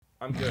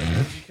I'm good.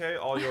 OTK,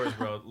 all yours,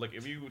 bro. Like,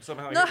 if you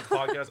somehow get the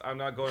podcast, I'm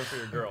not going for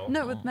your girl.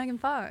 No, with Megan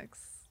Fox.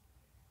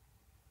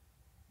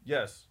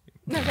 Yes.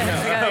 Okay,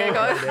 I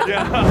gotta go.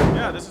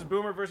 Yeah, this is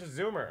Boomer versus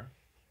Zoomer.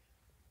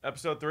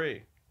 Episode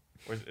 3.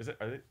 Is it?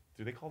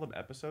 Do they call them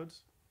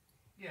episodes?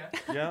 Yeah.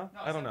 Yeah? No,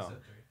 I don't know. 3.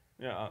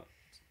 Yeah,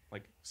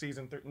 like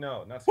season 3.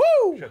 No, not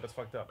Woo! Shit, that's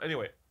fucked up.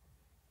 Anyway.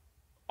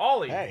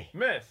 Ollie, Hey.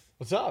 Myth.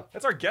 What's up?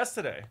 That's our guest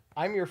today.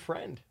 I'm your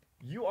friend.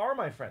 You are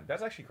my friend.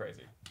 That's actually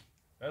crazy.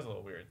 That's a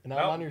little weird. And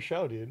I'm on your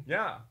show, dude.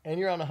 Yeah. And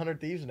you're on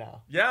 100 Thieves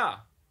now. Yeah.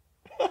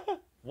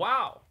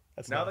 Wow.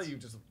 That's now nuts. that you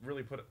just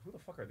really put it. Who the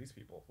fuck are these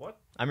people? What?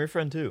 I'm your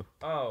friend too.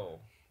 Oh.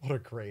 What a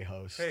great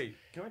host. Hey,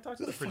 can we talk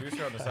to the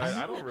producer on the side?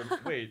 I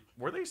don't wait,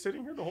 were they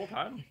sitting here the whole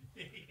time?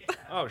 Yeah.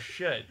 Oh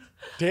shit.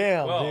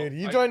 Damn, Well, dude.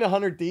 You joined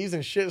 100 Thieves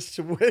and shit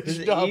switched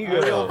His up.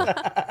 ego. real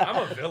fast.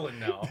 I'm a villain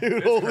now. Dude,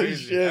 It's holy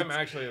crazy. shit. I'm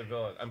actually a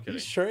villain. I'm kidding.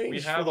 He's strange We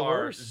for have the our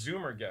worst.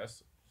 Zoomer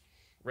guest,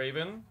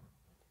 Raven,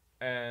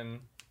 and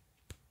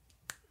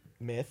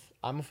Myth.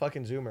 I'm a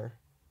fucking Zoomer.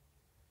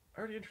 I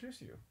already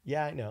introduced you.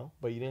 Yeah, I know.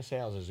 But you didn't say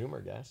I was a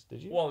Zoomer guest,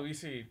 did you? Well, you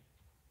see,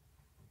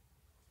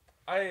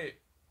 I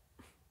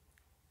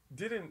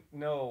didn't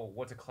know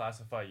what to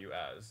classify you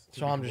as.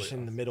 so I'm just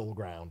in the middle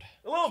ground.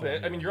 A little So bit. I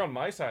anyway. mean, you're on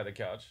my side of the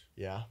couch.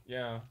 Yeah.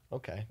 Yeah,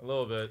 Okay. a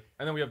little bit.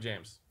 And then we have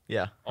James,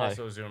 Yeah. Hi.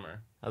 also a Zoomer.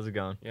 How's it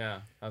going?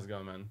 Yeah, how's it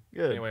going, man?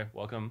 Good. Anyway,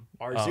 welcome.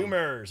 Our Um,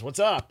 Zoomers, what's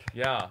up?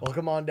 Yeah,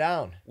 Welcome on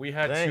down. we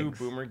had Thanks.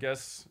 2 Boomer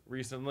guests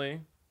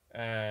recently,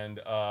 and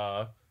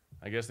I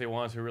guess they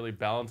wanted to really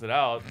balance it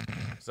out.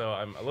 So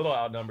I'm a little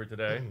outnumbered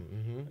today.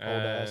 Mm-hmm. Old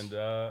And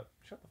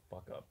shut the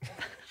fuck up.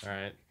 All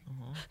right.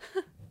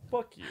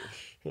 Fuck you.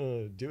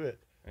 ass. Do it.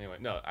 Anyway,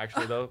 no,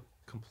 actually though,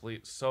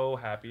 so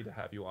happy to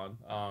have you on.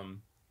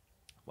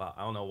 Wow,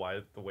 I don't know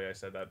why the way I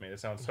said that made it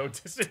sound so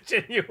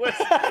disingenuous.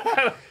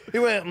 He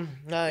went, I'm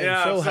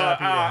so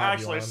happy to have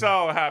actually you on.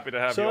 so happy to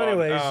have you So on.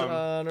 anyways,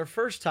 on our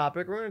first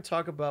topic, we're going to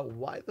talk about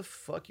why the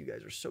fuck you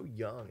guys are so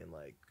young and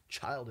like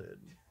childhood.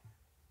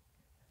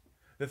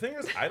 The thing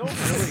is, I don't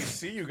really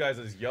see you guys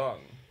as young.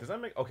 Does that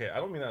make okay? I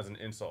don't mean that as an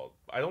insult.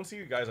 I don't see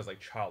you guys as like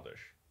childish.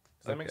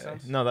 Does that make Okay.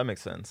 sense? No, that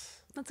makes sense.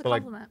 That's a But,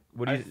 like, compliment.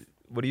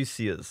 What do you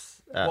see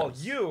as? Well,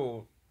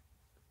 you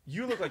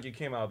look like you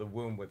came out of the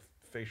womb with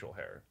facial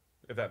hair,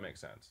 if that makes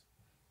sense.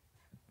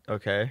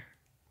 Okay.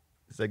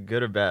 Is that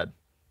good or bad?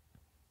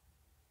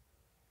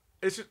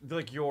 It's just,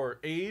 like your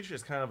age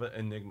is kind of an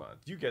enigma.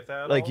 Do you get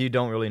that? At Like all? you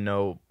don't really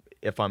know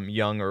if I'm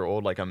young or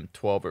old. Like I'm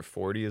 12 or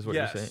 40 is what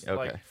yes, you're saying.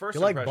 Okay. Like, first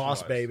You're like impression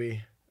Boss wise.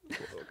 Baby.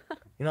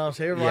 You know what I'm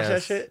saying? You ever watch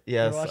that shit? You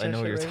Yes, ever watch I that know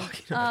what shit, you're Raven?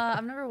 talking about.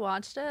 I've never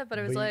watched it, but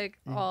it was But like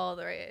all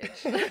the rage.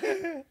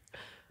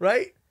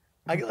 Right?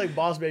 I get like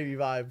Boss Baby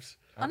vibes.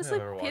 I don't Honestly,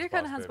 think I've ever watched Peter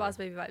kind of Boss has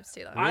Baby. Boss Baby vibes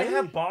too, though. I Really?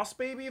 have Boss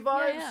Baby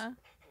vibes. Yeah.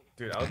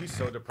 Dude, I would be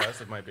so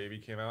depressed if my baby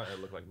came out and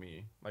it looked like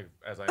me, like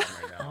as I am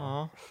right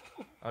now.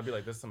 Aw. I'd be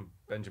like, this is some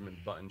Benjamin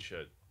Button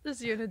shit.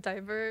 Just you in a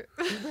diaper.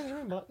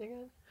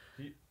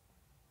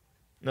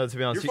 No, to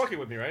be honest. You're fucking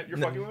with me, right? You're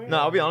fucking with me. No,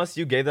 I'll be honest.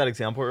 You gave that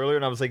example earlier,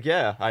 and I was like,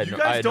 yeah. I You I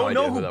guys had don't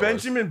no know idea who that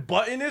was. Benjamin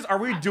Button is? Are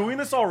we doing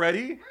this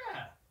already?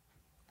 Yeah.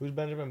 Who's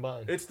Benjamin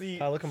Button? It's the.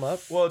 Can I look him up?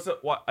 Well, it's a,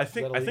 what I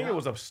think. Is that I a think leak? it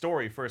was a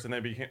story first, and then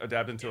it became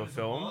adapted into It a was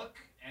film. book,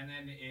 and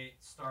then it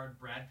starred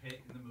Brad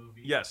Pitt in the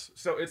movie. Yes.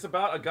 So it's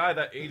about a guy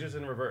that ages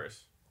in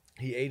reverse.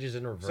 He ages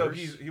in reverse. So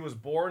he was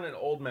born an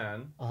old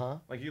man, Uh-huh.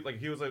 like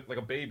he was like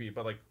a baby,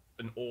 but like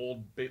an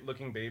old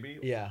looking baby.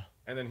 Yeah.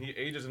 And then he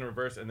ages in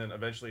reverse, and then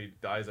eventually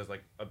dies as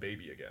like a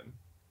baby again.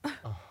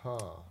 Uh-huh.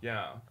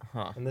 Yeah.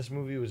 Huh. And this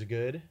movie was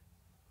good?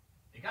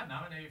 It got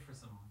nominated for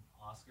some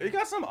Oscars. It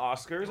got some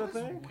Oscars, It I was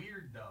think.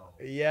 weird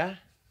though. Yeah.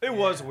 It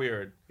was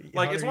weird.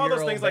 Like it's one of those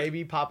 100-year-old things like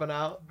baby popping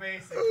out.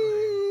 Basically,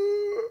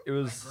 It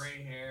was. like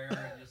gray hair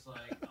and just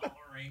like all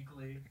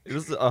wrinkly. It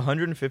was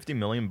 150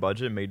 million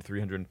budget, made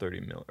 330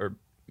 million, or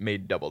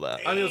made double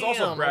that. I mean, it was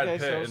also Damn, Brad okay,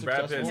 Pitt, so and Brad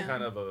Pitt's successful.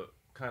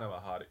 kind of a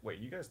hot. Wait,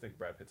 you guys think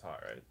Brad Pitt's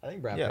hot, right? I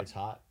think Brad Yeah. Pitt's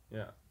hot.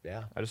 Yeah.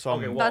 Yeah. I just saw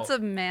Okay, him. well- That's a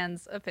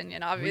man's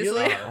opinion,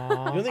 obviously. Really? Aw. You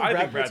don't think I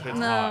Brad think Brad Pitt's Pitt's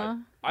hot? hot.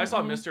 No. I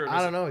saw Mhm. Mr. and I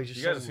don't Mrs. know. He's just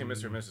You guys have so- seen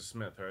Mr. and Mrs.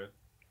 Smith, right?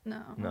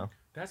 No. No.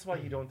 That's why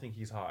you don't think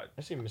he's hot.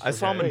 I see Mr. I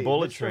saw him in Wait,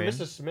 Bullet Mr. Train. and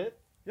Mrs. Smith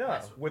Yeah,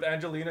 That's- with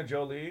Angelina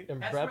Jolie. and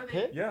That's Brad where they-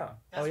 Pitt? Yeah, That's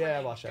Oh, when yeah, I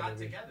they watched that got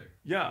movie. together.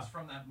 Yeah. It was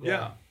from that movie.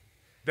 yeah.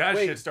 That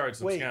Wait, shit started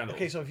some Wait, scandals.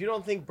 okay, so if you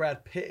don't think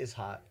Brad Pitt is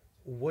hot,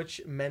 which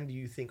men do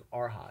you think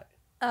are hot?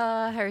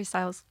 Harry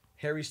Styles.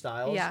 Harry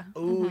Styles? Yeah.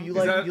 Ooh, Mhm. you Is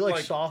like that, you like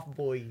like- soft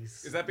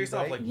boys. Is that based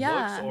right? off like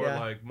Yeah. looks or Yeah,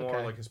 like more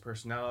okay. like his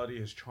personality,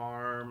 his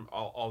charm,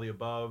 all the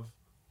above?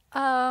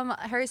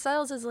 Harry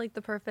Styles is like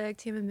the perfect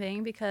human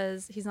being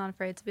because he's not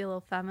afraid to be a little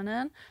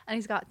feminine, and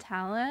he's got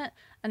talent,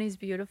 and he's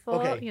beautiful.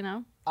 Okay. You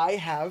know. I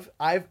have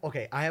I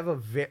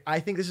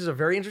think this is a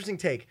very interesting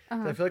take.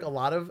 'Cause I feel like a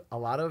lot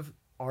of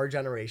our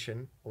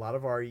generation, a lot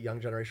of our young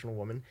generation of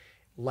women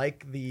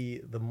like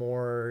the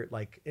more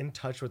like in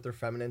touch with their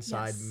feminine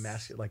side,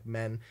 Yes. like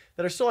men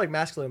that are still like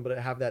masculine but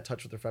have that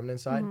touch with their feminine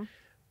side. Mm-hmm.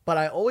 But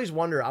I always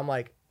wonder, I'm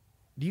like,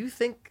 do you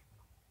think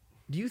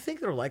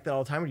they're like that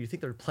all the time, or do you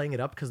think they're playing it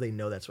up because they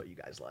know that's what you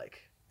guys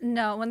like?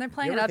 No, when they're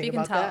playing You it ever up, think you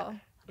can about that? tell.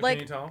 But Like,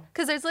 can you tell?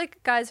 because there's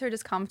like guys who are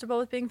just comfortable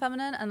with being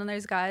feminine, and then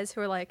there's guys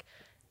who are like,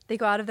 they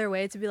go out of their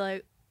way to be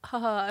like,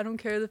 haha, I don't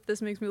care if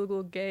this makes me look a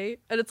little gay,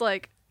 and it's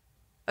like,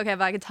 okay,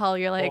 but I could tell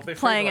you're Well, like if they phrase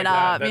playing it it like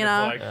that, up, then you it's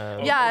know? like,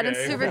 oh, Yeah, and it's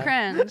okay. super Okay.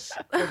 cringe.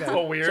 Okay.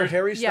 So weird. So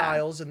Harry Yeah.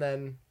 Styles and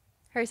then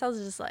Harry Styles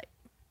is just like,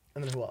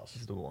 who else?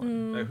 This is the one.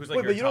 Who's like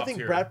Wait, your but you don't top think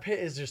tier? Brad Pitt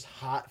is just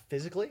hot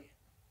physically?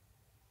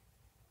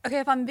 okay,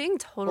 if I'm being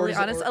totally is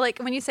it- honest, or- like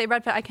when you say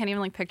Brad Pitt, I can't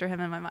even like picture him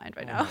in my mind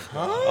right now.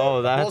 Huh?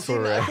 Oh, that's well, see,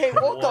 where we're okay,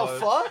 what the What?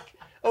 fuck?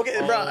 Okay,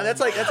 Oh bro,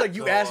 that's like my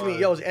you asked me, God.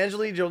 yo, is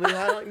Angelina Jolie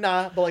hot? I'm like,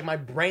 nah, but like my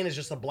brain is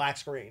just a black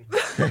screen.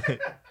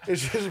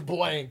 It's just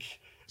blank.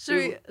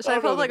 Should I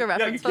pull up like a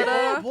reference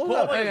yeah, photo? pull Pull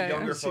up like Okay. a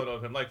younger Let's see. photo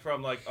of him, like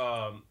from like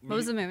What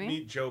was the movie?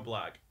 Meet Joe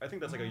Black. I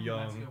think that's like a That's a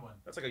young. good one.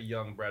 That's like a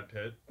young Brad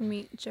Pitt.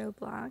 Meet Joe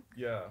Black.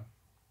 Yeah,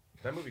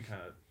 that movie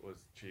kind of was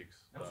cheeks.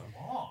 That was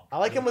though. long. I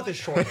like him with his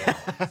short hair.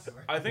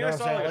 I think You know I what I'm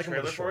saw saying? I like like a him with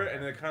trailer the for short it,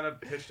 and hair. they kind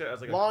of pitched it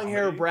as like a Long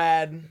hair comedy.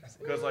 Brad.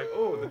 Because like,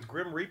 oh, the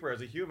Grim Reaper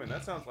as a human.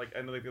 That sounds like,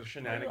 and like the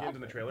shenanigans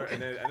in the trailer,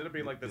 and then it ended up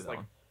being like this Do that like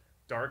one.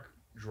 dark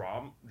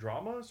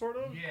drama sort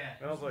of. Yeah.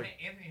 And I was like,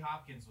 Anthony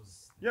Hopkins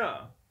was.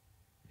 yeah,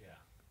 Yeah.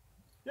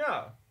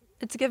 yeah.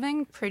 It's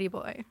giving Pretty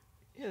Boy.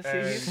 Yeah,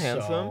 And he's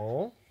handsome.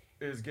 So,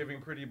 Is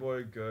giving Pretty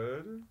Boy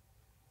good?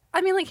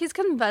 I mean, like he's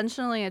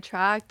conventionally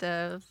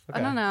attractive. I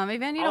Okay. don't know.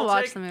 Maybe I need to I'll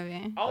watch take- the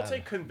movie. I'll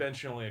take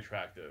conventionally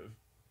attractive.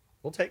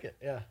 we'll take it.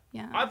 Yeah.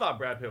 Yeah. I thought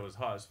Brad Pitt was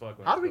hot as fuck.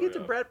 When How I did we grew get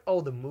to up. Brad?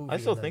 Oh, the movie. I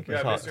still and then- think Yeah,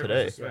 he's hot Mr.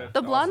 today. Mrs. Smith.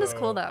 The blonde is Also,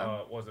 cool,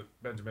 though. Was it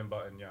Benjamin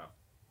Button? Yeah.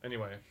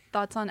 Anyway,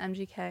 Thoughts on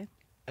MGK?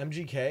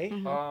 MGK.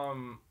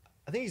 Mhm.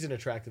 I think he's an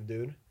attractive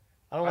dude.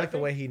 I don't I like the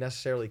think- way he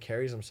necessarily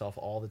carries himself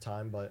all the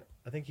time, but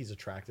I think he's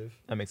attractive.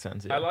 That makes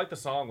sense. Yeah. I like the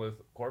song with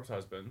Corpse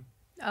Husband.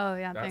 Oh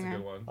yeah, That's a banger.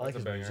 good one. I like That's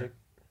his a banger. music.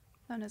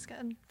 That one is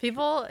good.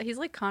 People, he's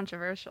like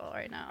controversial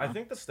right now. I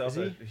think the stuff Is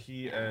he? that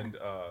he and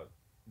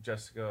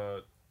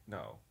Jessica,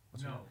 no,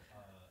 what's her No. name?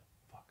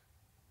 Fuck.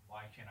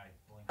 Why can't I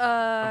blink?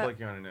 I'm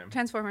blanking on her name.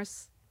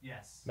 Transformers.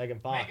 Yes. Megan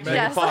Fox. Megan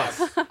Yes.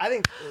 Fox. I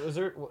think is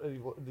there.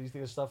 Do you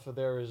think the stuff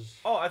there is?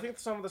 Oh, I think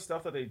some of the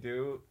stuff that they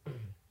do,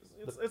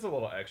 it's a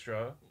little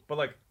extra, but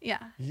like Yeah.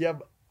 Yeah,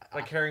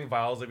 but, carrying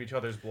vials of each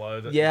other's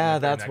blood. yeah,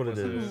 with their that's what it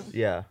necklaces. is.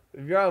 Yeah.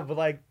 yeah, but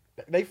like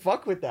they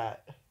fuck with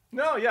that.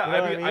 No, yeah, You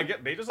know what I I mean, I mean?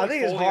 get they just I like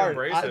think it's fully hard.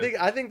 embrace I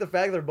it. think the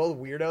fact they're both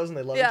weirdos and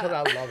they love Yeah. each other,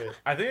 I love it.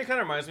 I think it kind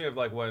of reminds me of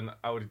like when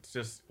I would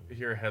just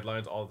hear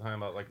headlines all the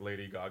time about like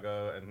Lady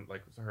Gaga and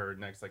like her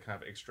next like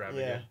kind of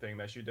extravagant thing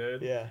that she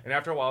did. Yeah. And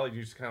after a while,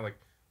 you just kind of like,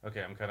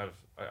 okay, I'm kind of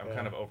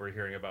Yeah.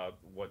 overhearing about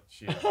what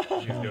she's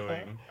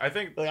doing. I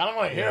think Like I don't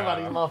want to hear about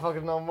Yeah. these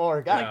motherfuckers no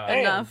more. God Yeah. damn,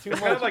 Enough. too it's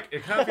kind much. of like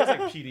it kind of feels like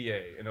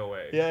PDA in a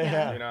way. yeah,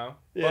 yeah, You know.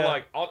 Yeah. But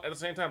like at the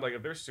same time, like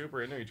if they're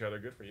super into each other,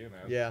 good for you,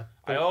 man. yeah.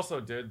 I also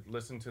did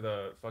listen to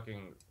the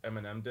fucking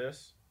Eminem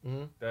diss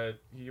Mhm. that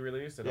he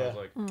released, and I was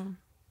like,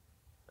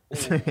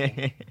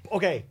 Mm.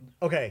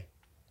 Okay.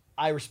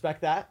 I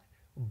respect that,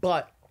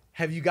 but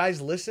have you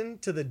guys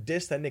listened to the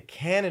diss that Nick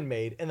Cannon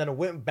made and then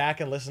went back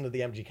and listened to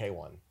the MGK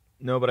one?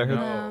 No, but I heard.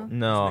 no,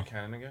 No. Is Nick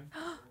Cannon again?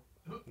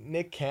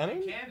 Nick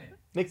Cannon? Cannon.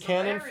 Nick It's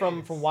Cannon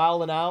from hilarious.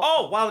 Wild and Out.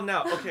 Oh, wow!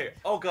 Now, okay.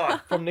 Oh God.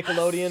 From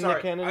Nickelodeon, Sorry,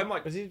 Nick Cannon. I'm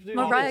like- Was he doing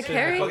Mariah all this?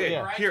 Carey? Okay,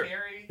 Yeah. Mariah here.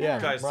 Carey. Yeah,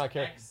 Guys. Mariah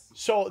Carey. X.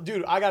 So,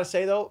 dude, I gotta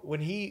say though,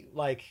 when he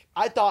like,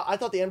 I thought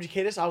the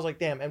MGK diss, I was like,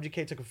 damn,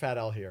 MGK took a fat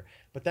L here.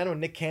 But then when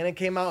Nick Cannon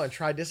came out and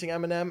tried dissing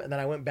Eminem, and then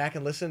I went back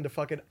and listened to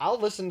fucking, I'll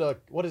listen to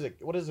what is it?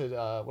 What is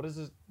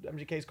this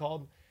MGK's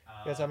called?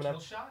 Yes, Eminem. Kill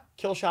Shot.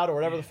 Kill Shot or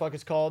whatever the Yeah. fuck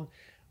it's called.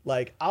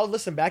 Like, I'll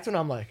listen back to it and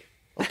I'm like,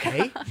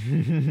 okay,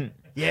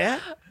 yeah,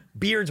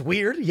 Beard's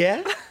weird,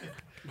 yeah.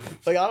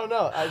 Like I don't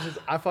know,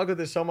 I fuck with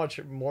this so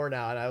much more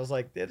now, and I was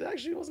like, it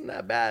actually wasn't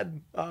that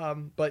bad.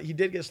 But he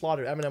did get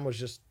slaughtered. Eminem was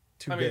just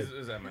too I mean, good.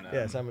 it's Eminem.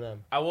 Yeah, it's Eminem.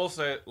 I will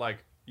say, like,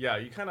 yeah,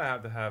 you kind of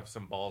have to have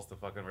some balls to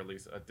fucking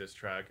release a diss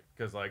track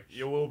because, like,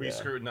 you will be Yeah.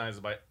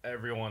 scrutinized by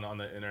everyone on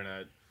the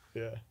internet.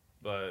 Yeah.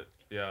 But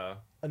yeah,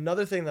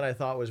 Another thing that I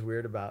thought was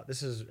weird about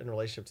this is in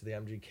relationship to the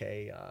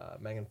MGK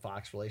Megan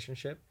Fox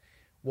relationship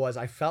was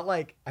I felt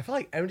like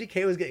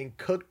MGK was getting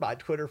cooked by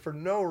Twitter for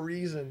no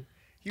reason.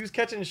 He was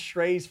catching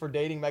strays for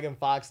dating Megan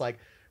Fox. Like,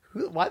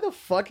 why the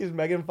fuck is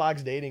Megan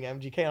Fox dating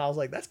MGK? And I was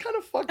like, that's kind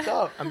of fucked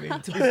up. I mean,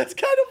 to be That's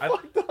kind I, of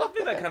fucked I up.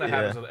 think that kind of Yeah.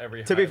 happens with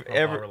every to be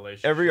high-profile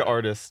relationship. every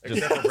artist just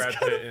except for Brad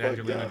Pitt and fucked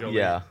Angelina up. Jolie.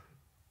 yeah.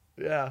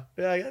 Yeah,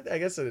 I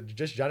guess it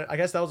just I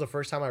guess that was the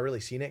first time I really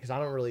seen it because I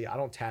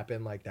don't tap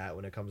in like that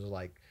when it comes to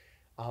like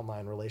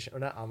online relation or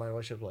not online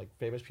relationships, but like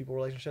famous people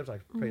relationships,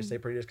 like Stay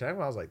Pretty Disconnect.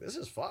 I was like, this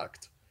is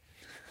fucked.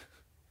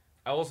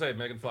 I will say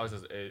Megan Fox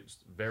has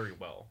aged very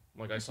well.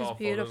 Like I She's saw photos of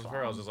beautiful.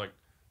 her, I was just like,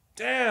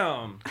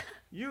 damn,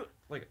 you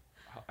like.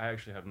 I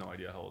actually have no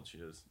idea how old she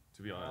is,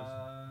 to be honest.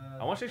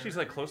 I want to say she's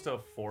like close to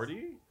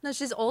 40. No,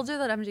 she's older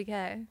than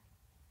MGK. I'm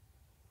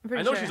pretty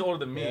I know sure. she's older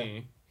than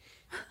me.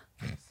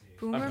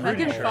 Boomer I'm pretty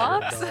Megan sure.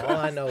 Fox. Bro, all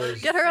I know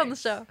is Get her on the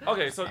show.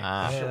 Okay, so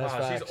Ah. shit, Yeah, that's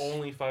wow, she's facts.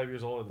 only 5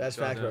 years older. that's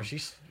Goddamn. fact, bro.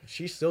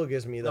 She still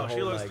gives me the No,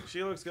 whole like.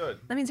 she looks good.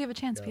 That means you have a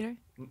chance, Yeah. Peter.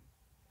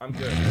 I'm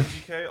good.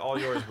 MGK, all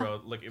yours,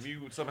 bro. Like if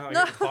you somehow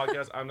No. get this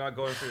podcast, I'm not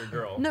going for your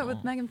girl. No,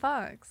 with Megan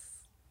Fox.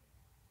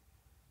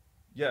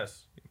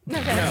 Yes.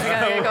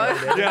 Okay,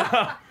 go.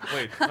 Yeah.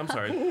 Wait, I'm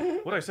sorry.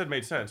 What I said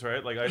made sense,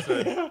 right? Like I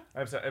said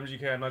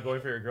MGK, I'm not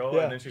going for your girl,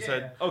 Yeah. and then she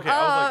said, okay. Oh, I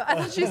was like,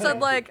 I thought she said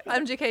like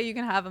MGK, you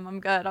can have him. I'm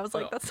good. I was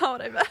like, that's not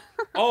what I meant.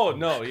 oh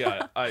no,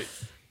 yeah.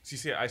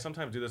 See, I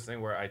sometimes do this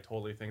thing where I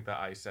totally think that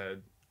I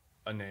said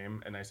a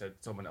name and I said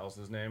someone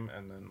else's name,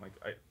 and then like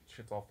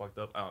shit's all fucked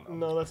up. I don't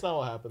know. No, that's not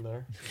what happened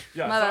there.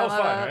 Yeah, My so I bad, was my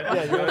fine, bad. right?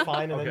 Yeah, you were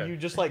fine, and Okay. then you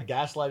just like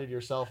gaslighted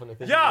yourself into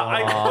thinking. Yeah,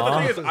 Aw. the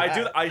thing is, What I was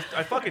do. that?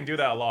 I fucking do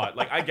that a lot.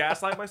 Like I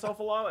gaslight myself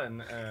a lot,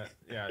 and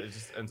yeah, it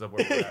just ends up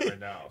where we're at right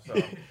now. So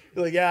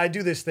You're like, yeah, I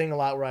do this thing a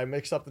lot where I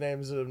mix up the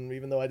names, and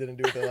even though I didn't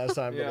do it the last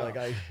time, Yeah. but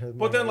like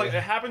but then like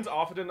it happens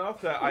often enough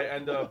that I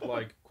end up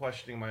like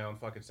questioning my own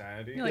fucking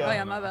sanity. You're like, Yeah. oh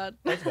yeah, my bad.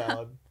 that's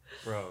valid.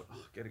 Bro,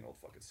 getting old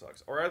fucking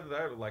sucks. Or either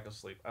that or lack of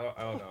sleep. I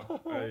don't know.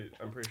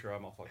 I'm pretty sure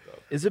I'm all fucked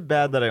up. Is it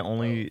bad that I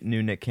only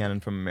knew Nick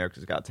Cannon from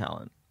America's Got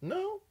Talent?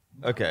 No,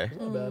 Okay.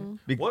 it's not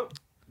bad.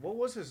 What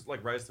was his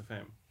like rise to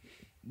fame?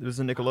 It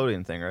was a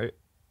Nickelodeon thing, right?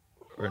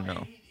 Or Well, no?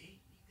 He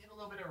did a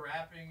little bit of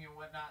rapping and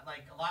whatnot.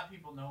 Like a lot of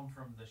people know him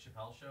from the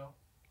Chappelle Show.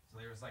 So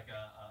there was like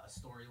a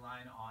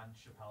storyline on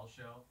Chappelle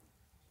Show.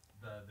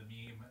 The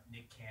meme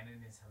Nick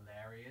Cannon is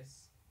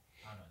hilarious.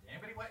 I don't know.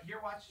 Did anybody here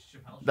watch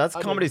Chappelle Show? That's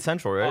I Comedy did.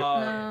 Central, right?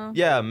 No.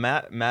 Yeah,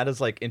 Matt has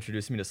like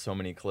introduced me to so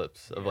many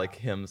clips of like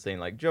him saying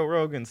like Joe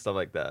Rogan stuff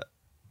like that.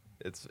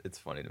 It's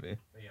funny to me.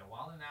 But yeah,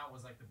 Wild 'N Out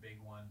was like the big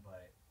one,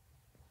 but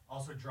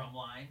also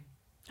Drumline.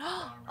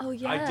 Oh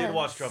yeah. I did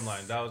watch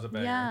Drumline. That was a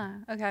banger. Yeah.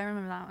 Okay, I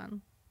remember that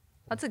one.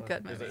 That's a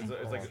good It's, movie. it's,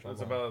 it's like Oh,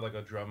 it's Drumline. about like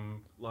a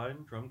drum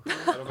crew.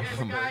 I don't know. Yeah,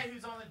 it's a guy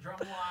who's on the drum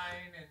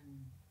line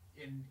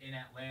and in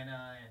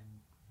Atlanta, and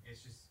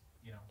it's just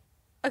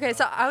Okay,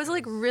 so I was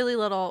like really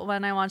little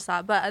when I watched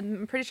that, but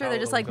I'm pretty sure How they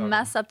just little like was that?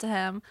 mess up to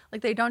him.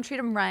 Like they don't treat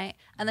him right,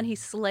 and then he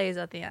slays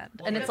at the end.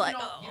 Well, And he it's doesn't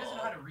like, know, he doesn't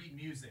know how to read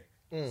music,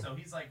 Mm. so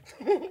he's like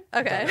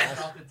okay.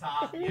 off the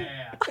top.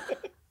 Yeah.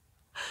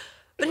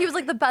 But he was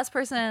like the best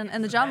person in the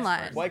He's the drum best line.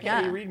 person. Why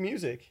can't yeah. he read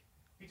music?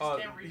 He just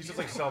can't read He's just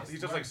music. like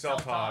he's just like learned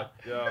self-taught.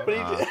 Yeah. But he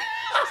Uh, did.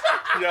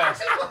 Yeah.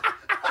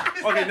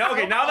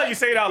 Okay, now that you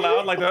say it out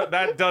loud, like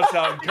that does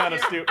sound kind of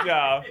stupid.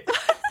 Yeah.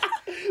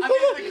 I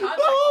mean, in the The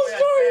context whole of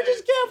story it,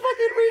 just can't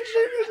fucking read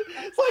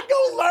shit. It's like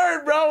go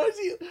learn,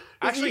 bro.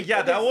 Actually,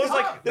 yeah, that was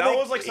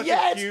like such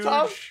yeah, a it's huge.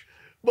 tough.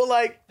 But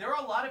like, there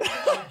are a lot of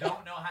people who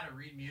don't know how to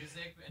read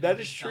music. And That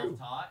they're is just true.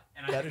 Self-taught,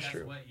 and I That think is that's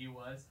true. what he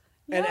was.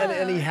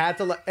 and he had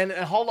to and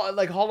how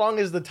long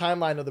is the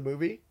timeline of the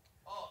movie?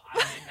 Oh, I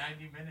mean,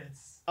 90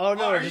 minutes. Oh,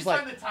 no, are just you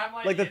like- talking the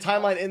timeline? Like the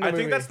timeline in the I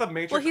movie. think that's the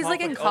major. Well, he's,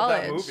 like, in conflict of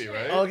that college. movie,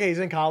 right? Okay, he's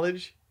in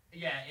college.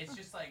 Yeah, it's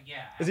just like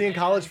Is he in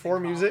college he's for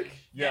in music? college.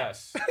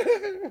 Yes.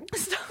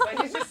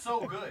 Like he's just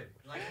so good.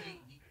 Like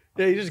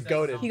Yeah, he just says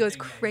goated. He goes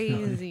something that he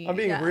knows. crazy. I'm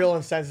being yeah. real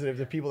insensitive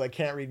to people that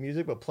can't read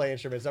music but play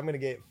instruments. I'm gonna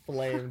get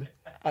flamed.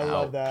 I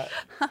love that.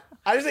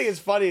 I just think it's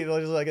funny.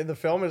 Just like in the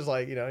film, is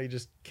like you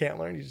just can't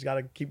learn. You just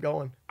gotta keep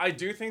going. I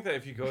do think that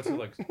if you go to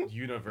like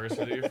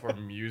university for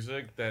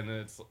music,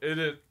 then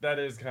that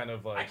is kind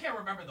of I like. can't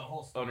remember the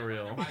whole story.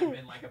 Unreal. There might have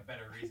been like a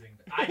better reason.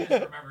 I just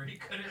remember he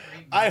couldn't read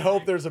music. I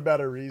hope there's a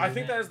better reason. I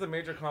think that is the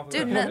major conflict.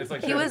 Dude, of no, it. It's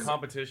like he there's was- a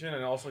competition,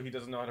 and also he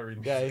doesn't know how to read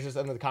music. Yeah, he's just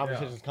and the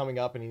competition's coming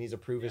up, and he needs to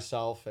prove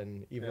himself.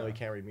 And even though he Yeah.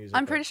 can't read music,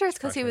 I'm but pretty sure it's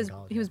because he freshman was in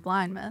college, he was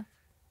blind, Myth.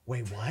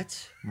 Wait,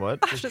 what? What?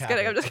 I'm just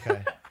kidding. I'm just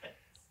okay.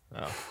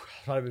 Oh.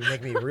 Thought it would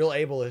make me real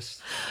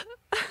ableist.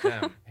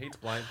 Damn, hates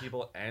blind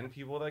people and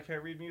people that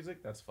can't read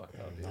music. That's fucked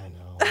up, dude. I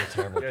know. I'm a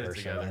terrible Get it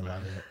person. together, I man.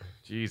 love it.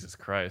 Jesus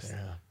Christ.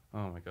 Yeah.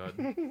 Oh my god.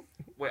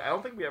 Wait, I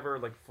don't think we ever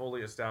like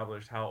fully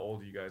established how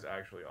old you guys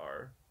actually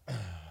are.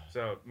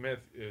 So Myth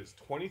is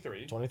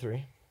 23.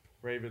 23.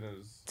 Raven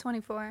is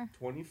 24.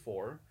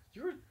 24.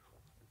 You're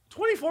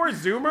 24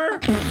 Zoomer?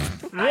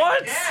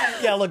 What?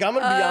 Yes. Yeah, look, I'm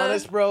gonna be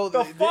honest, bro.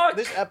 the fuck?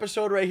 This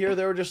episode right here,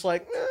 they were just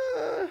like,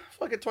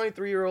 fuck a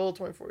 23-year-old,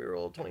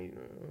 24-year-old, 20.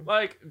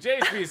 Like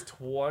JHB is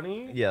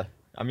 20. Yeah,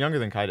 I'm younger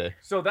than Kaide.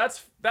 So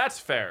that's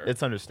fair.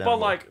 It's understandable.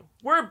 But like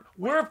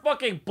we're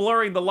fucking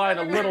blurring the line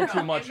a No, little no,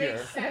 too much it here.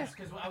 makes sense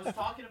because I was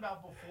talking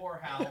about before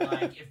how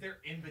like if they're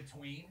in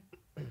between.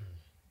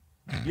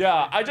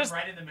 Yeah, I they're just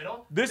right in the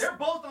middle. this- They're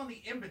both on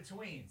the in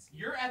betweens.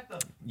 You're at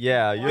the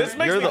Yeah, you're, This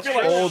makes you're me the feel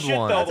like old shit,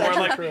 one. though, That's where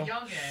actually like true. the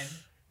young end,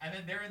 and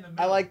then they're in the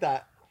middle. I like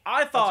that.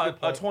 I thought a a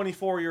good point.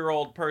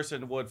 24-year-old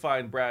person would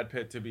find Brad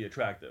Pitt to be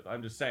attractive.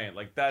 I'm just saying,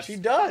 like that's She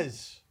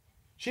does.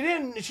 She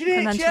didn't. She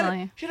had,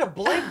 Conventionally. she had a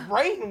blank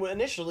brain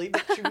initially,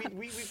 but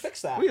we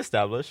fixed that. We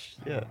established.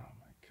 Yeah.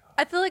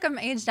 I feel like I'm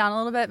aged down a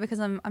little bit because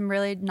I'm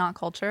really not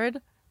cultured.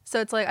 So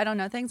it's like I don't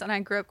know things, and I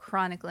grew up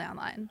chronically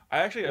online. I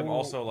actually am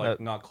also like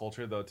That- not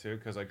cultured though too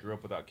because I grew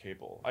up without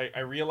cable. I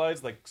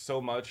realized like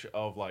so much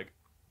of like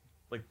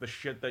the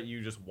shit that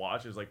you just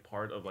watch is like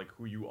part of like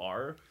who you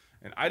are.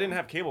 And I didn't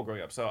have cable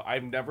growing up, so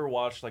I've never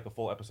watched like a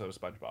full episode of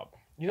SpongeBob.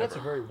 You know, that's a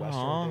very Western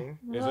Aw. thing.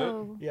 Is it?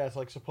 Whoa. Yeah, it's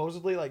like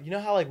supposedly like you know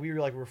how like we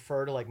like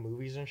refer to like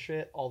movies and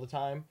shit all the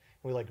time. And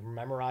we like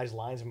memorize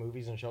lines of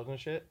movies and shows and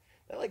shit.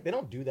 They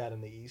don't do that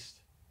in the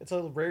East. It's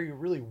a very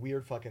really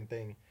weird fucking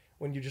thing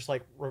when you just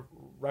like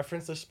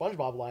reference the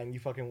SpongeBob line you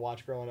fucking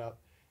watch growing up.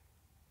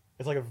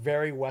 It's like a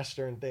very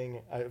Western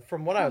thing.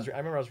 From what I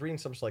remember I was reading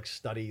some like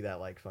study that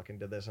like fucking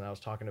did this, and I was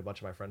talking to a bunch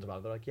of my friends about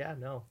it. They're like, yeah,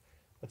 no,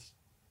 that's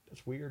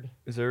weird.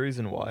 Is there a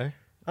reason why?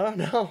 I don't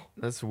know.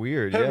 That's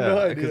weird. I have no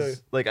Yeah, idea.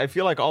 because like I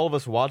feel like all of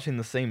us watching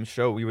the same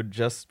show, we would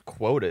just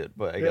quote it,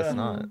 but I Yeah. guess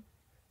not.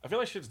 I feel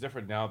like shit's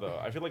different now though.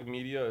 I feel like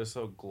media is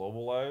so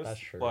globalized. That's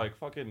true. Like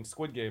fucking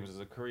Squid Games is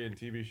a Korean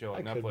TV show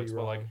on I could be Netflix,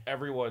 but like wrong.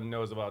 everyone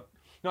knows about.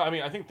 No, I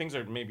mean I think things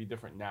are maybe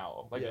different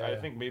now. Like Yeah. I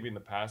think maybe in the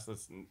past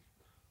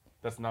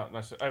that's not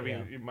necessarily. I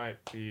mean Yeah. it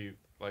might be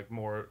like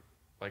more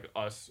like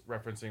us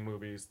referencing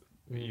movies,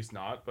 the Mhm. East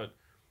not, but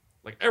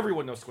like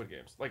everyone knows Squid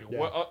Games. Like Yeah.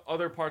 what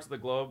other parts of the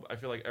globe, I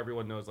feel like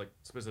everyone knows like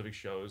specific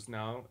shows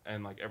now,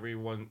 and like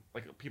everyone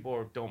like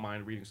people don't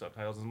mind reading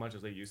subtitles as much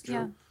as they used to.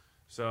 Yeah.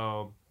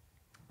 So,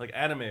 like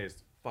anime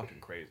is fucking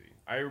crazy.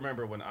 I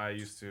remember when I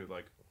used to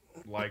like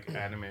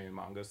anime and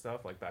manga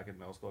stuff like back in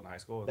middle school and high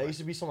school. And, That like, used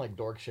to be some like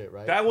dork shit,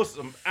 right? that was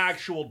some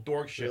actual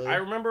dork shit. Really? I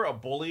remember a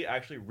bully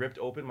actually ripped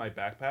open my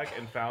backpack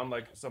and found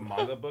like some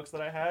manga books that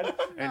I had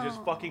and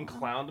just fucking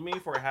clowned me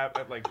for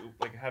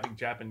like having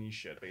Japanese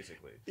shit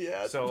basically.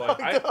 Yeah. So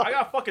like I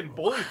got fucking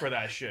bullied for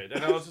that shit,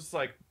 and I was just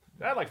like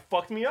that like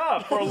fucked me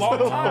up for a long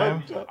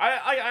time.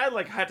 I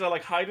like had to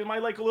like hide in my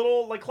like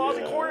little like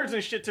closet corners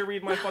and shit to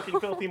read my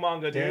fucking filthy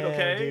manga, dude. Damn,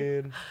 Okay.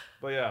 dude.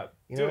 But yeah,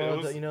 You dude, know it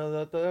what? was You know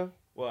that though.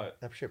 what?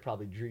 That shit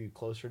probably drew you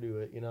closer to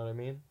it. You know what I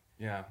mean?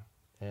 Yeah.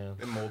 Yeah.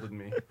 It molded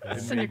me.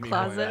 It's It in made your me who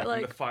I closet, am.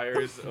 like- The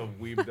fires of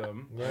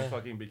weebdom. I Yeah.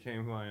 fucking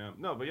became who I am.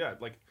 No, but yeah,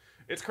 like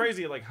it's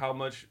crazy like how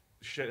much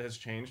shit has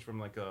changed from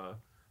like a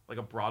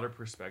broader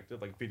perspective,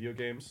 like video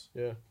games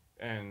Yeah.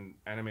 and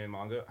anime and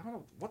manga. I don't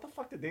know what the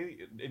fuck did they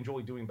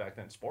enjoy doing back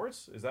then.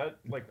 Sports? Is that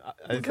like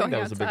I think Going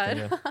that was a big thing.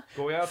 outside. Yeah.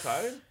 going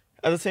outside?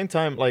 At the same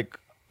time, like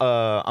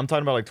I'm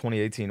talking about like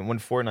 2018 when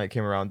Fortnite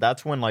came around.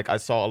 That's when like I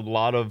saw a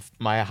lot of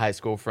my high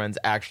school friends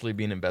actually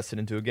being invested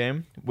into a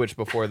game, which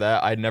before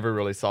that I never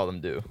really saw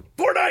them do.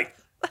 Fortnite.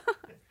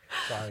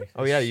 Sorry.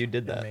 Oh yeah, you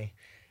did Did that. me.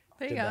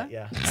 There you Did go. that,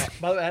 yeah.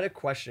 By the way, I had a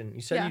question.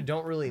 You said Yeah. you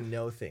don't really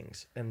know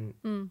things, and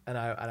Mm.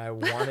 I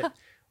wanted.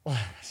 Well,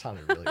 that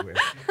sounded really weird.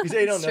 You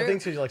say you don't It's know true.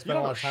 things because you like spend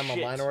a don't lot of know time shit.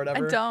 online or I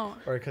whatever, don't.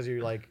 or because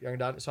you're like young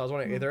adult. So I was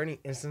wondering, are there any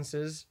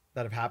instances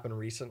that have happened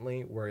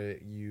recently where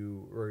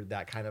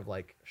that kind of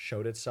like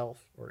showed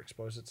itself or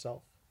exposed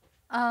itself?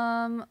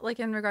 Like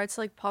in regards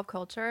to like pop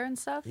culture and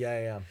stuff.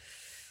 Yeah.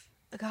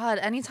 God,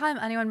 anytime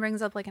anyone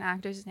brings up like an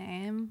actor's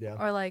name Yeah.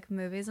 or like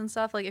movies and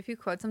stuff, like if you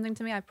quote something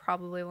to me, I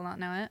probably will not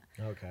know it.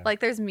 Okay. Like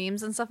there's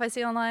memes and stuff I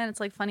see online. It's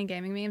like funny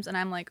gaming memes, and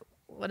I'm like,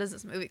 what is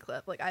this movie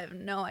clip? Like I have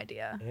no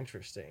idea.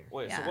 Interesting.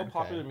 Wait, so Yeah. what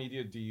popular Okay.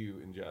 media do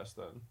you ingest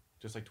then?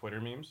 Just like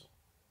Twitter memes?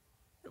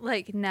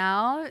 Like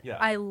now, Yeah.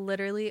 I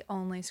literally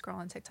only scroll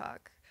on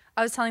TikTok.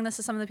 I was telling this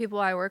to some of the people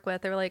I work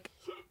with. They were like,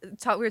 we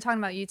were talking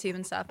about YouTube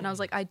and stuff, and I was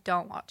like, I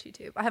don't watch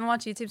YouTube. I haven't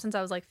watched YouTube since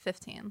I was like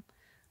 15.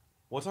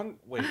 What's on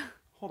wait,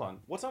 hold on.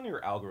 What's on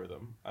your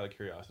algorithm out of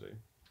curiosity?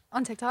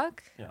 On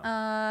TikTok,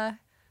 Yeah.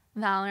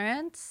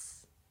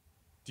 Valorant.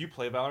 Do you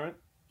play Valorant?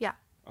 Yeah.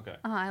 Okay.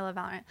 I love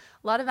Valorant.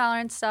 A lot of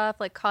Valorant stuff,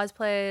 like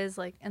cosplays,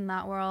 like in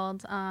that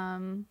world.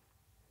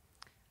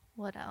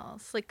 What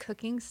else? Like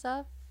cooking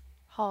stuff,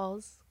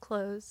 hauls,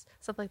 clothes,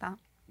 stuff like that.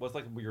 What's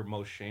like your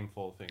most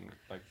shameful thing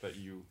like that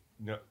you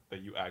know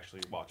that you actually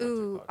watch on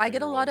Ooh, TikTok? I that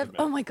get a you're lot willing of,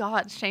 to oh admit? my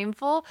God,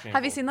 shameful. Have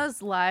you Shameful. seen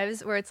those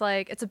lives where it's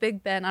like, it's a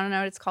big bin, I don't know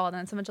what it's called,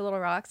 and it's a bunch of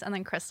little rocks and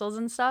then crystals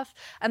and stuff.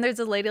 And there's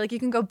a lady, like you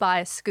can go buy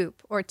a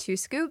scoop or 2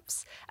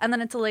 scoops. And then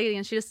it's a lady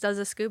and she just does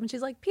a scoop and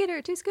she's like,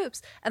 Peter, 2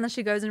 scoops. And then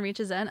she goes and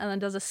reaches in and then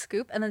does a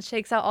scoop and then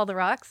shakes out all the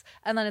rocks.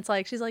 And then it's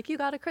like, she's like, you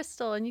got a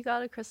crystal and you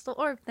got a crystal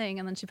orb thing.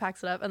 And then she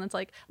packs it up and it's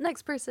like,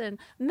 next person,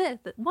 myth,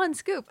 1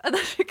 scoop. And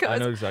then she goes. I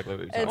know exactly what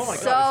you're talking It's Oh my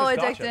about. so god,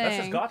 that's just gotcha. That's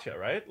just addicting. gotcha,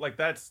 right? Like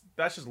that's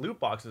just loot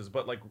boxes,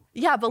 but like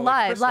Yeah, but Oh,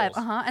 like live.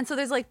 crystals. And so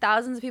there's like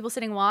thousands of people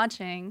sitting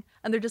watching,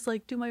 and they're just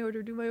like, do my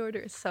order, do my order.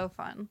 It's so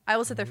fun. I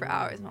will sit there for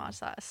hours and watch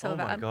that. It's so oh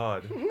my bad.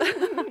 god.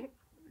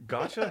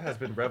 Gotcha has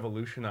been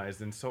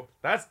revolutionized and so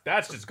that's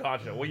just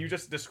gotcha. What you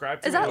just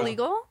described to Is me that was-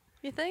 legal?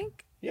 You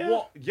think? Yeah.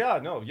 Well, yeah,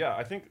 no, yeah.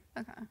 I think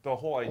Okay. the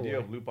whole idea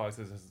Totally. of loot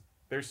boxes is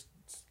there's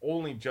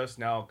only just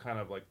now kind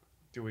of like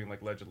doing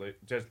like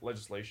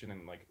legislation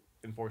and like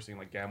enforcing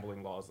like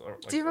gambling laws.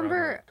 Like, Do you around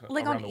remember, the-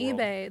 like around on the world.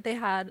 eBay, they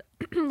had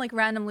like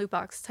random loot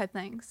box type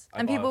things, I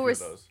and bought a people few were. of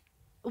those.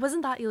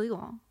 Wasn't that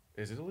illegal?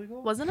 Is it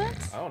illegal? Wasn't it?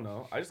 I don't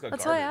know. I just got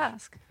That's why I garbage.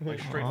 ask. Like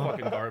straight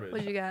fucking garbage.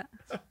 What'd you get?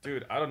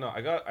 Dude, I don't know.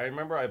 I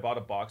remember I bought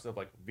a box of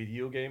like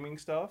video gaming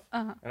stuff,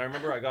 Uh-huh. and I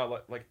remember I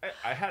got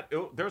I had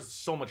there was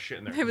so much shit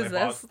in there. It was 'cause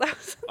I this. That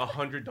was- bought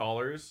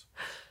 $100,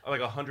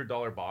 like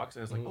 $100 box,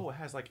 and it's like, Mhm. oh, it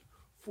has like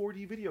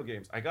 40 video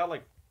games. I got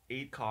like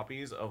 8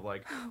 copies of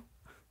like,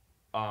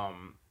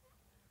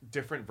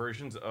 different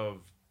versions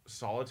of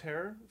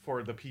Solitaire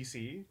for the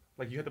PC.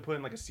 Like you had to put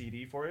in like a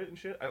CD for it and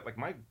shit. Like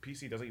my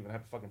PC doesn't even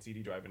have a fucking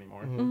CD drive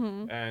anymore.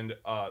 Mhm. And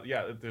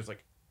yeah, it was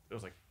like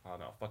I don't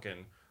know,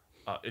 fucking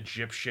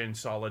Egyptian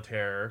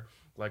Solitaire,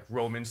 like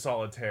Roman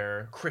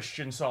Solitaire,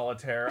 Christian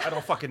Solitaire. I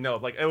don't fucking know.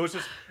 Like it was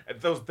just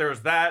there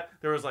was that.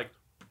 There was like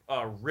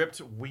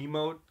ripped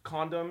Wiimote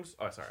condoms.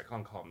 Oh, sorry, I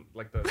can't call them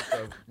like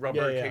the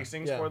rubber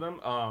casings for them.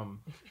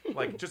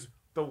 Like just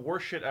the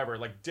worst shit ever.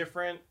 Like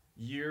different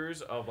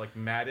years of like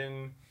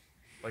Madden,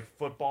 like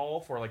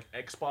football for like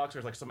Xbox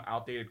or like some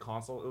outdated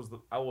console.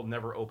 I will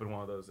never open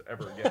one of those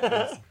ever again.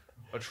 It's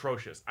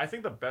atrocious. I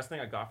think the best thing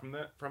I got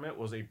from it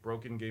was a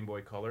broken Game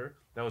Boy Color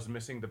that was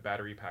missing the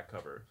battery pack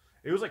cover.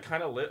 It was like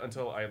kind of lit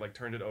until I like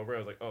turned it over. I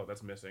was like, oh,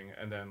 that's missing,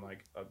 and then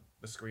like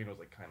the screen was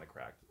like kind of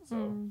cracked.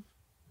 So.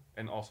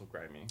 And also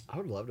grimy. I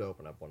would love to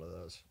open up one of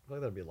those. I feel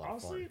like that'd be a lot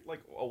of fun. Honestly, like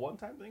a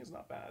one-time thing is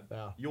not bad.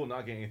 Yeah. You will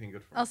not get anything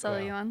good from I'll it. sell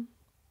you one.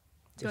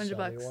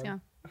 $200.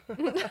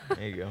 Yeah.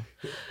 There you go.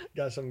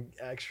 Got some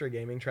extra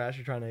gaming trash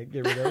you're trying to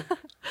get rid of?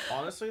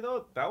 Honestly,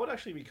 though, that would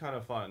actually be kind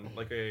of fun.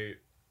 Like a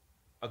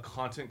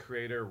content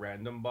creator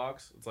random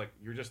box. It's like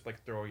you're just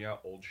like throwing out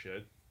old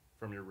shit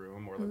from your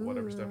room or like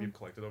whatever stuff you've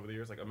collected over the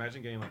years. Like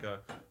imagine getting like a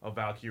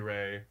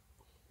Valkyrie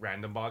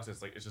random box.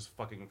 It's just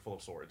fucking full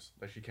of swords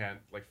that she can't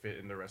like fit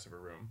in the rest of her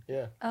room.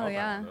 Yeah. Oh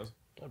yeah.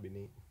 That'd be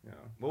neat. Yeah.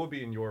 What would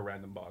be in your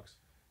random box?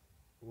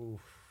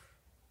 Oof.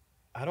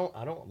 I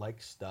don't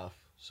like stuff,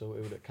 so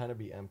it would kind of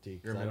be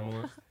empty. You're a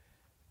minimalist?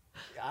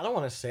 I don't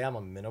want to say I'm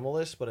a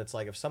minimalist, but it's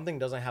like if something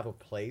doesn't have a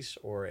place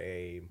for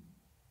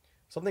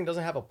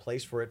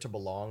it to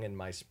belong in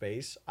my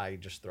space, I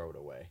just throw it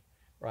away,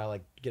 or I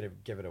like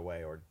give it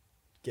away or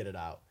get it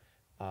out.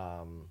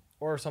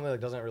 Or something that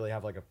doesn't really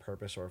have like a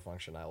purpose or a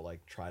function, I'll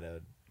like try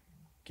to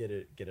get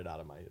it out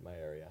of my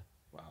area.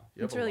 Wow,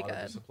 It's really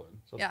good. Discipline.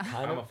 So Yeah.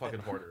 I'm a fucking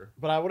hoarder.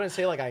 But I wouldn't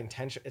say like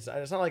it's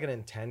not like an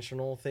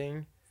intentional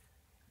thing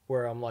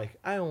where I'm like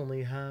I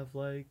only have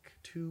like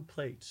 2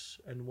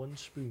 plates and 1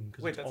 spoon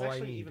because Wait, that's that's all I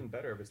actually need. even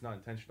better if it's not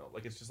intentional.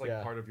 Like it's just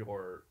like part of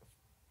your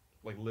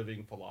like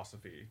living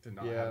philosophy to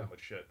not have that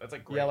much shit. That's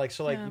like great. Yeah, like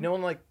so like you know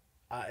when like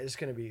I'm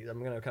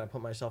gonna kind of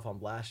put myself on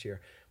blast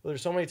here. But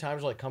there's so many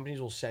times like companies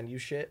will send you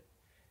shit,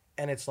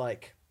 and it's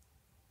like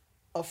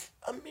a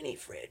mini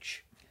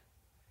fridge,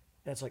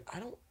 and it's like I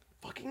don't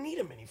fucking need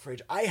a mini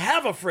fridge. I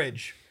have a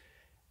fridge,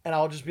 and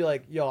I'll just be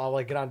like, yo, I'll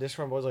like get on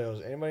Discord and boys like,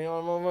 is anybody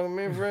on my fucking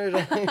mini fridge?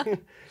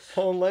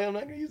 I'm not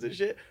gonna use this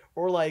shit.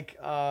 Or like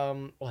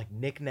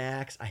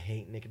knickknacks. I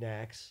hate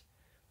knickknacks,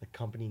 like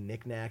company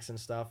knickknacks and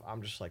stuff.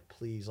 I'm just like,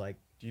 please, like,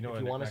 do you know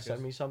if you want to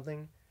send me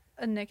something.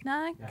 A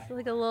knickknack? Yeah.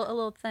 Like a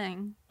little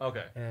thing.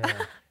 Okay.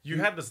 You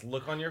had this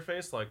look on your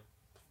face like.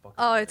 Fuck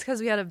Oh, it's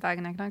because we had a bag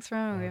of knickknacks for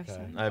him.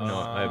 Okay. I have no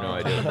I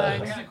idea.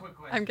 got a quick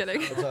question. I'm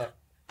kidding. What's up?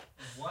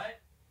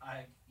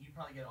 You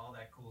probably get all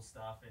that cool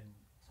stuff and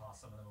toss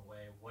some of them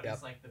away. What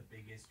is like the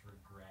biggest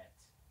regret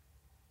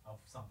of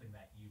something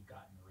that you've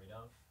gotten rid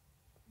of?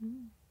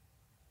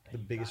 The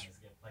biggest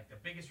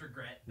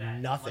regret that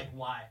Nothing. Like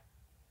why?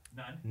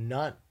 None.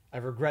 None.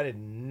 I've regretted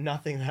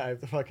nothing that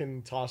I've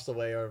fucking tossed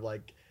away or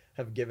like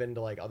have given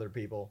to like other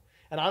people.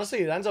 And honestly,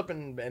 it ends up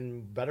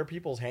in better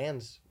people's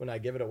hands when I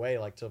give it away,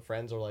 like to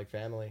friends or like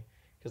family,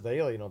 because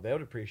they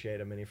would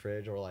appreciate a mini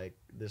fridge or like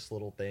this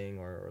little thing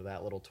or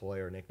that little toy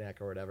or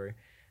knickknack or whatever.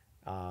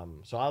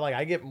 So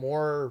I get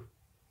more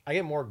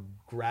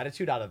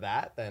gratitude out of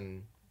that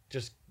than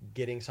just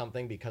getting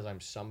something because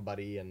I'm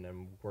somebody and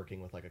I'm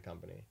working with like a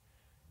company.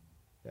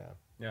 Yeah.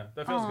 Yeah,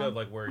 that feels good.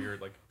 Like where you're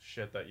like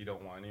shit that you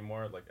don't want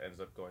anymore, like ends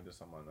up going to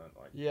someone that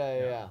like.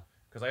 Yeah.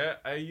 Because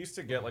I used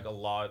to get like a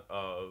lot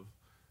of,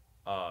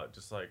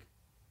 just like,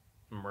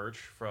 merch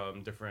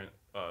from different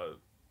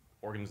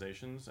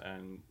organizations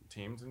and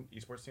teams and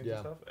esports teams and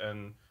stuff,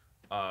 and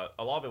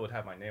a lot of it would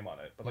have my name on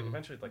it. But like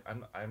eventually, like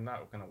I'm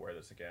not gonna wear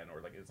this again,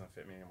 or like it doesn't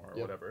fit me anymore,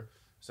 or whatever.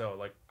 So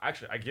like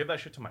actually, I give that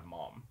shit to my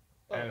mom.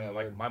 And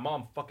like my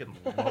mom fucking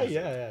loves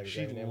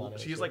it.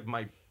 She's like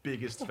my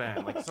biggest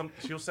fan. Like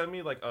she'll send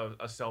me like a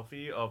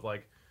selfie of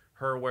like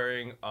her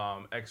wearing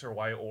X or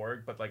Y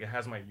org, but like it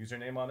has my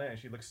username on it, and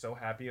she looks so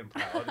happy and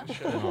proud and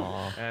shit.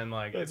 And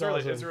like it's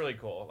really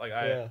cool. Like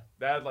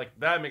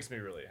that makes me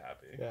really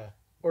happy. Yeah.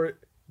 Or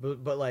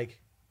but like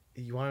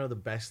you want to know the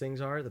best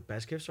things are? The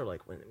best gifts are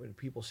like when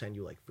people send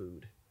you like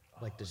food,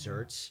 like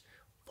desserts.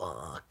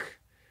 Fuck.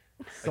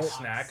 Like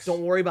snacks.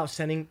 Don't worry about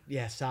sending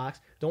socks.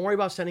 Don't worry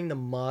about sending the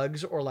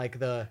mugs or like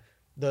the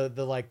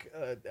like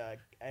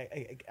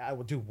I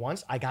will do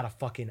once. I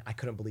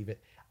couldn't believe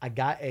it. I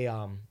got a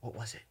what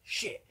was it?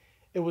 Shit.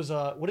 It was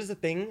what is the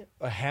thing?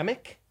 A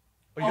hammock?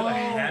 Oh, you got a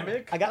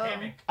hammock?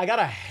 I got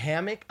a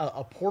hammock,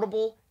 a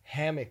portable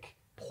hammock.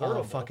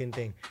 Portable fucking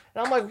thing.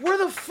 And I'm like, where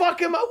the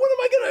fuck am I? What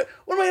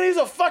am I gonna use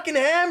a fucking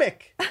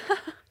hammock?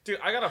 Dude,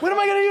 I got a. When am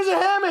I gonna use a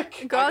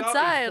hammock? Go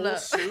outside.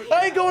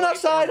 I ain't going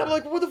outside. I'm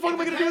like, what the fuck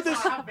am I gonna do with this?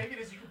 How big it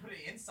is? You can put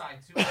it inside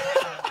too. I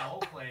have my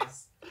old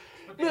place.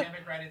 Put the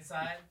hammock right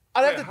inside.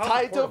 I'd have to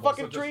tie it to a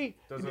fucking So tree.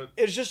 does it-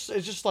 It's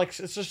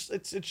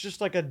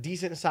just like a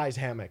decent sized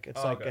hammock.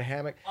 It's like a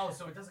hammock. Oh,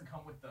 so it doesn't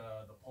come with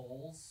the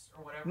poles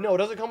or whatever? No, it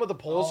doesn't come with the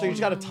pole, so you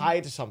just gotta tie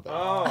it to something.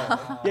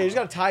 Oh. Yeah, you just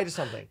gotta tie it to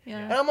something. Yeah.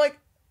 And I'm like,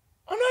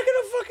 I'm not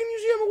gonna fucking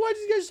use the hammock. Why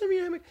did you guys send me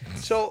a hammock?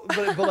 So,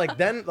 but like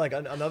then like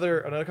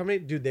another company,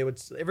 dude, they would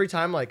every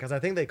time like, cause I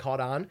think they caught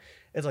on.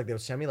 It's like they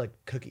would send me like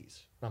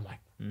cookies. And I'm like,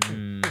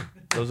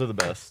 Those are the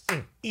best.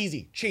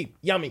 easy, cheap,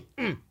 yummy.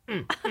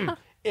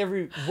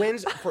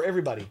 wins for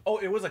everybody. Oh,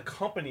 it was a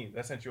company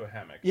that sent you a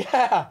hammock.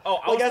 Yeah. Oh,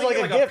 I was as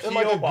thinking like a like a gift and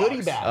like a P.O. goodie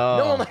box. bag. Oh.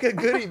 No, like a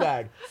goodie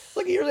bag.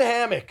 Like here's a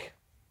hammock.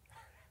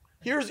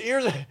 Here's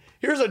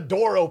a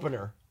door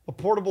opener. A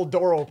portable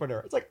door opener.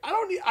 It's like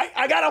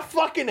I got a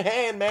fucking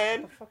hand,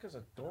 man. What the fuck is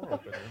a door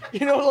opener?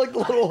 You know, like the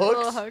little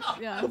hooks. Little hook,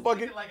 yeah. The fucking,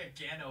 Thinking like a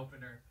can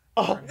opener.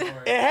 oh, for a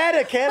door. it had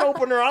a can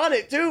opener on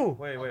it too.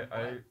 Wait,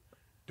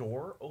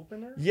 door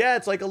opener? Yeah,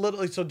 it's like a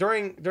little. So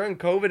during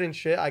COVID and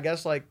shit, I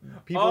guess like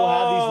people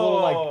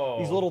have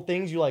these little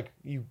things you got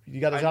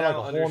to I have like a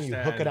now hole and you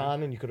hook it understand.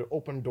 on and you could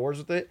open doors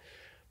with it.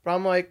 But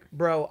I'm like,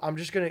 bro,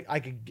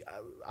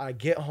 I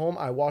get home,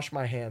 I wash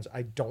my hands.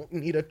 I don't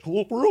need a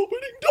tool for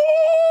opening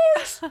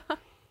doors.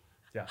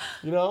 Yeah.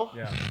 You know?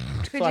 Yeah.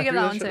 Who'd So I you give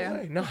threw that one shit to?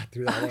 away. No, I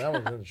threw that one. That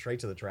one went straight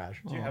to the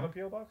trash. Do you have a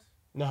P.O. box?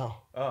 No,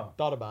 Oh.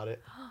 thought about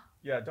it,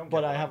 Yeah, don't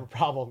but get I one. have a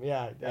problem.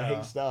 Yeah, I Yeah.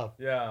 hate stuff.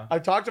 Yeah.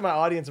 I've talked to my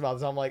audience about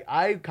this. I'm like,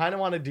 I kind of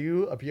want to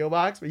do a PO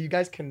box, but you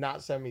guys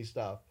cannot send me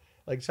stuff.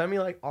 Like, send me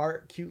like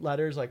art, cute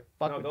letters. Like,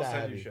 fuck No, with they'll that.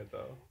 send heavy. you shit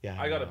though.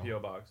 Yeah, I got a know. P.O.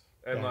 box.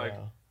 And Yeah, I like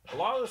know. a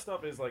lot of the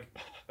stuff is like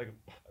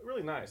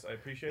really nice. I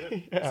appreciate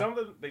it. Yeah. Some of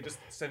them they just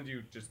send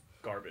you just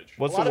garbage.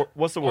 What's A lot the of-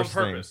 what's the on worst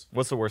thing? purpose.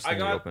 What's the worst I thing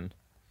you got- opened?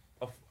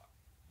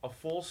 A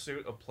full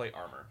suit of plate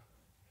armor.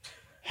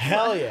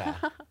 Hell yeah,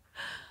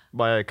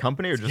 By a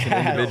company or just Yeah.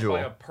 an No, individual?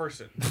 by a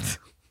person.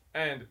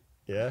 And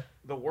yeah.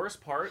 the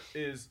worst part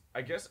is,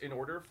 I guess, in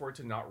order for it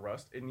to not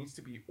rust, it needs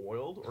to be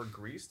oiled or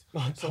greased.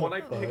 What So the when I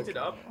fuck? picked it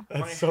up,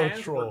 That's my so hands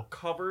were troll.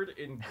 covered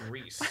in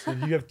grease. Did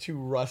you have two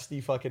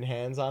rusty fucking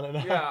hands on it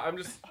now? Yeah, I'm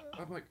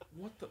like,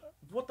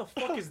 what the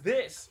fuck is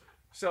this?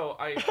 So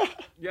I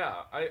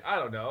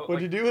don't know.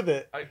 What'd you do with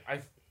it?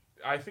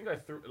 I think I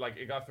threw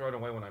it got thrown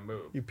away when I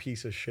moved. You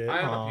piece of shit.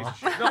 I am a piece of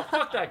shit. No,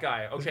 fuck that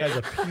guy. This Okay, guy's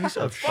a piece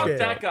of fuck shit.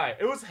 that guy.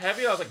 It was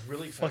heavy. I was like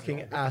really excited. Fucking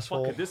What the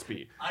asshole. fuck could this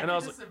be? I And can I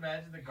was just like,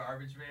 imagine the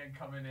garbage man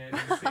coming in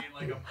and seeing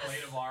like a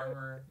plate of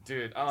armor.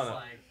 dude, I don't It's know.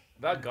 like,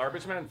 That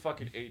garbage man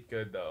fucking ate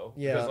good though.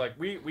 Yeah. Because like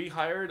we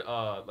hired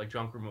like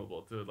junk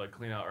removal to like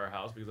clean out our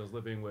house because I was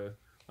living with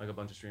like a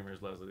bunch of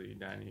streamers, Leslie,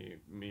 Danny,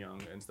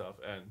 Myung, and stuff.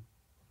 And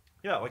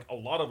yeah, like a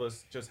lot of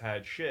us just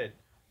had shit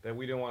that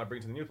we didn't want to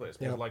bring to the new place.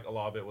 Because Yep. like a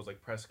lot of it was like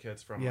press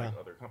kits from Yeah. like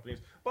other companies.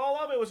 But a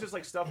lot of it was just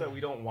like stuff that we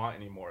don't want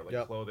anymore, like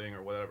Yep. clothing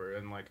or whatever.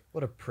 And like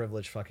What a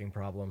privileged fucking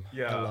problem.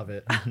 Yeah. I love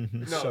it.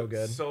 no, So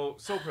good. So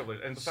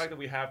privileged. And the fact that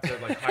we have to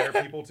like hire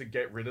people to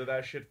get rid of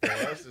that shit for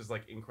us is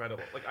like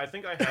incredible. Like I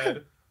think I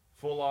had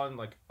full on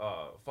like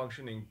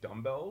functioning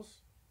dumbbells.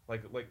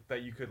 Like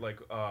that you could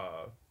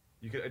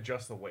you could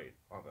adjust the weight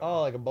on them.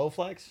 Oh, like a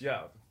Bowflex?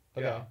 Yeah.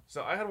 Okay. Yeah.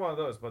 So I had one of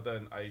those, but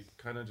then I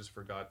kind of just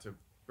forgot to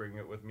bring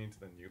it with me to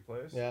the new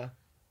place. Yeah.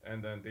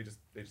 And then they just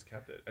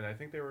kept it, and I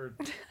think they were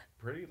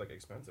pretty like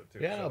expensive too.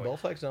 Yeah, So, no, like,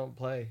 Bowflex don't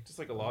play. just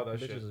like a lot of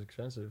that Bitch shit. is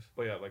expensive.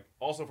 But yeah, like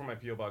also for my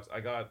PO box, I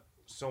got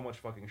so much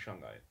fucking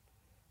shungite.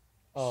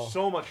 Oh.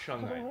 So much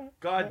shungite.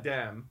 God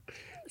damn.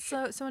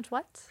 So much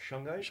what?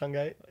 Shungite?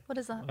 Shungite? What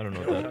is that? I don't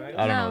know You what know that. what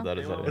I don't know No. what that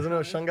is. You know Isn't that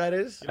what Shungite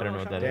is? You I don't know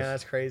what that Damn, is.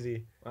 that's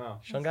crazy. Oh.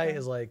 Shungite good.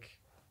 is like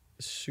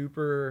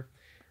super.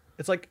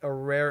 It's like a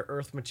rare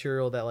earth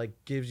material that like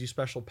gives you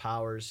special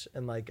powers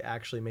and like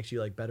actually makes you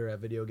like better at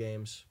video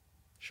games.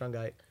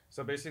 Shungite.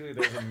 So basically,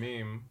 there's a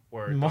meme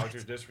where What?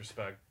 Dr.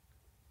 Disrespect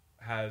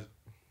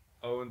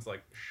owns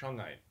like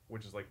shungite,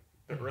 which is like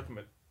the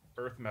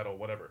earth metal,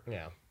 whatever.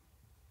 Yeah.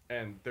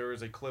 And there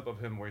is a clip of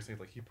him where he's saying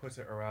like he puts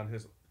it around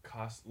his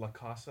La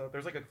Casa.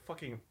 There's like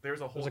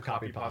there's a whole There's a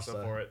copy copy pasta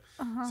pasta. for it.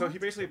 Uh-huh. So he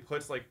basically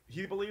puts like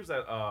he believes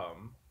that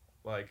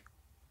like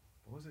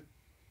what was it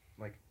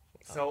like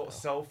know.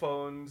 cell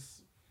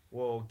phones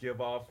will give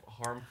off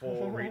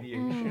harmful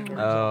radiation or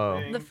Oh.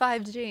 something. The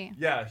 5G.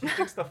 Yeah, he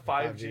thinks the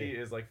 5G 5G.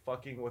 is like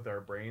fucking with our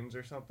brains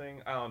or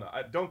something. I don't know.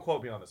 Don't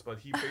quote me on this, but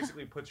he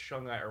basically puts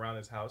shungite around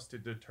his house to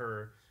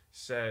deter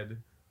said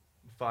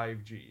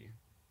 5G.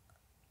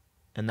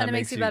 And And it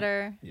makes you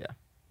better Yeah.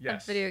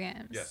 Yes. at video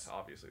games. Yes,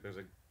 obviously. There's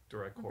a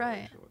direct Right.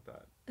 correlation with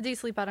that. Do you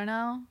sleep better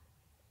now?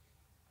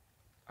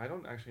 I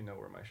don't actually know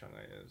where my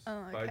shungite is.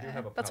 Oh, But I do okay.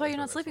 have a That's why you're pallet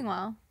not next sleeping to me.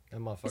 well. That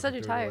motherfucker You said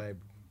you're threw it tired. away.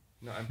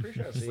 No, I'm pretty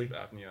sure I have See? sleep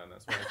apnea, and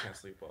that's why I can't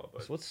sleep well.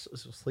 But So what's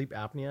sleep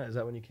apnea? Is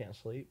that when you can't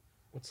sleep?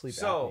 What's sleep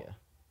So- apnea?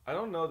 I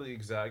don't know the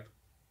exact.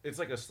 It's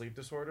like a sleep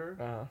disorder,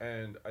 Uh-huh.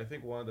 and I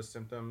think one of the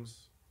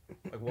symptoms,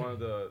 like one of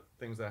the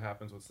things that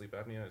happens with sleep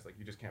apnea, is like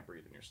you just can't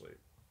breathe in your sleep.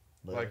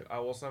 Like I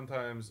will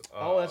sometimes.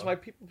 oh, that's why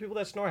people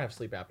that snore have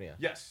sleep apnea.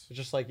 Yes. It's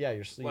just like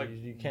you're sleep. Like-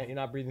 you can't. You're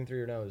not breathing through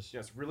your nose.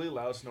 Yes, really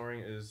loud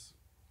snoring is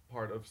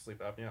part of sleep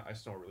apnea. I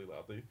snore really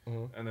loudly,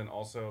 Mhm. and then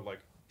also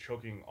like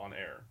choking on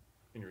air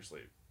in your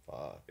sleep.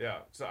 Fuck.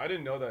 Yeah, so I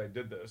didn't know that I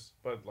did this,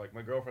 but like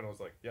my girlfriend was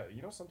like, "Yeah,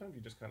 you know, sometimes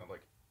you just kind of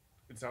like,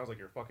 it sounds like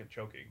you're fucking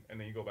choking, and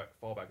then you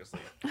fall back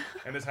asleep,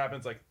 and this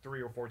happens like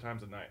 3 or 4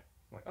 times a night."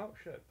 I'm like, "Oh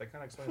shit, that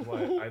kind of explains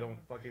why I don't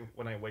fucking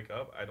when I wake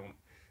up, I don't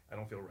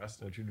feel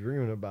rested." What you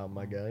dreaming about,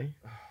 my guy?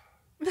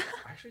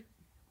 Actually,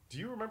 do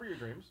you remember your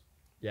dreams?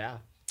 Yeah,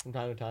 from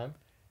time to time.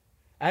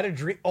 I had a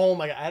dream. Oh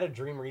my god, I had a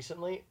dream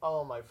recently.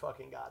 Oh my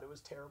fucking god, it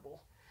was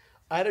terrible.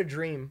 I had a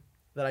dream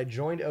that I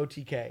joined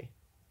OTK,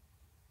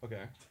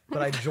 Okay.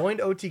 but I joined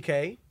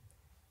OTK,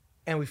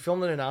 and we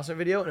filmed an announcement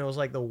video, and it was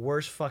like the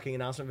worst fucking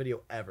announcement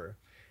video ever.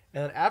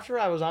 And then after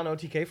I was on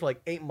OTK for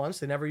like 8 months,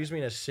 they never used me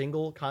in a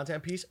single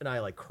content piece, and I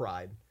like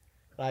cried.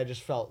 And I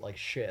just felt like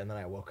shit, and then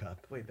I woke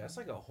up. Wait, that's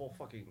like a whole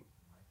fucking.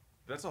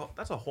 That's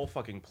a whole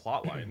fucking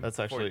plot line. That's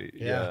actually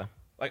Yeah.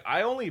 Like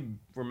I only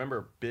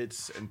remember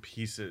bits and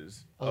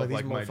pieces of these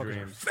like my motherfuckers are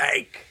dreams.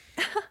 fake.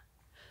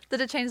 Did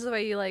it change the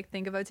way you like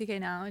think of OTK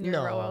now in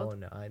your real world?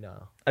 No, I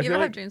know. I You feel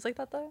ever have like dreams like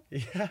that though?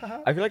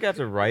 Yeah. I feel like I have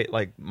to write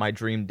like my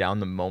dream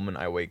down the moment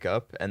I wake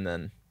up, and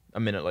then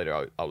a minute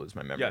later I'll lose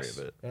my memory Yes.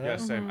 of it. Yeah. Yeah,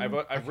 same. Mm-hmm.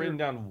 I've written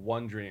down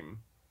one dream,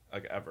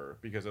 like ever,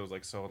 because it was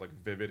like so like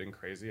vivid and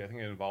crazy. I think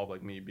it involved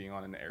like me being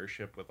on an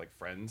airship with like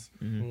friends,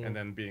 and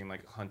then being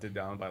like hunted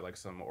down by like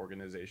some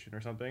organization or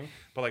something.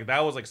 But like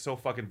that was like so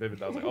fucking vivid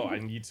that I was like, oh, I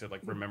need to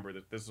like remember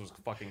that this was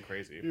fucking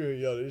crazy.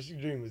 Yo, this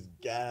dream was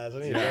gas. I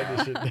need to Yeah. write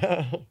this shit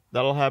down.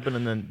 That'll happen,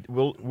 and then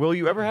will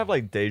you ever have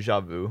like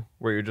deja vu,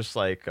 where you're just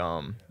like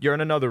you're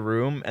in another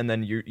room, and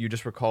then you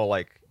just recall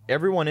like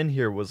everyone in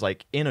here was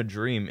like in a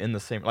dream in the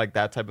same, like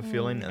that type of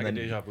feeling, and Like a then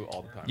deja vu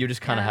all the time. you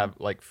just kind of Yeah. have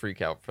like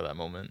freak out for that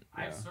moment.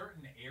 I have Yeah.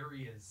 certain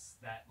areas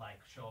that like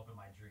show up in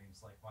my dreams,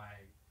 like my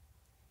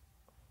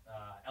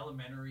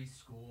elementary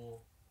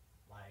school,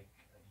 like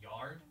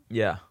yard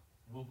Yeah.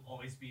 will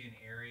always be an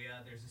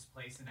area. There's this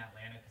place in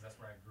Atlanta because that's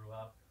where I grew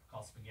up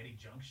called Spaghetti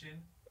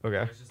Junction.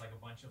 Okay. There's just like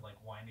a bunch of like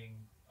winding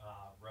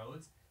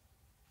roads.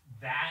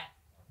 That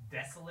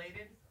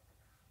desolated,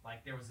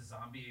 like there was a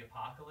zombie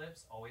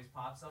apocalypse, always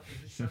pops up.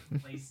 There's just certain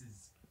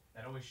places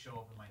that always show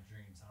up in my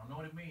dreams. I don't know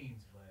what it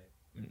means, but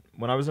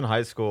When I was in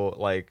high school,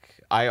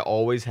 like I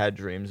always had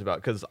dreams about,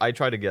 because I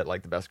tried to get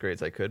like the best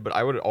grades I could, but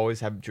I would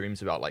always have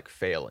dreams about like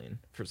failing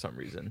for some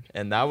reason,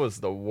 and that was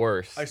the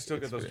worst. I still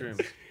get those dreams.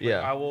 experience. Like, Yeah.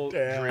 I will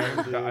Damn,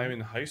 dream dude. that I'm in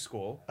high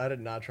school. I did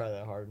not try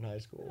that hard in high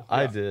school.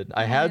 I Yeah. did.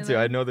 I had to.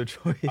 I had no other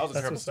choice. I was a That's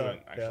terrible what's up,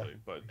 student yeah. actually,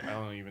 but I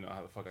don't even know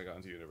how the fuck I got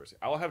into university.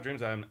 I will have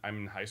dreams that I'm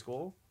in high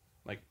school,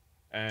 like,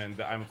 and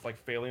that I'm like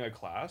failing a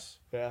class,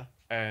 Yeah.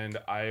 and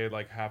I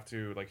like have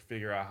to like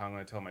figure out how I'm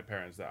gonna tell my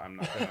parents that I'm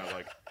not gonna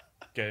like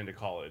get into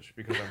college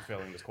because I'm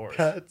failing this course.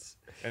 That's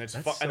And it's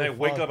That's and so I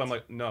wake up, fucked. I'm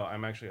like, no,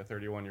 I'm actually a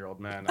 31-year-old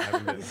man. I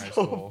haven't been in high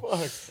so school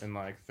fucked. in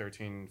like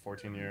 13,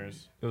 14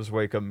 years. It was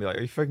wake up and be like,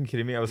 "Are you fucking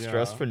kidding me? I was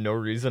stressed Yeah. for no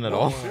reason at No,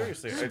 all."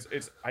 seriously,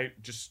 it's I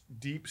just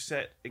deep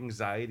set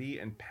anxiety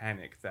and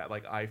panic that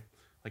like I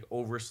like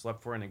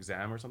overslept for an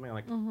exam or something. I'm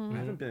like, I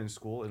haven't been in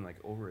school in like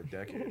over a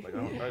decade. Like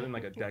in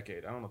like a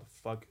decade. I don't know what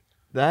the fuck.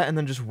 That, and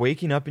then just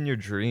waking up in your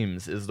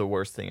dreams is the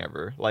worst thing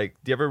ever. Like,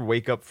 do you ever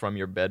wake up from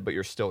your bed but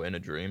you're still in a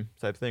dream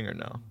type thing, or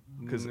no?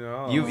 Because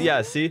No.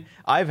 yeah, see,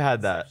 I've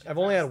had that. I've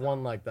only had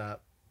one like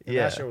that. And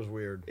Yeah. That shit was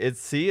weird.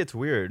 It's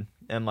weird,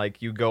 and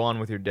like you go on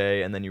with your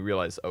day, and then you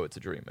realize, oh, it's a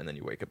dream, and then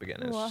you wake up again,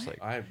 and it's just What?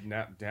 like I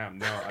have damn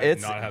no. I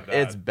it's have not had that.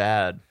 it's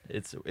bad.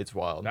 It's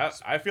wild.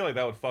 That I feel like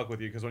that would fuck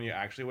with you because when you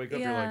actually wake up,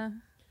 you're Yeah. like,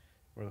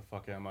 where the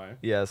fuck am I?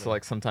 Yeah, so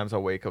like sometimes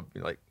I'll wake up and be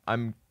like,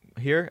 I'm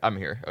here.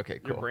 Okay,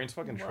 Your cool. brain's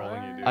fucking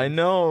trolling you, dude. I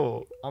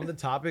know. On the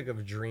topic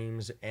of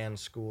dreams and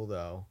school,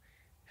 though,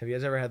 have you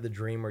guys ever had the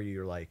dream where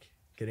you're like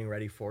getting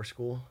ready for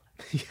school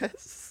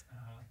Yes.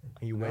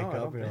 and you No, wake I up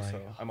don't and you're think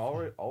like, so. I'm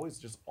always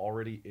just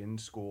already in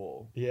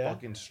school. Yeah?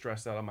 Fucking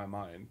stressed out of my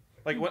mind.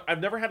 Like I've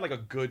never had like a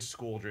good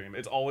school dream.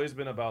 It's always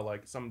been about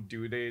like some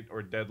due date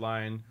or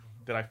deadline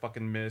that I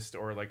fucking missed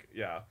or like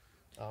yeah.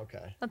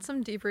 okay. That's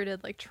some deep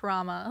rooted like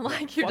trauma.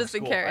 Like you've Fuck just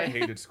been school. I carrying.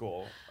 hated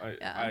school.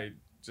 Yeah. It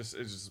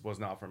just was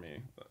not for me.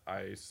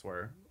 I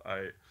swear.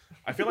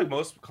 I feel like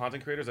most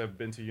content creators I've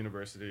been to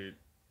university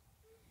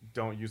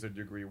don't use a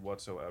degree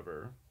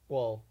whatsoever.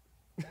 Well,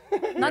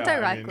 Not Yeah,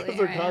 I mean- directly. Those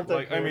are right? content-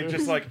 Like I mean,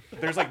 just like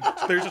there's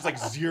just like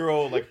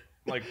zero like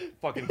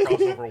fucking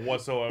crossover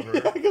whatsoever.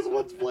 because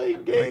one's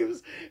playing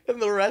games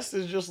and the rest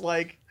is just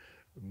like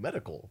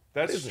medical.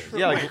 That's business. true.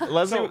 Yeah, like So,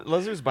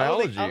 Leslie's I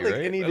biology, don't think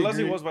right? any Leslie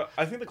degree- was, but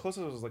I think the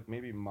closest was like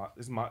maybe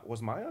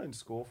was Maya in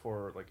school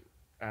for like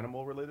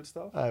animal related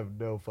stuff. I have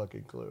no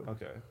fucking clue.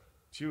 Okay,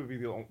 she would be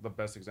the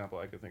best example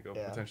I could think of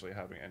Yeah. potentially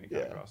having any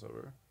kind Yeah. of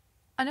crossover.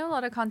 I know a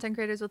lot of content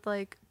creators with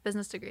like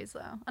business degrees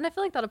though, and I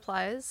feel like that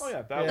applies. Oh yeah,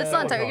 Yeah, that It's that not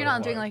would entirely, you're not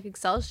probably doing apply. like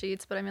Excel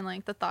sheets, but I mean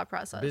like the thought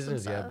process. and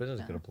Business, yeah, stuff.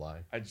 business could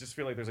apply. I just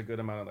feel like there's a good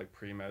amount of like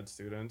pre-med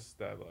students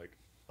that like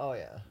Oh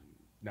yeah.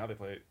 now they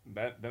play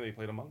that then they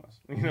played Among Us.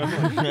 You know,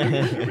 like,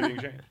 everything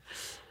changed.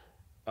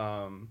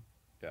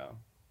 Yeah,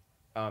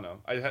 I don't know.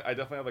 I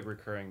definitely have like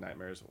recurring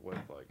nightmares with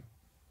like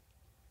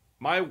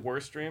my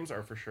worst dreams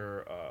are for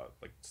sure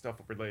like stuff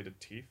related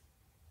to teeth.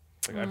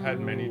 Like I've had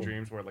many Ooh.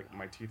 dreams where like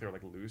my teeth are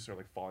like loose or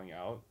like falling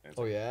out. And it's,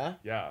 Oh like, yeah.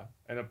 yeah,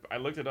 and I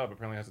looked it up.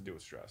 Apparently, it has to do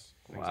with stress.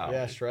 Wow. Anxiety.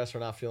 Yeah, stress or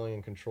not feeling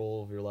in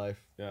control of your life.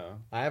 Yeah.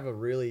 I have a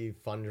really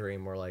fun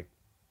dream where like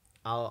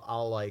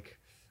I'll like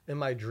in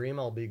my dream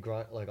I'll be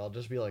like I'll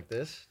just be like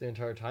this the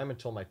entire time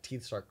until my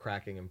teeth start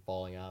cracking and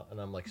falling out and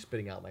I'm like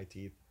spitting out my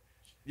teeth.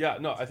 Yeah.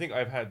 No, I think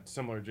I've had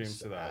similar dreams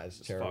to that. It's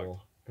It's terrible.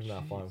 fucked. It's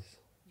not fun.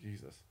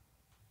 Jesus.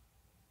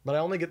 But I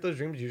only get those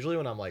dreams usually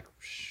when I'm like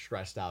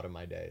stressed out in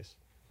my days.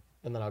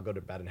 And then I'll go to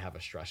bed and have a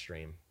stress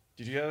dream.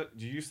 Do you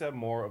used to have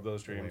more of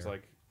those dreams Rare.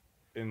 like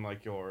in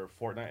like your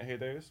Fortnite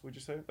heydays? Would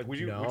you say? Like, would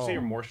you say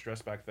you're No. more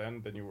stressed back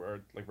then than you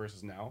were like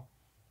versus now?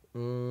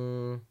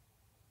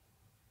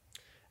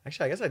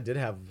 Actually, I guess I did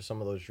have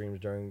some of those dreams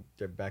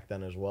back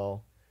then as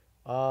well.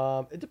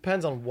 It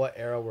depends on what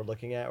era we're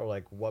looking at or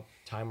like what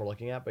time we're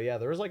looking at. But yeah,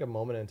 there was like a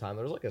moment in time.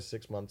 There was like a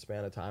 6 month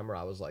span of time where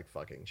I was like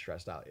fucking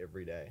stressed out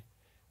every day,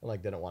 and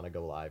like didn't want to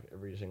go live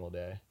every single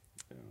day.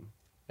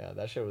 Yeah,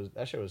 that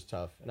shit was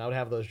tough, and I would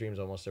have those dreams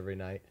almost every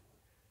night.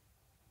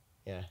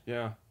 Yeah,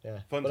 Yeah.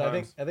 Fun but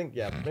times. I think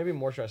yeah, maybe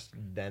more stressed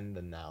then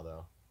than now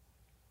though.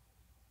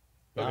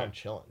 Now Okay. I'm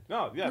chilling.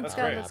 No, yeah, that's That's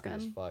good, great. that's Happy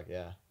as good. fuck.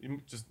 Yeah, You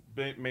just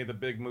made the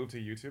big move to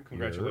YouTube.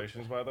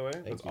 Congratulations, by the way.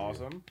 That's you.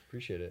 awesome.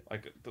 appreciate it.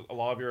 Like a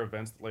lot of your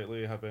events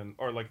lately have been,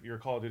 or like your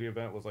Call of Duty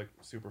event was like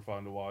super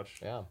fun to watch.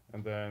 Yeah.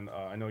 And then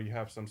I know you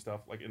have some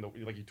stuff like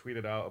like you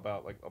tweeted out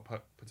about like a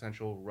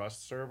potential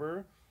Rust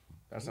server.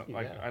 That's not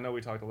like Yeah. I know we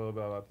talked a little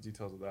bit about the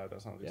details of that.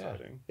 That sounds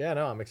exciting. Yeah,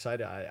 no, I'm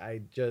excited. I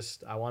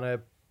want to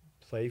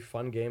play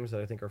fun games that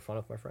I think are fun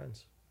with my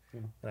friends. Yeah.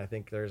 And I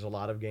think there's a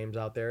lot of games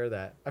out there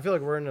that I feel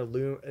like we're in a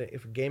loom.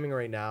 If gaming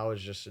right now is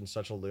just in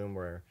such a loom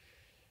where,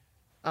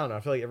 I don't know,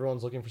 I feel like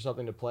everyone's looking for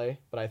something to play,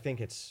 but I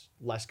think it's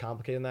less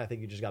complicated than that. I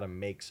think you just got to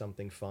make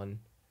something fun,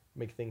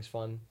 make things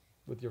fun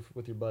with your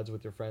buds,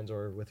 with your friends,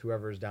 or with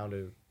whoever is down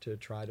to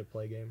try to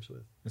play games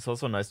with. It's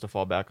also nice to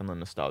fall back on the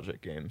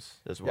nostalgic games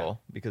as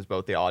well, because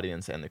both the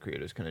audience and the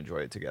creators can enjoy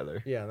it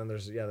together. Yeah, and then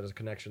there's a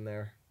connection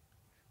there.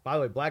 By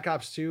the way, Black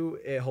Ops 2,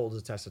 it holds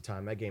the test of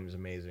time. That game is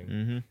amazing.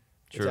 Mm-hmm.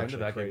 It's True. When actually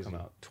did that crazy. game come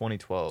out?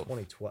 2012.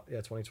 2012. Yeah,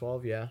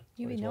 2012. Yeah.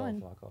 You be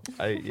 2012.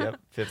 knowing. Yep,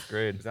 5th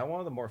grade. Is that one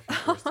of the more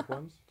futuristic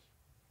ones?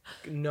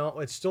 No,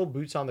 it's still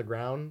boots on the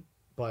ground,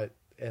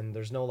 and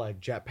there's no like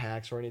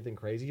jetpacks or anything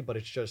crazy, but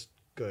it's just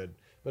good.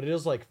 But it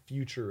is like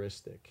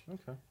futuristic.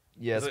 Okay.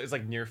 Yeah, It's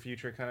like near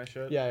future kind of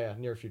shit. Yeah,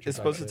 near future. it's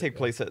type supposed to shit, take yeah.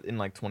 place in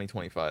like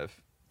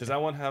 2025. Does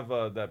that one have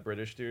that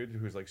British dude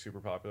who's like super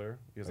popular?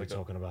 He's What are like you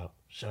talking about?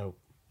 So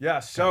yeah.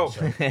 So.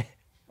 So.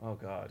 Oh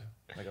god,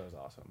 that guy was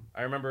awesome.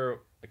 I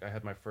remember like I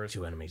had my first.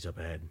 Two enemies up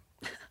ahead.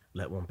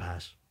 Let one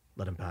pass.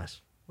 Let him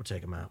pass. Or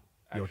take him out.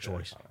 Your Actually,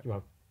 choice.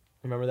 iconic.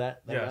 Remember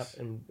that Yes.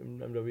 map in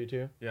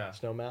MW2? Yeah.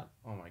 Snow map?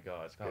 Oh my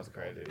god, that was good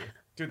call, crazy,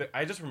 dude.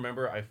 I just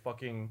remember I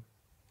fucking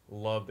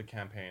loved the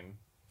campaign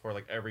for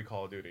like every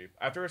Call of Duty.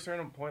 After a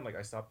certain point, like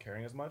I stopped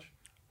caring as much.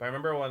 But I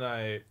remember when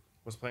I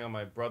was playing on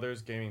my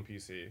brother's gaming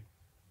PC,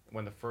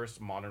 when the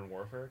first Modern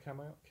Warfare came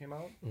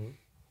out, Mhm.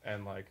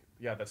 and like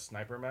yeah, that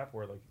sniper map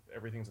where like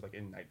everything's like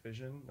in night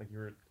vision, like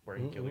you're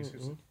wearing ghillie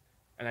suits,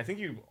 and I think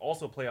you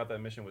also play out that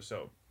mission with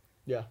Soap.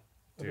 Yeah.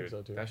 I think Dude,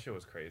 so too. that shit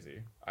was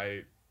crazy.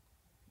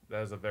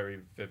 That is a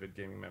very vivid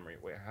gaming memory.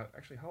 Wait,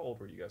 how old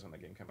were you guys when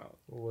that game came out?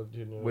 What, do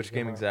you know Which what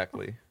game about?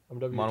 exactly?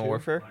 MW2? Modern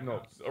Warfare? Black No,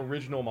 Ops.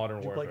 original Modern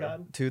Did you Warfare. play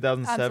COD?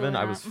 2007. Absolutely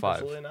I not. was 5.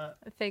 Absolutely not.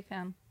 A fake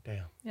fan.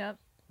 Damn. Yep.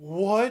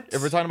 What?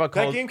 If we're talking about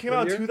that Call, game came what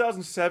out in year?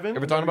 2007. if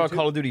we're talking about MW2?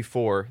 Call of Duty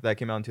 4, that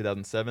came out in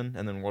 2007,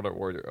 and then World at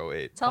War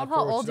 08. Tell them how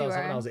COD 4 was old you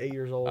 2007, I were. was 8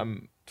 years old.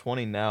 I'm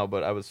 20 now,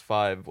 but I was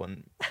 5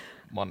 when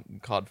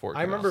COD 4 came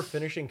I remember out.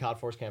 finishing COD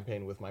 4's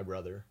campaign with my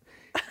brother.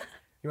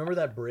 You remember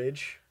that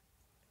bridge?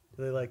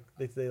 They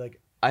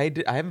I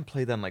haven't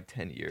played that in like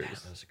 10 years.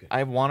 that was a good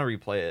I want to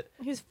replay it.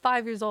 He was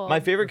 5 years old. My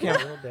favorite Damn,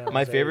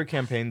 my that's favorite eight.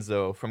 campaigns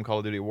though from Call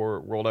of Duty were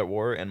World at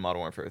War and Modern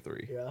Warfare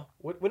 3. Yeah.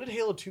 When did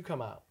Halo 2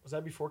 come out? Was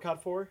that before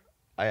COD 4?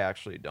 I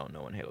actually don't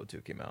know when Halo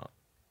 2 came out.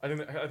 I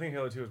think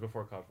Halo 2 was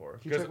before COD 4. Can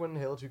you Because check when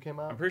Halo 2 came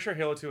out? I'm pretty sure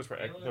Halo 2 was for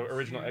Halo the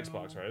original 2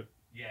 Xbox, right?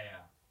 Yeah.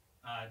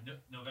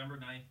 November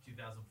 9th,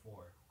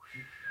 2004.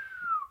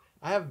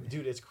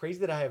 Dude, it's crazy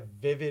that I have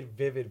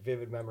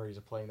vivid memories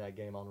of playing that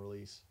game on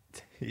release.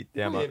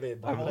 Damn, Vivid.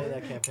 I played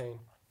that campaign.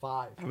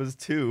 5. I was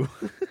 2.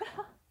 I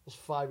was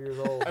 5 years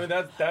old. I mean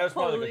that is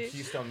probably like Holy- a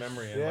keystone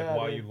memory and Yeah, like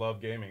why dude. you love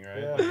gaming, right?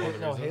 Yeah. Like, one of the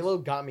No, reasons. Halo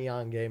got me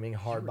on gaming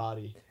hard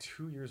body.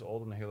 2 years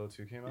old when Halo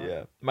 2 came out.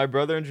 Yeah, my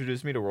brother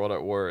introduced me to World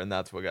at War, and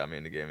that's what got me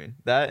into gaming.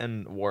 That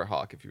and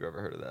Warhawk, if you've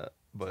ever heard of that.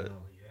 But No.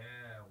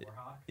 Yeah,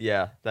 Warhawk.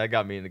 yeah, that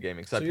got me into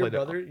gaming. So I your played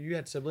brother, you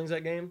had siblings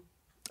that game?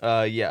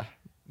 Yeah,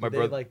 my Did they,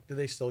 brother did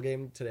they still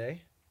game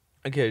today?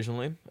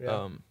 occasionally.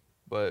 Yeah.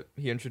 But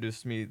he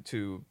introduced me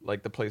to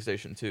like the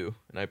PlayStation 2,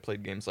 and I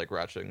played games like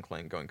Ratchet and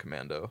Clank, Going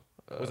Commando.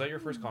 Was that your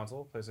first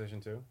console,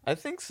 PlayStation 2? I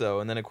think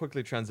so, and then it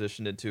quickly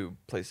transitioned into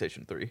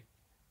PlayStation 3,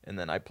 and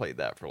then I played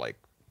that for like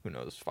who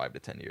knows 5 to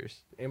 10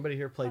 years. Anybody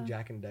here played Huh.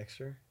 Jack and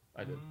Dexter?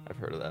 I did. I've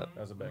heard of that.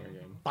 That was a banger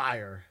game.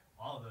 Fire.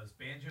 All of those.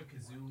 Banjo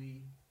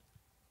Kazooie,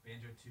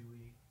 Banjo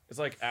Tooie. It's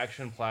like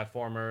action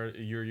platformer.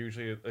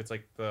 It's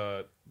like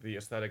the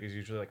aesthetic is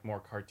usually like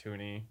more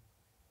cartoony.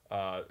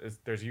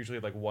 There's usually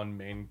like one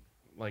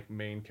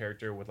main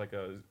character with like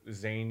a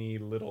zany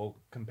little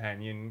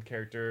companion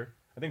character.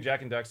 I think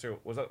Jack and Dexter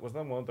was that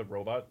one with the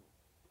robot?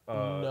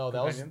 No,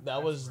 companion?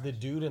 that was the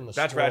dude in the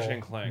That's squirrel. Ratchet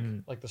and Clank.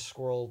 Mhm. Like the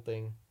squirrel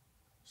thing.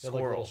 He had,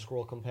 like, a Squirrel. little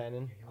squirrel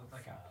companion. Yeah, he looked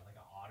like an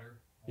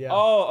otter. Yeah.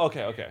 Oh,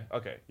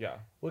 okay, yeah.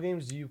 What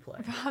games do you play?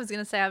 I was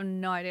gonna say I have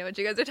no idea what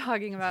you guys are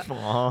talking about.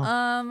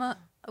 Aw.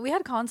 We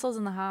had consoles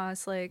in the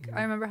house. Like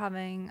I remember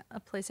having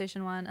a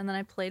PlayStation 1, and then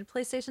I played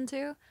PlayStation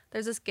 2.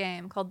 There's this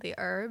game called The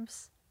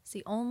Herbs.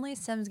 It's the only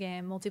Sims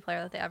game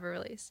multiplayer that they ever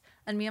released.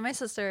 And me and my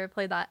sister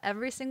played that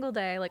every single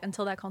day, like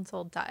until that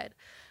console died.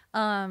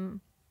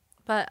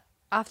 But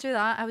after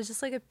that, I was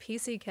just like a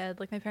PC kid.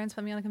 Like my parents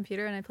put me on a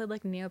computer and I played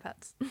like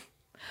Neopets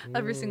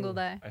every single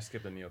day. I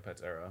skipped the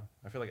Neopets era.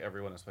 I feel like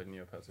everyone has played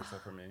Neopets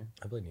except for me.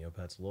 I played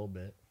Neopets a little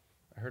bit.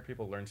 I heard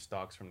people learn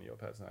stocks from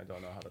Neopets, and I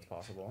don't know how that's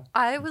possible.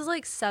 I was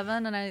like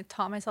 7 and I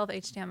taught myself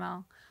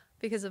HTML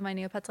because of my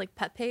Neopets like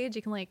pet page.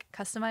 You can like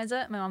customize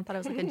it. My mom thought I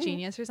was like a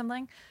genius or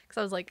something because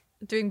I was like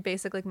doing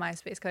basic like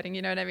MySpace coding,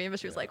 you know what I mean? But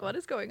she was like, what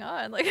is going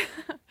on? Like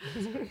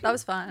that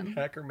was fun.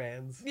 Hacker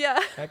man's. Yeah.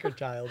 Hacker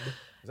child.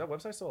 Is that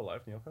website still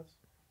alive, Neopets?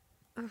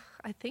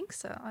 I think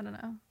so. I don't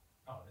know.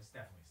 Oh, it's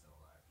definitely still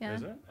alive. Yeah.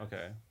 Is it?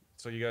 Okay.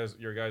 So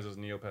your guys'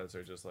 Neopets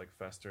are just like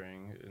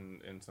festering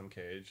in some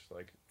cage,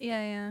 like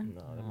Yeah.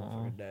 No, that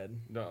motherfucker dead.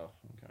 no.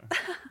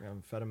 Okay. I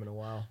haven't fed him in a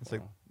while.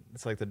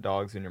 It's like the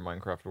dogs in your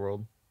Minecraft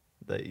world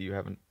that you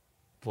haven't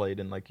played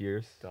in like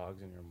years.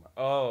 Dogs in your mind.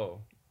 Oh,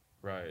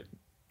 right.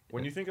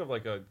 When you think of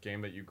like a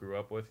game that you grew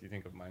up with, you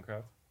think of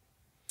Minecraft.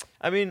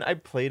 I mean, I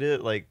played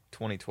it like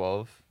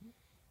 2012.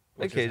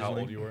 Which is Occasionally. how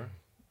old you were?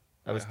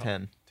 I was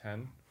 10.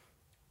 10.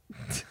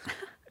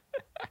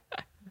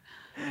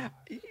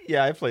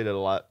 Yeah, I played it a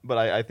lot, but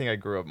I think I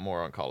grew up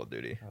more on Call of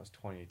Duty. I was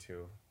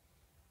 22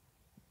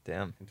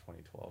 Damn. in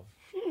 2012.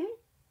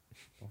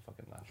 Don't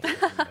fucking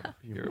laugh at me.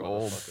 You You're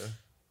old. motherfucker.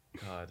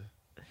 God.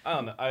 I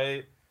don't know.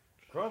 I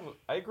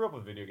grew up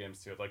with video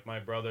games too. Like my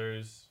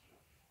brothers.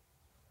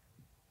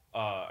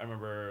 I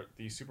remember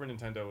the Super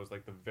Nintendo was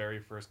like the very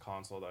first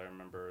console that I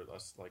remember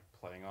us like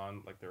playing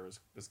on. Like there was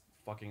this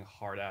fucking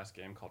hard ass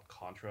game called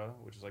Contra,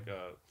 which is like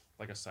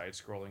a side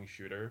scrolling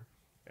shooter.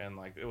 And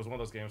like it was one of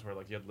those games where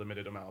like you had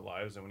limited amount of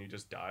lives, and when you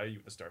just die, you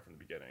have to start from the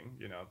beginning.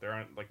 You know, there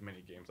aren't like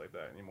many games like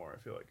that anymore.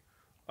 I feel like,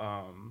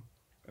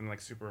 and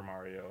like Super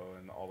Mario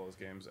and all those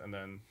games. And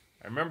then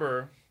I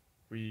remember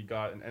we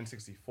got an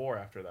N64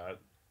 after that,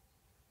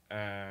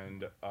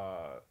 and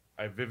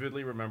I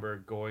vividly remember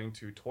going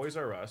to Toys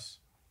R Us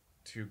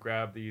to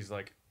grab these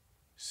like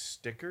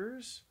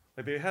stickers.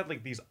 Like they had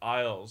like these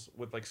aisles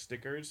with like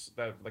stickers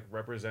that like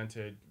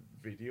represented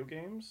video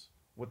games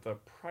with the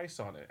price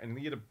on it, and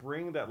we had to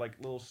bring that like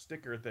little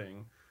sticker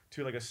thing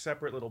to like a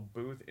separate little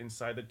booth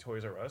inside the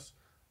Toys R Us,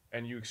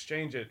 and you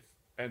exchange it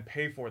and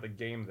pay for the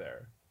game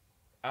there.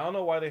 I don't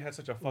know why they had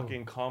such a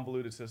fucking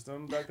convoluted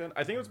system back then.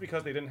 I think it was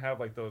because they didn't have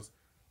like those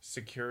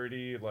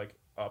security like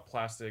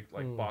plastic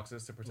like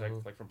boxes to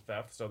protect like from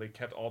theft, so they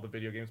kept all the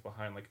video games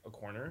behind like a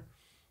corner.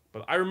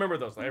 But I remember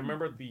those. I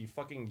remember the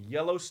fucking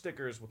yellow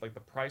stickers with like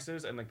the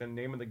prices and like the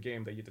name of the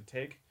game that you had to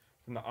take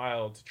from the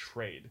aisle to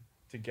trade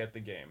to get the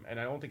game. And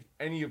I don't think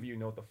any of you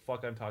know what the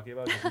fuck I'm talking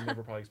about because you've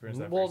never probably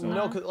experienced that. Well, for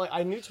yourself. no, because like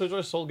I knew Toys R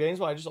Us sold games,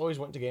 but I just always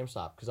went to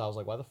GameStop because I was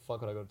like, why the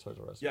fuck would I go to Toys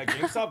R Us? Yeah,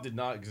 GameStop did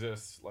not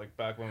exist like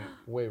back when.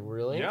 Wait,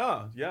 really?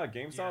 Yeah,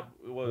 GameStop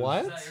was.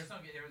 What? It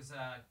was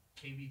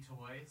KB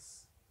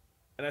Toys.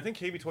 And I think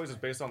KB Toys is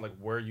based on like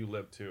where you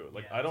live too.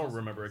 Like Yeah, I don't it's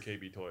remember a also-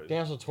 KB Toys.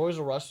 Damn, so Toys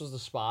R Us was the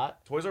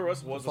spot Toys R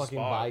Us to was the fucking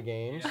spot. buy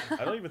games. Yeah.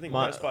 I don't even think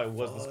Mine- Best Buy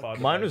was the spot.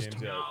 to Mine buy was games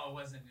yet. No, it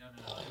wasn't.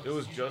 No. It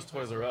was usually just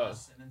Toys R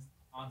Us. And then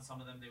on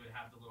some of them, they would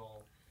have the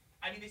little.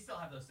 I mean, they still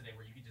have those today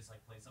where you could just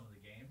like play some of the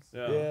games.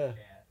 Yeah.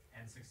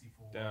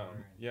 N64. Down.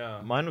 and-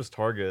 Yeah. Mine was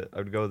Target. I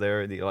would go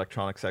there, the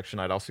electronics section.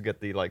 I'd also get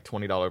the like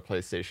 $20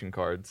 PlayStation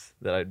cards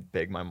that I'd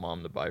beg my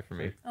mom to buy for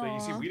me. Like, you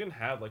see, Aw. we didn't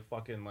have like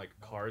fucking like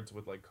cards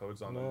with like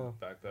codes on them No.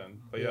 back then.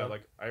 But yeah, Yeah.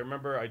 like I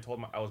remember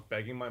I was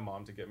begging my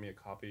mom to get me a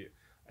copy.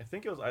 I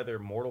think it was either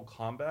Mortal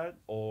Kombat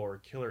or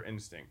Killer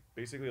Instinct.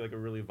 Basically like a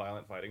really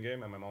violent fighting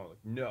game, and my mom was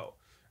like, no.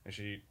 And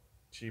she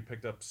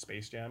picked up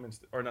Space Jam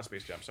or not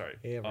Space Jam, sorry.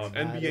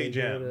 Everybody NBA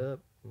Jam. get up.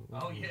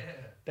 Oh yeah.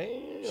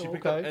 Damn. She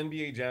picked up Okay.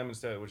 NBA Jam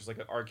instead, which is like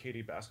an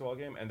arcadey basketball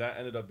game, and that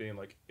ended up being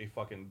like a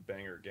fucking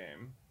banger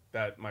game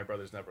that my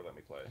brothers never let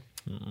me play.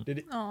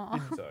 Did Aw.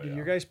 So, did yeah.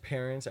 your guys'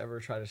 parents ever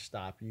try to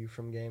stop you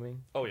from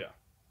gaming? Oh yeah.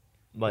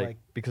 Like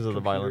because of the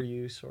computer violent.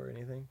 use or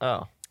anything?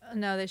 Oh,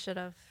 No, they should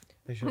have.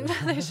 They should.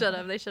 They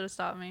should have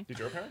stopped me. Did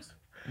your parents?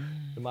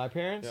 My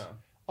parents? Yeah.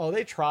 Oh,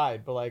 they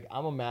tried, but like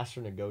I'm a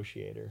master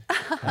negotiator.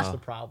 That's Oh. the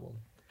problem.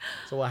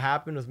 So what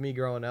happened with me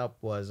growing up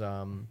was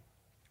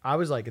I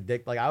was like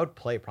addicted. Like I would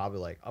play probably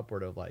like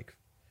upward of like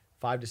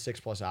 5 to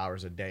 6+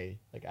 hours a day,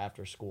 like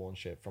after school and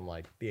shit, from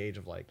like the age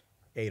of like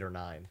 8 or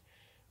 9.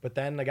 But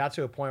then I got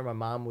to a point where my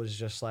mom was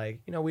just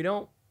like, you know, we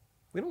don't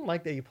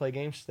like that you play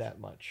games that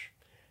much.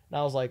 And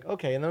I was like,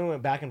 okay. And then we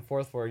went back and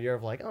forth for a year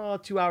of like, oh,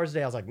 2 hours a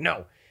day. I was like,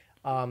 no.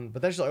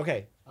 But then she's like,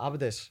 okay, how about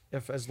this?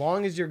 As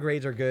long as your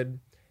grades are good,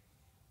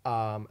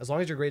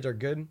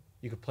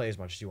 you can play as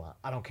much as you want.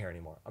 I don't care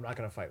anymore. I'm not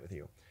gonna fight with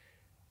you.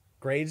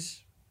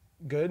 Grades,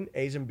 good,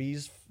 A's and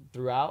B's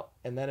throughout.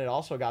 And then it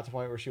also got to the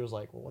point where she was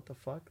like, well, what the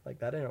fuck? Like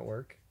that didn't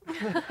work. This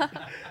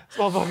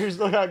motherfucker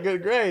still got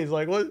good grades.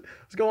 Like what's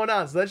going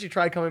on? So then she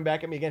tried coming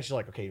back at me again. She's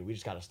like, okay, we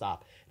just gotta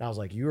stop. And I was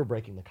like, you were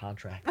breaking the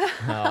contract.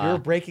 You're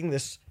breaking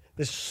this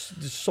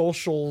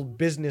social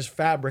business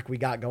fabric we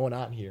got going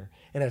on here,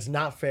 and it's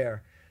not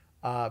fair.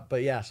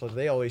 But yeah, so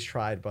they always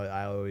tried, but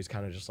I always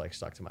kind of just like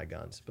stuck to my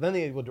guns. But then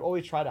they would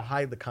always try to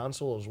hide the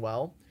console as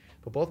well.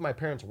 But both my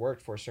parents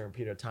worked for a certain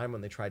period of time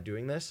when they tried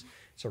doing this.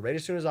 So right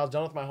as soon as I was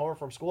done with my homework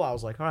from school, I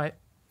was like, all right,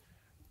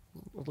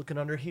 looking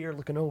under here,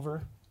 looking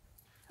over.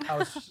 I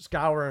was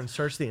scour and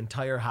search the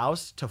entire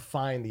house to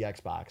find the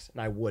Xbox,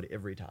 and I would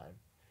every time.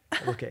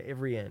 I look at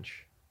every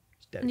inch.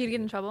 And you'd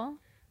get in trouble?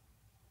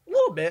 A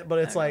little bit, but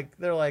it's like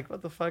they're like,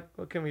 what the fuck?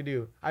 What can we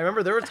do? I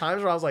remember there were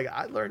times where I was like,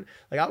 I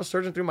was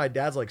searching through my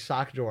dad's like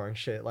sock drawer and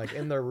shit, like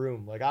in their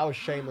room. Like I was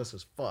shameless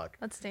as fuck.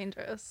 That's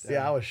dangerous.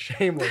 Yeah, I was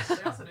shameless.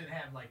 They also didn't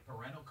have like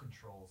parental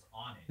controls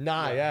on it.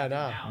 Nah, like yeah, they do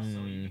nah. Now, so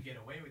you can get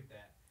away with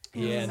that.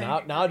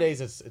 Yeah, nowadays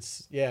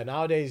it's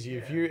nowadays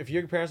if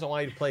your parents don't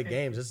want you to play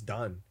games, it's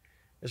done.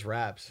 It's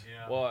wraps.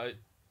 Yeah. Well,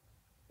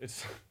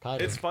 it's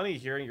Kinda. it's funny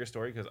hearing your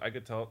story because I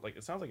could tell like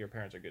it sounds like your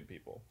parents are good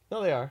people.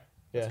 No, they are.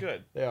 Yeah, It's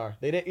good. They are.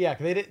 They didn't. Yeah,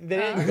 'cause they didn't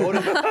go to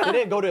they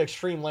didn't go to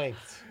extreme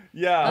lengths.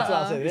 Yeah, That's what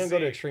I'll say. They You didn't go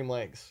to see, extreme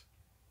lengths.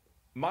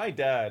 my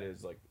dad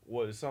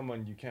was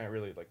someone you can't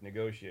really like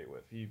negotiate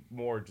with. He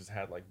more just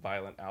had like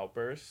violent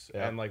outbursts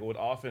Yeah. and like would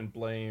often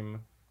blame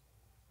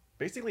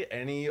basically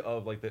any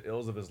of like the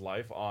ills of his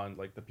life on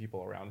like the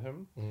people around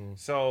him.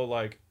 So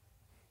like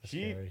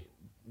Scary.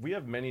 we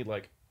have many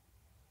like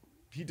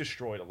he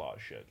destroyed a lot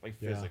of shit like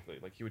Yeah. physically.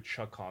 Like he would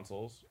chuck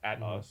consoles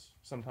at us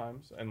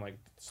sometimes and like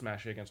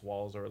smash it against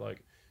walls or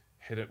like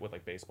hit it with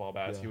like baseball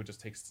bats. Yeah. He would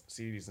just take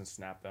CDs and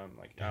snap them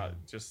like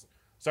just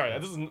sorry,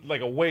 this is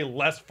like a way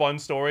less fun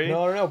story.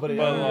 No, but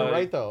you're like,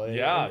 right though.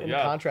 yeah, In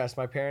yeah. contrast,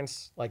 my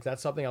parents, like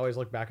that's something I always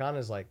look back on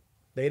is like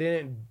they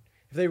didn't.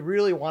 If they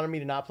really wanted me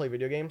to not play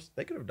video games,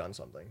 they could have done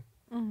something.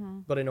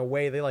 But in a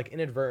way, they like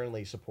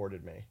inadvertently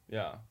supported me.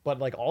 Yeah. But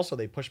like also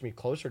they pushed me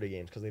closer to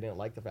games because they didn't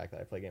like the fact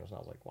that I play games, and I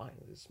was like, why?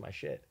 This is my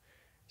shit.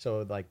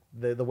 So like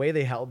the way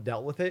they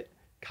dealt with it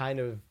kind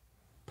of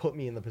put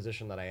me in the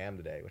position that I am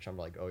today, which I'm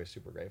like always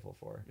super grateful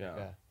for. Yeah.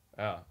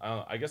 Yeah. I don't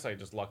know. I guess I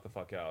just lucked the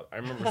fuck out. I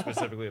remember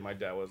specifically my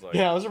dad was like,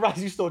 Yeah, I was surprised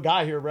you still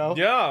got here, bro.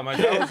 yeah, my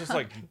dad was just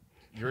like,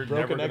 you're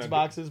Broken never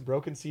gonna Xboxes,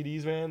 broken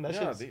CDs, man. That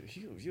yeah, shit's-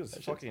 he was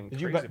fucking Did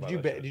crazy you about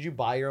that shit. did you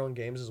buy your own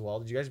games as well?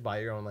 Did you guys buy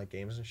your own like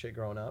games and shit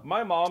growing up?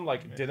 My mom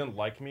like didn't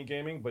like me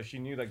gaming, but she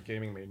knew that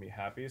gaming made me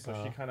happy, so she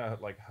Uh-huh. kind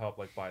of like helped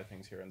like buy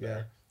things here and Yeah.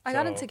 there. I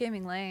got So- into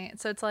gaming late.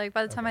 So it's like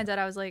by the time I did,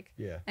 I was like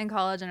Yeah. in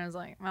college and I was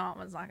like, my mom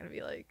was not going to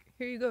be like,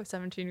 here you go,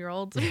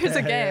 17-year-olds. Here's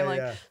a game. Yeah, like,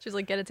 yeah. she was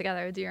like, get it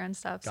together, do your own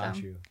stuff. Got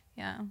so, you.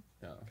 yeah.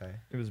 Yeah. Okay.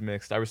 It was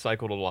mixed. I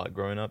recycled a lot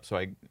growing up, so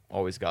I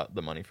always got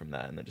the money from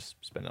that and then just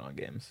spend it on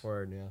games.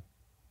 Word, yeah.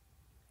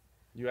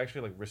 You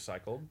actually like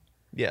recycled?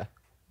 Yeah.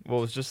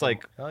 Well, it's just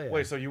like Hell yeah.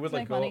 Wait, so you would To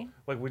like make go money.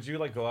 like would you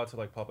like go out to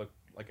like public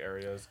like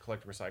areas,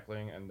 collect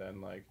recycling, and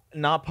then like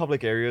not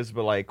public areas,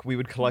 but like we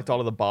would collect all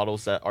of the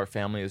bottles that our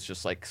family is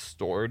just like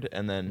stored,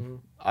 and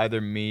then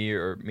either me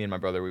and my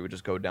brother, we would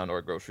just go down to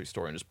our grocery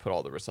store and just put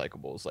all the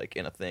recyclables like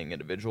in a thing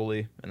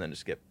individually, and then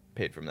just get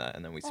paid from that,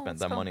 and then we Oh, spent that's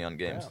that cool. money on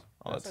games, yeah,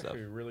 all that's that stuff.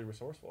 actually really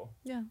resourceful.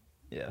 Yeah.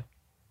 Yeah,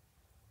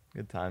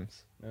 good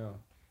times. Yeah.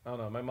 I don't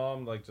know. My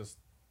mom like just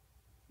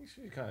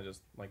she kind of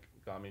just like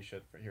got me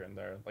shit for here and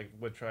there. Like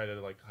would try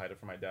to like hide it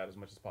from my dad as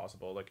much as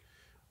possible. Like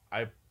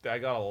I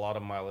got a lot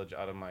of mileage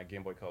out of my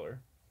Game Boy Color.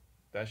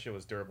 That shit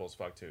was durable as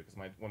fuck too. Because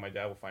when my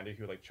dad would find it,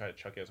 he would like try to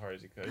chuck it as hard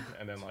as he could,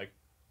 and then like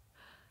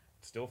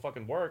still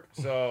fucking work.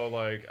 So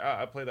like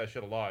I played that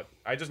shit a lot.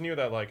 I just knew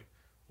that like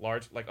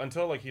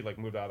until like he like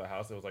moved out of the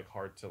house, it was like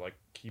hard to like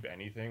keep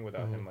anything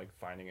without him like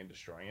finding and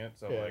destroying it.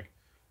 So Yeah. like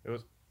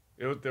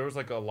there was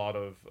like a lot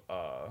of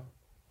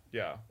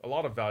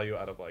value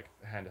out of like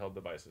handheld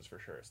devices for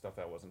sure. Stuff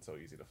that wasn't so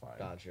easy to find.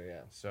 Gotcha,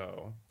 yeah.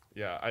 So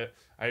yeah,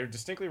 I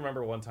distinctly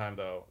remember one time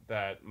though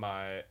that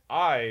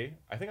I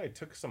think I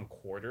took some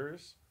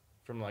quarters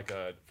from like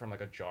a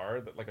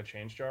jar, like a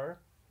change jar,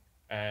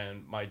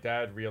 and my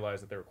dad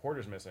realized that there were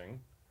quarters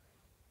missing,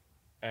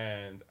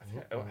 and I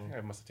think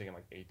I must have taken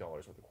like $8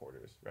 worth of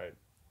quarters, right? And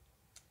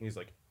he's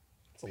like,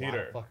 It's a lot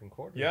Peter. of fucking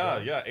quarters. yeah,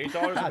 bro. yeah,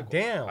 $8. God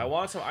damn. I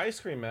want some ice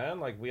cream, man.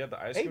 Like we had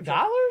the ice cream.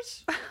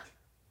 $8?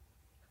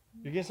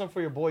 You get some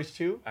for your boys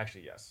too?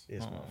 Actually, yes.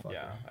 Yes, motherfucker.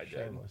 Yeah, I did.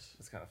 Shameless.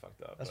 It's kind of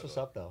fucked up. That's but, what's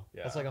up though.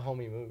 yeah. That's like a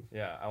homie move.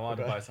 Yeah, I wanted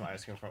to Okay. buy some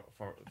ice cream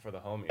for the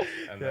homies,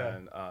 and Yeah.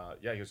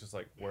 then he was just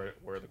like, "Where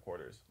are the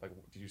quarters? Like,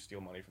 did you steal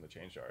money from the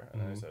change jar?"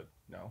 And then I said,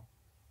 "No."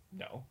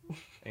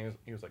 And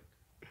he was like,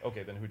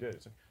 "Okay, then who did?"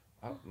 It's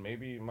like,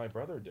 "Maybe my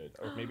brother did,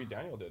 or maybe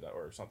Daniel did that,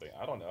 or something.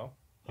 I don't know."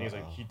 And he's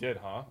like, "He did,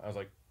 huh?" I was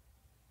like,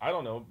 "I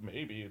don't know.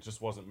 Maybe it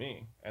just wasn't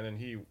me." And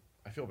then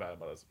I feel bad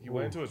about this. He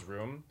went into his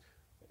room.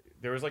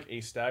 There was like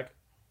a stack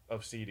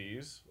of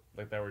CDs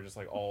like that were just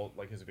like all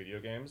like his video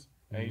games,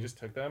 and he just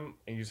took them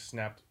and he just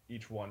snapped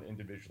each one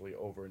individually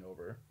over and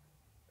over,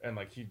 and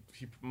like he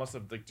must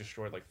have like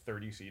destroyed like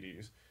 30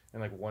 CDs in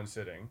like one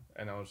sitting,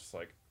 and I was just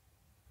like,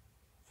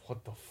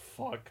 what the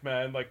fuck,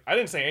 man? Like I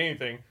didn't say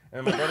anything,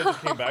 and my brother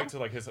just came back to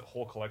like his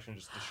whole collection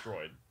just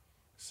destroyed.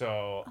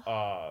 So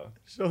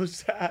So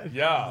sad.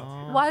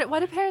 yeah. Why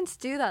do parents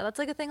do that? That's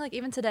like a thing. Like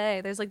even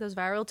today, there's like those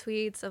viral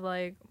tweets of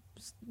like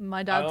my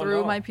I dad don't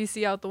threw know. my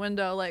PC out the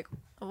window. Like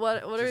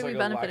What are Just we like a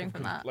lack benefiting of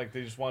from that? Like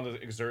they just want to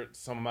exert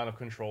some amount of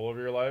control over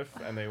your life,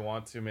 and they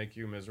want to make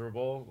you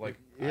miserable. Like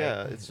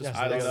Yeah, it's just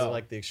I don't that's know.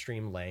 like the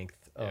extreme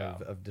length Yeah.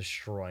 of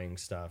destroying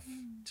stuff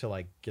to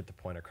like get the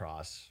point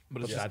across.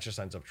 But it's that just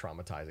ends up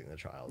traumatizing the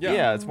child.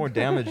 Yeah. it's more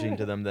damaging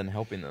to them than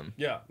helping them.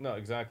 Yeah, no,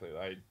 exactly.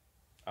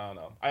 I don't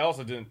know. I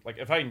also didn't like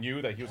if I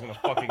knew that he was gonna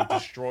fucking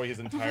destroy his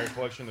entire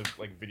collection of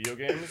like video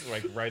games,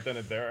 like right then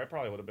and there, I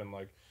probably would have been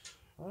like,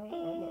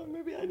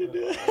 Maybe I did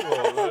do it.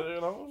 well,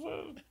 you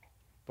know.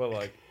 But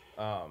like,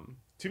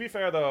 to be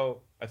fair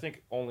though, I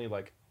think only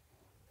like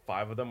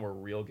 5 of them were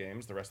real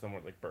games. The rrest of them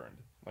were like burned.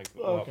 Like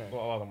Okay. a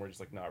lot of them were just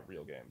like not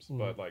real games.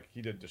 But like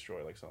he did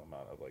destroy like some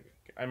amount of like.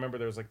 I remember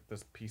there was like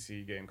this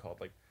PC game called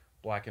like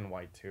Black and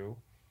White 2.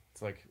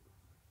 It's like.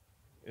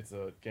 It's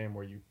a game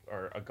where you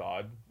are a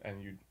god,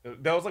 and you.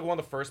 That was like one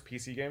of the first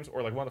PC games,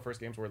 or like one of the first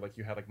games where like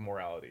you had like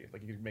morality,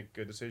 like you could make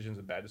good decisions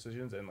and bad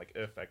decisions, and like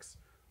it affects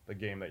the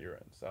game that you're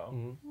in.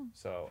 So,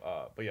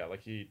 but yeah,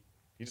 like he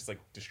just like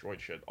destroyed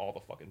shit all the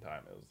fucking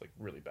time. It was like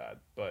really bad.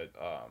 But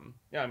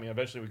yeah, I mean,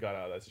 eventually we got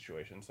out of that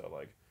situation. So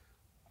like,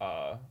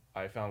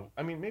 I found.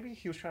 I mean, maybe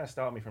he was trying to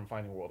stop me from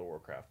finding World of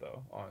Warcraft,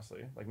 though.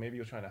 Honestly, like maybe he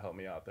was trying to help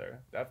me out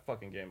there. That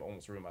fucking game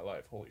almost ruined my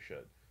life. Holy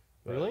shit.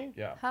 But, Really?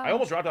 Yeah. How? I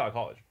almost dropped out of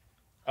college.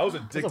 I was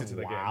addicted to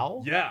the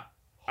WoW? game. Yeah.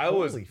 I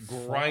was Holy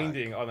fuck.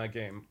 grinding on that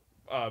game.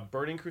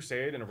 Burning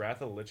Crusade and Wrath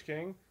of the Lich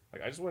King.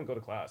 Like I just wouldn't go to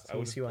class. I So you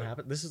would see what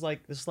happened. This is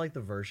like the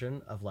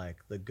version of like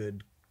the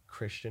good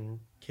Christian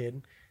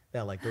kid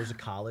that like goes to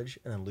college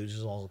and then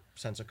loses all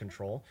sense of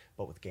control,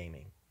 but with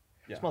gaming.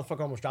 Yeah. This motherfucker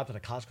almost dropped out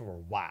of college over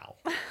WoW.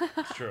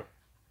 It's true.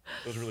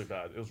 It was really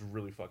bad. It was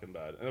really fucking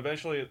bad. And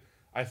eventually,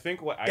 I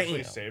think what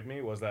actually Damn. saved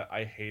me was that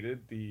I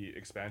hated the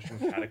expansion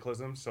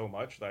Cataclysm so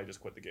much that I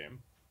just quit the game.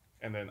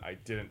 And then I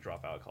didn't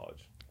drop out of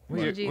college. What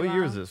Did year, you, what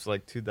year is this?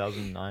 Like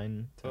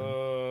 2009?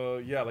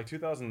 Yeah, like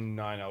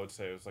 2009, I would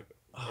say. It was like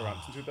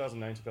around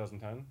 2009,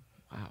 2010.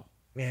 Wow.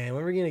 Man,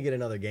 when are we gonna get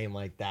another game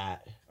like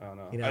that? I don't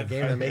know. You know, a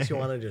game that makes you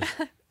want to just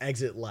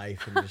exit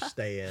life and just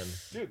stay in.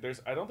 Dude,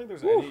 I don't think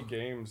there's any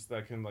games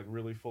that can like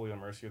really fully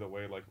immerse you the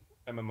way like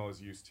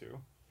MMOs used to.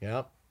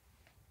 Yep.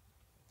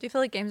 Do you feel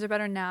like games are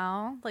better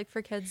now, like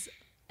for kids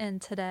in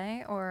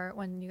today, or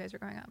when you guys were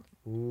growing up?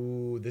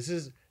 Ooh, this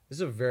is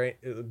a very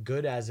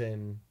good, as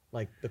in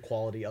like the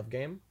quality of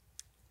game.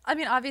 I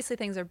mean, obviously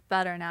things are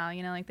better now,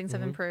 you know, like things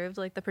have improved,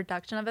 like the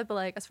production of it, but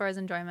like as far as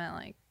enjoyment,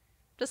 like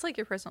just like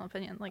your personal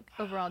opinion, like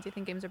overall, do you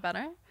think games are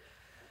better?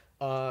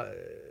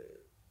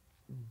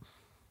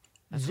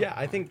 Yeah,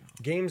 I think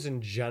games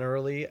in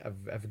generally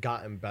have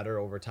gotten better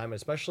over time,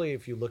 especially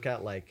if you look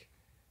at like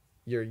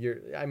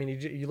I mean,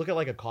 you look at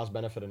like a cost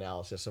benefit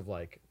analysis of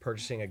like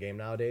purchasing a game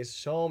nowadays.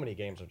 So many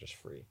games are just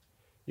free.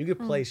 You could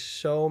play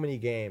so many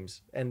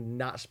games and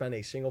not spend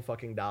a single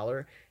fucking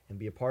dollar and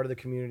be a part of the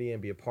community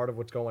and be a part of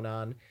what's going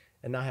on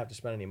and not have to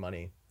spend any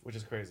money. Which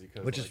is crazy.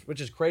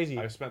 Which is crazy.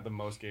 I've spent the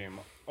most the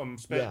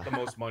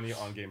most money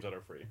on games that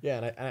are free.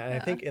 Yeah, and I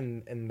think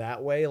in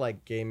that way,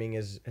 like gaming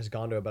has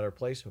gone to a better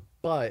place.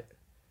 But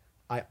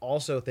I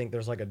also think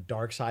there's like a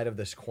dark side of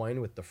this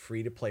coin with the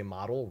free to play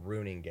model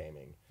ruining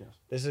gaming.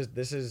 Yes.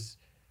 This is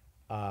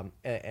something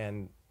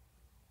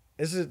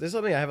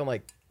I haven't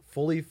like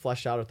fully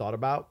fleshed out or thought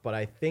about, but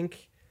I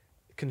think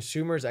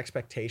consumers'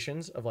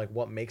 expectations of like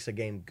what makes a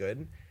game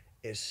good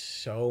is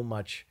so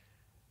much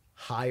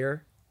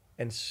higher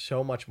and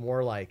so much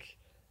more like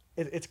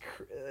it's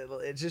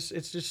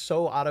just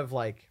so out of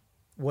like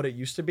what it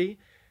used to be,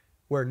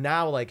 where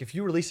now like if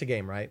you release a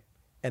game, right,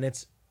 and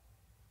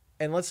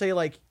let's say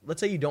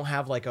you don't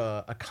have like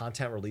a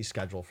content release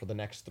schedule for the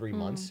next 3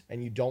 months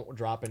and you don't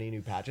drop any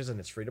new patches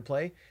and it's free to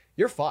play,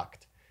 you're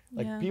fucked.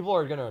 Like people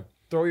are gonna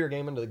throw your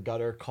game into the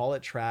gutter, call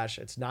it trash.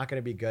 It's not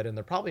gonna be good, and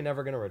they're probably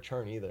never gonna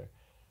return either.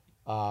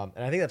 And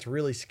I think that's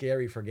really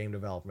scary for game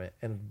development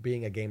and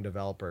being a game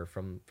developer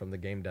from the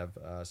game dev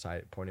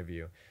side point of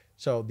view.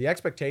 So the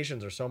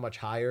expectations are so much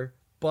higher,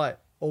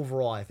 but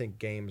overall, I think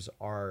games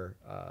are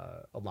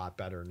a lot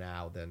better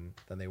now than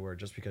they were,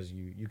 just because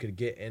you could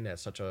get in at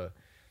such a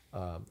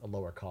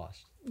lower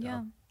cost.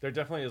 Yeah. There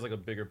definitely is like a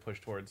bigger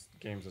push towards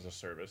games as a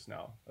service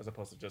now, as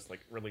opposed to just like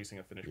releasing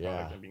a finished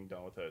product and being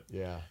done with it.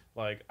 Yeah.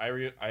 Like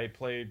I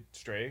played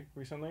Stray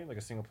recently, like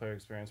a single player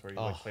experience where you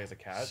like play as a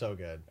cat. So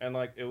good. And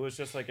like it was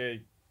just like a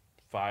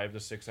 5 to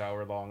 6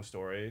 hour long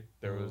story.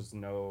 There was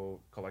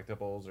no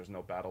collectibles, there's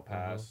no battle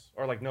pass,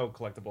 or like no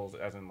collectibles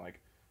as in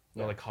like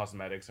no like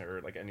cosmetics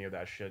or like any of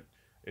that shit.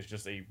 It's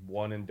just a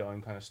one and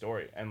done kind of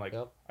story. And like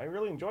I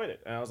really enjoyed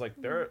it. And I was like,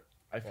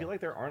 I feel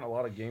like there aren't a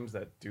lot of games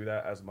that do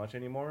that as much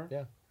anymore.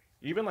 Yeah.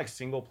 Even like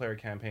single player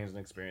campaigns and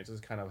experiences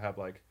kind of have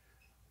like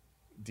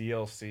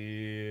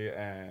DLC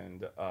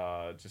and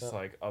just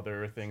like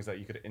other things that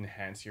you could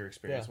enhance your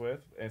experience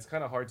with. And it's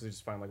kind of hard to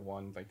just find like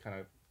one like kind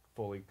of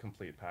fully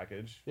complete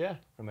package. Yeah.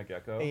 From the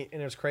get go.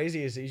 And it's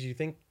crazy is you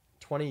think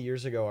 20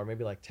 years ago, or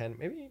maybe like 10,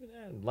 maybe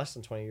even less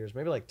than 20 years,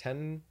 maybe like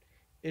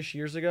 10-ish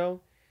years ago,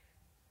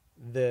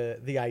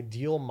 the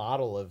ideal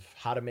model of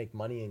how to make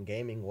money in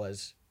gaming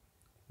was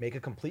make a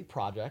complete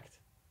project,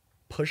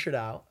 push it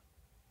out,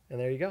 and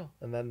there you go.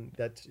 And then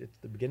it's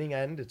the beginning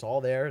end. It's all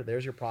there.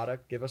 There's your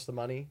product. Give us the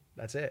money.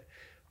 That's it.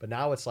 But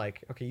now it's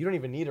like, okay, you don't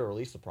even need to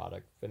release the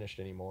product finished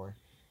anymore,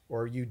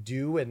 or you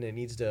do, and it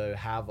needs to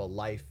have a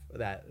life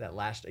that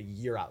lasts a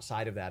year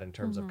outside of that in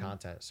terms of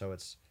content. So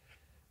it's,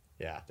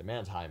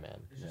 demand's high, man.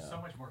 There's just so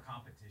much more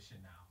competition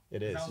now.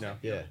 It is. That was Yeah.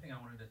 the other thing I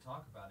wanted to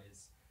talk about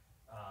is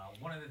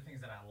one of the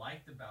things that I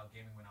liked about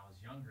gaming when I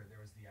was younger. There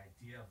was the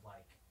idea of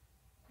like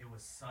it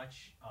was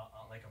such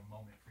like a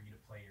moment for you to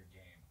play your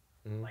game.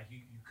 Mhm. Like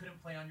you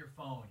couldn't play on your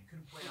phone. You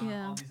couldn't play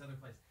on all these other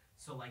places.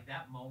 So like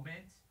that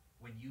moment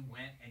when you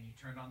went and you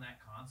turned on that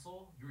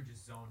console, you were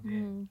just zoned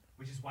in,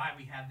 which is why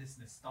we have this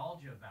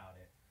nostalgia about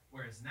it.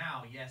 Whereas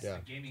now, yes,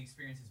 the gaming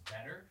experience is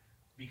better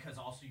because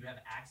also you have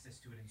access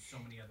to it in so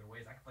many other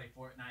ways. I can play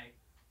Fortnite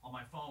on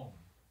my phone,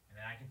 and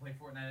then I can play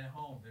Fortnite at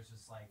home. There's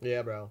just like,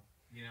 Yeah, bro.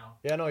 you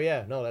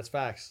know. No, that's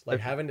facts. Like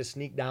having to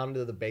sneak down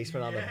to the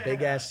basement on the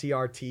big ass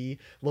CRT,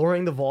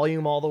 lowering the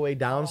volume all the way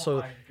down, Oh so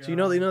my you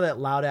know that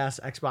loud ass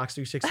Xbox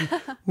 360.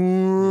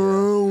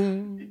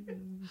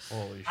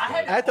 Holy shit.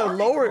 I had to army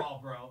lower- crawl,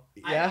 bro.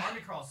 I Yeah. had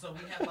army crawl, so we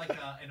had like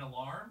an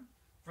alarm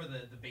for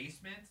the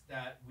basement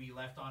that we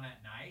left on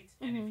at night,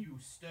 and if you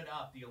stood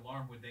up, the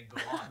alarm would then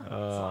go on.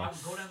 So I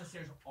would go down the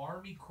stairs,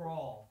 army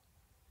crawl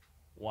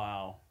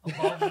Wow.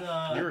 above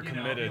the, You were the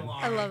committed.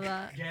 alarm, I love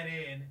that. get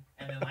in,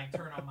 and then like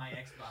turn on my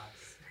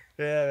Xbox.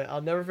 Yeah,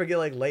 I'll never forget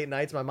like late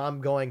nights. My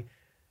mom going,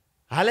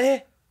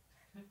 "Ale,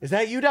 is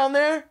that you down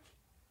there?"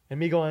 And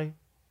me going,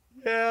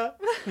 "Yeah."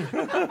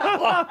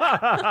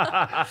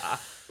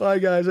 Bye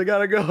guys, I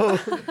gotta go.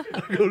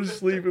 I go to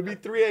sleep. It'd be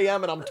 3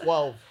 a.m. and I'm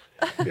 12.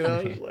 You know,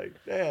 it's like,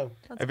 damn.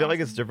 I feel like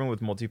it's different with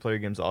multiplayer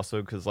games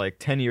also because like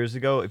 10 years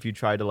ago, if you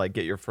tried to like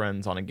get your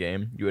friends on a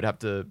game, you would have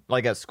to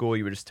like at school,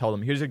 you would just tell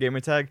them, here's your gamer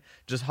tag,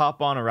 just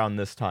hop on around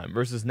this time.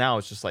 Versus now,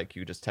 it's just like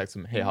you just text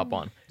them, hey, hop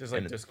on. Just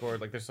like And-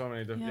 Discord, like there's so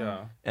many different. Yeah.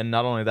 Yeah. And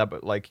not only that,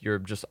 but like you're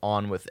just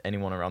on with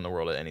anyone around the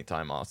world at any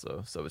time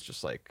also. So it's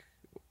just like,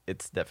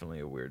 it's definitely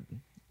a weird.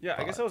 Yeah,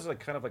 I guess it was like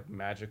kind of like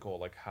magical,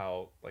 like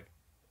how like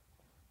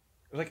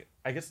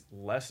I guess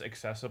less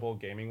accessible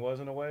gaming was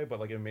in a way, but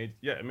like it made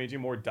you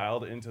more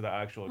dialed into the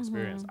actual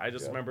experience. I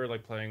just remember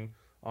like playing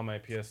on my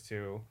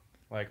PS2,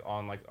 like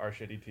on like our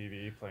shitty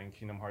TV, playing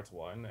Kingdom Hearts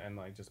 1, and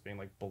like just being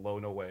like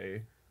blown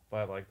away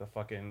by like the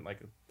fucking like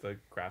the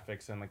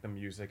graphics and like the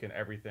music and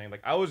everything.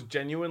 Like I was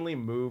genuinely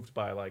moved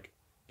by like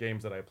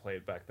games that I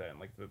played back then.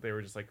 Like they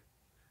were just like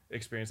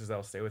experiences that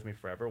will stay with me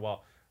forever.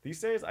 While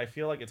these days I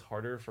feel like it's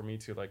harder for me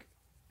to like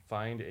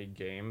find a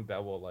game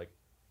that will like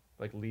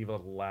leave a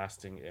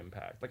lasting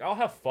impact. Like I'll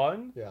have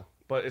fun,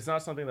 but it's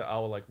not something that I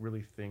will like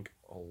really think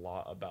a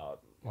lot about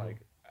like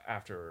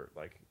after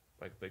like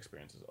the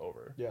experience is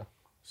over. Yeah.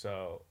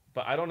 So,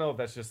 but I don't know if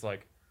that's just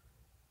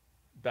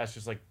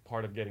like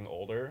part of getting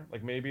older.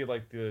 Like maybe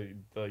like the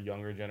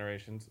younger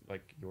generations,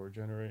 like your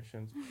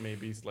generations,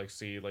 maybe like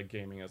see like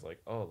gaming as like,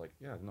 oh, like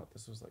yeah, no,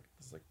 this is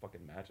like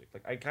fucking magic.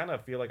 Like I kind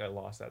of feel like I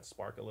lost that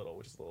spark a little,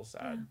 which is a little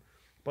sad. Yeah.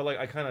 But like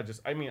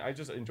I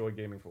just enjoy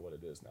gaming for what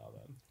it is now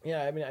then.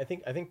 Yeah, I mean, I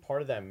think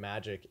part of that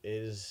magic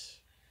is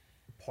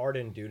part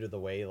and due to the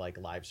way like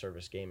live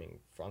service gaming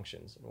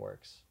functions and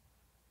works.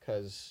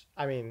 Because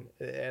I mean,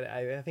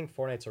 I think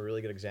Fortnite's a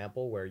really good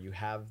example where you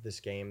have this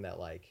game that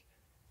like,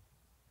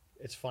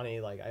 it's funny.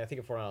 Like I think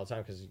of Fortnite all the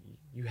time because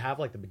you have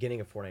like the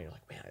beginning of Fortnite. You're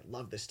like, man, I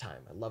love this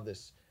time. I love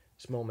this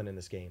moment in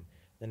this game.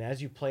 Then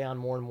as you play on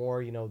more and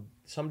more, you know,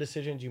 some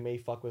decisions you may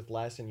fuck with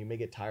less and you may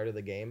get tired of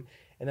the game.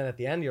 And then at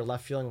the end, you're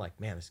left feeling like,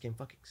 man, this game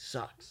fucking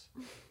sucks.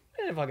 It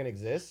didn't fucking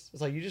exist.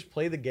 It's like you just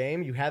play the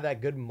game, you had that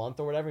good month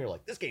or whatever, and you're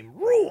like, this game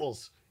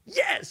rules.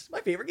 Yes,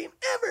 my favorite game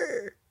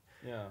ever.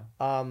 Yeah.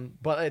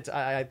 But it's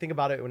I think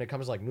about it when it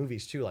comes to like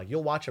movies too. Like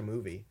you'll watch a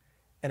movie,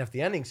 and if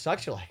the ending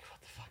sucks, you're like,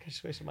 what the fuck? I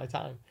just wasted my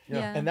time.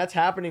 Yeah. And that's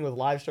happening with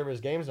live service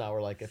games now.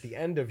 Where like at the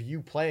end of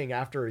you playing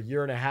after a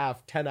year and a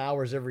half, 10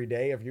 hours every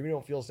day, if you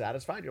don't feel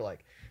satisfied, you're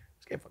like,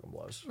 this game fucking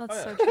blows. That's Oh,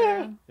 yeah. so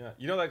true. Yeah,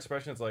 you know that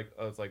expression? It's like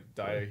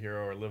die a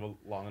hero or live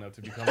long enough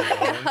to become a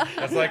villain.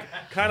 That's like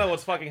kind of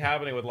what's fucking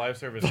happening with live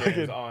service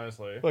games,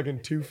 honestly.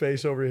 Fucking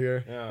Two-Face over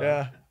here.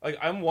 Yeah. Like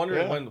I'm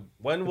wondering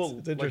when will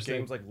It's like, interesting.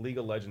 games like League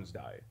of Legends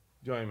die?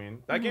 Do you know what I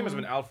mean? That game has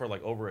been out for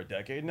like over a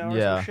decade now or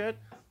Yeah. some shit.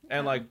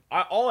 And like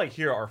all I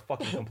hear are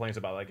fucking complaints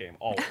about that game.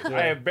 Always.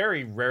 I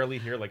very rarely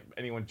hear like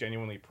anyone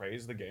genuinely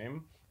praise the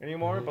game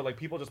anymore. But like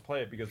people just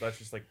play it because that's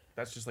just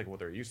like what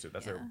they're used to.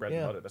 That's their bread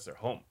and butter. That's their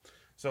home.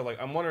 So like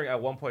I'm wondering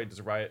at one point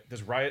does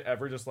Riot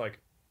ever just like,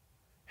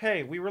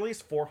 hey, we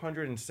released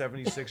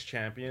 476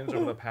 champions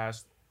over the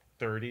past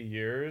 30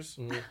 years.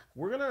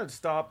 We're gonna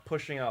stop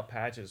pushing out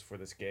patches for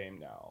this game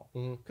now.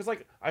 Because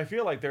like I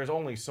feel like there's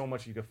only so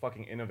much you could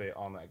fucking innovate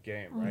on that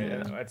game, right?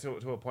 And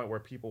to a point where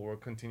people will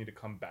continue to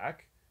come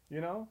back,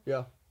 you know?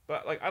 Yeah.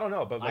 But like I don't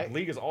know, but like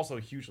League is also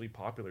hugely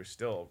popular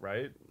still,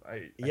 right?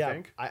 I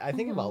think. I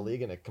think about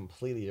League in a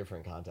completely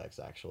different context,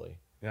 actually.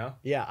 Yeah.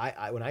 Yeah,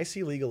 I when I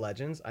see League of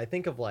Legends, I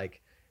think of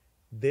like,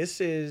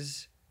 this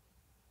is,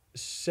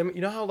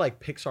 you know how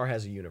like Pixar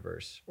has a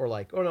universe, or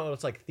like, oh no,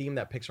 it's like theme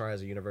that Pixar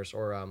has a universe,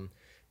 or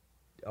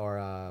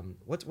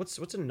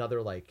what's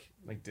another like?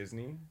 Like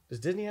Disney. Does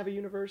Disney have a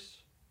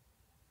universe?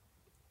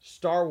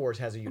 Star Wars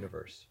has a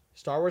universe.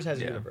 Star Wars has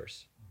a Yeah.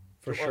 universe,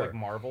 for Or sure. like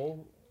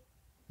Marvel.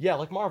 Yeah,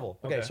 like Marvel.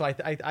 Okay, Okay.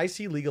 so I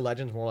see League of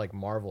Legends more like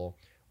Marvel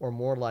or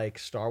more like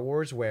Star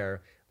Wars,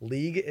 where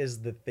League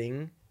is the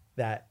thing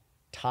that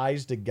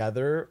ties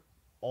together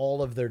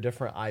all of their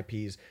different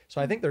IPs. So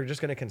I think they're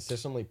just going to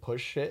consistently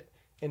push shit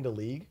into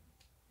League,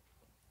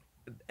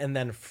 and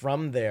then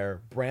from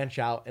there branch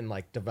out and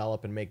like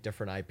develop and make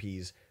different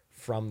IPs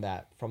from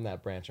that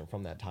branch and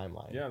from that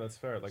timeline. Yeah, that's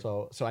fair. Like,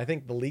 So I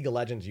think the League of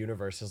Legends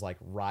universe is like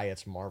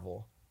Riot's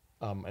Marvel,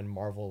 and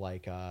Marvel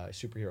like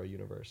superhero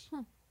universe.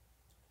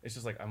 it's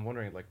just like I'm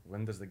wondering, like,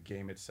 when does the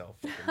game itself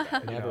fucking die,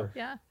 you know? Never.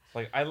 Yeah.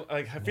 Like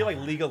I feel like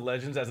League of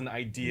Legends as an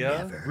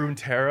idea,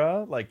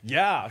 Runeterra, like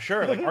yeah,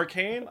 sure, like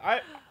Arcane.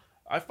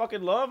 I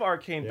fucking love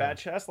Arcane Yeah. Bat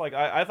Chess. Like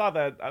I thought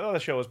the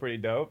show was pretty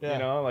dope. Yeah. You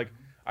know, like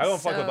I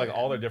don't fuck with So like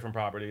all good. their different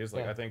properties.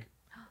 Like Yeah. I think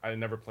I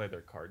never played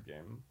their card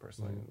game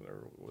personally,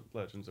 or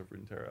Legends of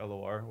Runeterra,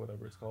 LOR,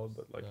 whatever it's called.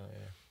 But like, Yeah.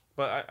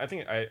 but I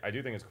think I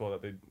do think it's cool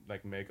that they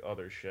like make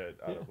other shit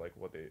out Yeah. of like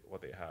what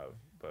they have.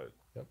 But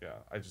Yep. yeah,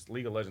 I just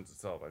League of Legends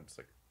itself. I'm just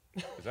like,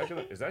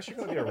 is that shit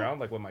gonna be around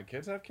like when my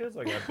kids have kids?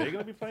 Like are they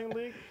gonna be playing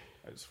League?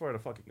 I swear to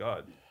fucking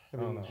God. I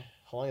don't know.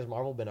 How long has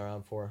Marvel been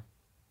around for?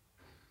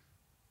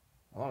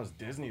 How long has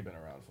Disney been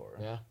around for?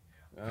 Yeah,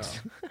 Yeah.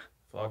 Fuck,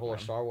 Marvel or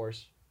man. Star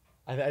Wars.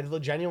 I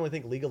genuinely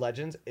think League of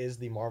Legends is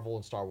the Marvel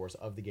and Star Wars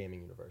of the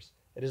gaming universe.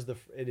 It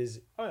is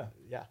Oh yeah,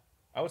 yeah.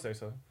 I would say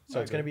so. So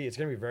I it's gonna agree.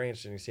 be very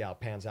interesting to see how it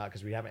pans out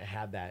because we haven't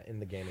had that in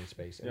the gaming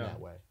space in Yeah. that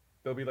way.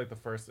 They'll be like the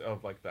first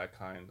of like that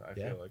kind. I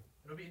Yeah. feel like.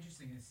 It'll be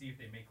interesting to see if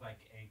they make like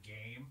a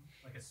game,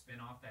 like a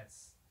spin-off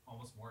that's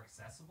almost more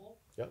accessible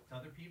Yep. to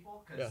other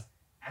people. Because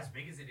Yeah. as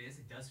big as it is,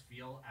 it does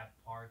feel at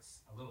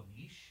parts a little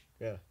niche.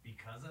 Yeah.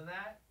 Because of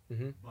that,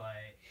 Mhm. but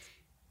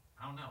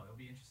I don't know. It'll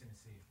be interesting to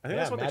see. I think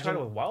Yeah, that's what they tried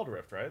imagine- with Wild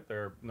Rift, right?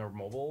 Their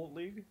mobile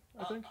league.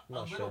 I think A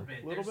Not little sure.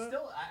 bit. Little There's bit?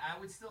 still, I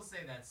would still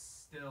say that's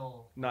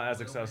still not a as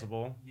little bit-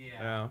 accessible.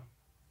 Yeah.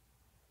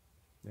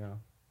 Yeah.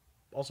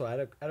 Also, I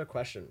had a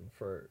question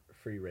for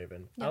you,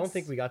 Raven. I don't Yes.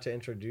 think we got to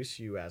introduce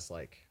you as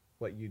like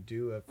what you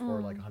do for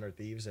like 100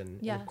 Thieves and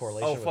in Yes.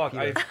 correlation Oh with fuck!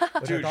 Peter,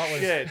 which Dude, thought was-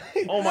 shit!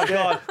 Oh my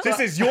god! This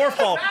is your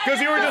fault because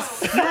you were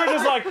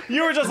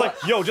just like,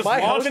 yo, just My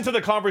launch host- into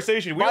the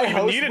conversation. We My don't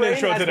even host need an brain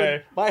intro has today.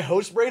 been- my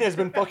host brain has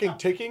been fucking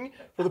ticking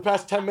for the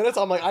past 10 minutes.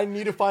 I'm like, I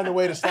need to find a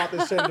way to slot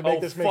this in to make Oh,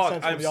 this make fuck,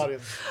 sense for I'm the so-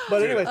 audience. But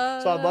Dude. anyways,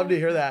 so I'd love to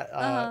hear that.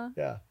 Yeah,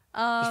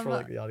 just Um, for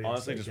like the audience.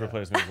 Honestly, sake, just yeah.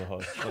 replace me as the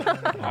host.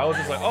 I was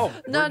just like, oh,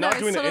 No, we're no, not it's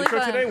doing the totally intro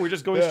fine. today. We're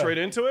just going Yeah. straight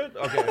into it.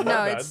 Okay, not no,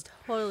 bad. it's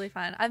totally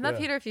fine. I've met Yeah.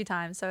 Peter a few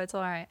times, so it's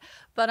all right.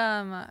 But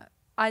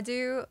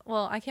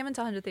I came into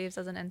 100 Thieves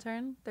as an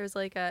intern. There's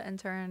like a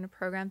intern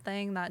program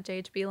thing that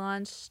JHB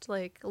launched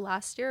like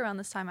last year around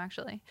this time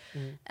actually.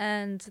 Mhm.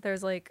 And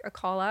there's like a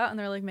call out and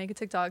they're like, make a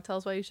TikTok, tell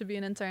us why you should be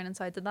an intern. And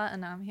so I did that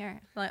and now I'm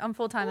here. Like I'm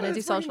full time and I do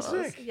that's fucking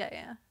socials. sick.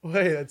 Yeah.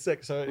 Wait, that's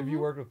sick. So have you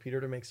worked with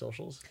Peter to make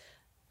socials?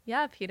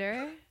 Yeah,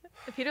 Peter.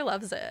 Peter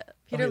loves it.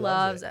 Peter he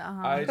loves loves it.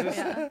 Uh-huh. I just,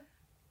 yeah.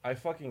 I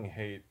fucking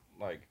hate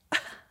like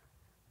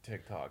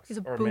TikToks He's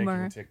a or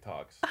boomer. making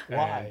TikToks.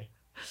 Why?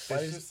 Why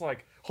It's is- just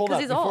like Hold 'Cause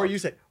up, he's before old. you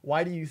say,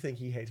 why do you think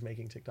he hates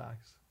making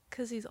TikToks?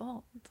 Cause he's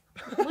old.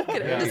 Look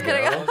at him. Yeah, Just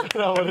bro. kidding.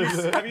 No, what is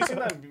it? Have you seen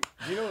that?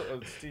 Do you know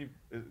Steve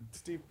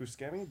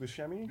Buscemi?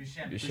 Buscemi.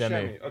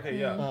 Buscemi. Okay,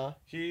 yeah.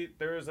 Uh-huh.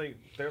 There's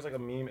like a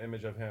meme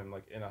image of him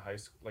like in a high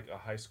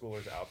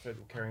schooler's outfit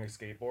carrying a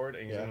skateboard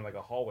and he's Yeah. in like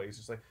a hallway. He's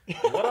just like,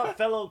 "What up,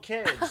 fellow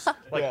kids?"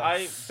 Like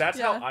Yeah. that's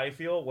Yeah. how I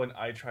feel when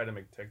I try to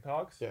make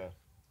TikToks. Yeah.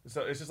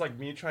 So it's just like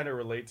me trying to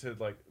relate to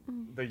like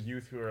the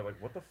youth who are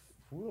like, "What the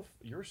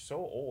you're so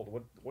old.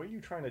 What are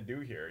you trying to do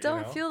here?" Don't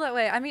you know? feel that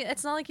way. I mean,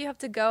 it's not like you have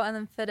to go and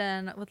then fit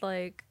in with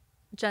like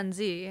Gen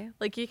Z.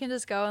 Like you can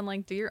just go and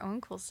like do your own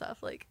cool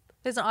stuff. Like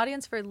there's an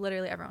audience for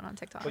literally everyone on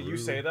TikTok. But you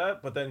say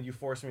that, but then you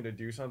force me to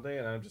do something,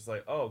 and I'm just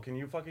like, "Oh, can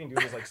you fucking do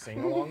this like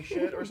sing along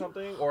shit or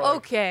something?" Or like,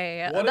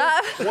 Okay, What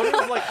that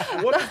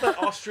is the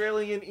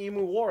Australian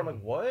emu war? I'm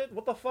like, what?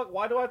 What the fuck?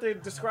 Why do I have to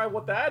describe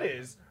what that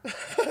is?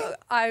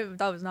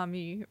 that was not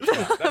me.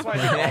 That's why I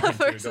hate all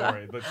First too. off.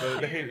 Don't worry.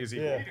 The hate is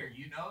equal. Yeah. Peter,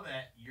 you know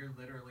that you're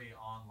literally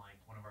on like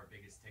one of our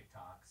biggest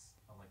TikToks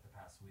of like the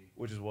past week.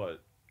 Which is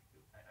what?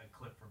 A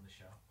clip from the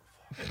show.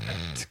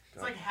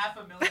 It's like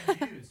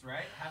 500,000 views,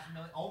 right?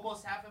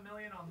 Almost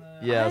 500,000 on the.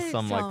 Yeah, I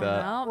something like don't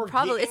that. know. We're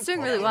Probably getting it's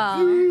doing really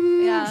fucking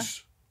well. Yeah.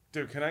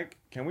 Dude,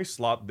 can we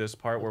slot this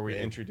part where we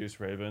Okay. introduce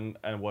Raven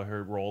and what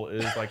her role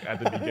is like at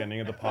the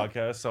beginning of the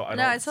podcast? So I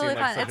No, don't it's totally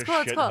seem like fine. such It's a cool.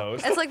 It's shit cool.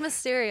 host. It's like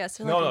mysterious.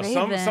 You're No, like,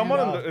 no. Raven. Someone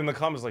No. in the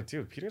comments is like,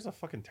 dude, Peter's a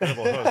fucking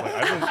terrible host.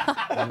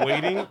 Like, I've been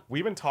waiting.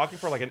 We've been talking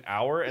for like an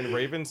hour, and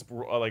Raven's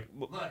like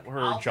Look, her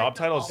I'll job take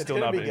the- title is It's still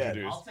gonna not be been good.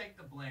 introduced. I'll take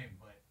the blame,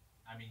 but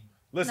I mean,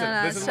 Listen,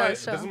 No, this is chill, my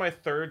chill. this is my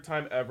third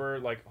time ever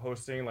like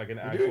hosting like an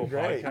You're actual doing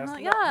great. podcast. Oh, No, I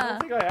yeah. don't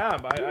think I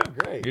am. You're doing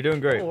great. You're doing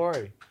great. Don't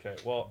worry. Okay.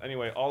 Well,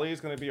 anyway, Ollie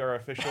is going to be our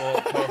official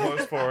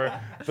co-host for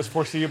this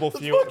foreseeable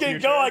future.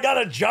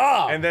 got a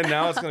job. And then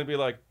now it's going to be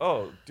like,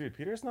 oh, dude,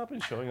 Peter's not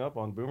been showing up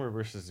on Boomer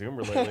versus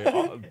Zoomer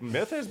lately.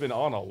 Myth has been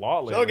on a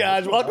lot lately. So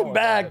guys, welcome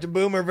back to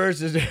Boomer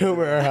versus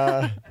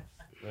Boomer.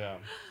 Yeah.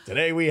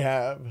 Today we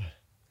have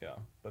Yeah.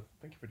 But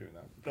thank you for doing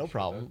that. no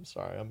problem.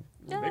 Sorry, I'm.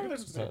 Maybe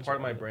there's a part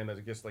of my brain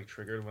that gets like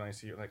triggered when I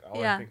see like all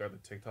Yeah. I think are the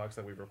TikToks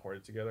that we've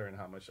recorded together and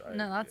how much I.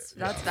 No, that's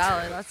yeah.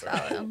 valid. That's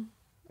valid.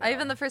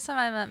 Even the first time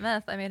I met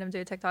Myth, I made him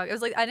do a TikTok. It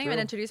was like I didn't even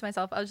True. introduce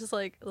myself. I was just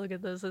like, "Look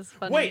at this, it's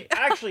funny." Wait,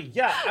 actually,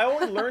 yeah, I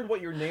only learned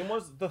what your name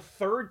was the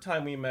third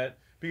time we met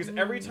because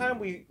every time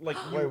we like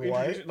you Wait,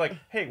 what? introduced like,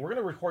 hey, we're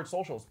gonna record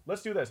socials.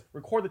 Let's do this.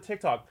 Record the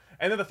TikTok,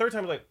 and then the third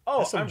time was like, oh,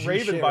 That's some I'm G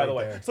Raven, shit by right the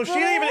way. there. So she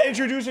didn't even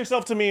introduce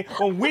herself to me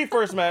when we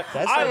first met.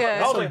 That's I okay.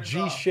 was some like,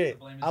 G shit.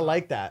 Blame is I off.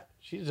 like that.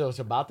 She's just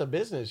about the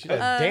business. She like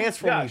dance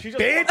for yeah, me, she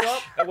just bitch. walked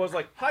up and was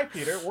like, hi,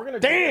 Peter, we're gonna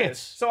do Dance! this.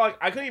 So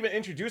I couldn't even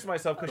introduce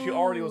myself because she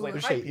already was like,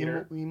 Did you hi, say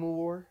Peter. emu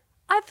war?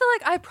 I feel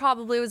like I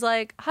probably was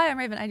like, "Hi, I'm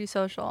Raven. I do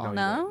social." You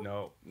No.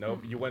 went-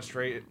 no, you went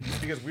straight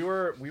because we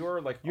were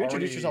like You introduced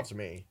already- yourself to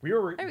me. We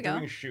were There we go.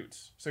 doing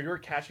shoots, so you were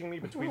catching me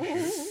between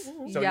shoots.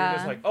 So you're Yeah.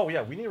 just like, oh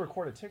yeah, we need to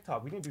record a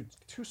TikTok. We need to do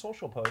 2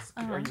 social posts.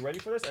 Uh-huh. Are you ready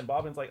for this? And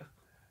Bobbin's like,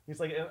 he's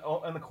like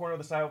in the corner of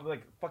the side with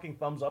like fucking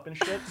thumbs up and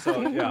shit. So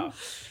yeah,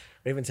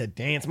 Raven said,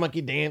 "Dance,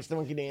 monkey, dance, the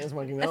monkey, dance,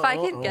 monkey." If I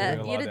could doing get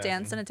a you lot to of dance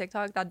dancing. in a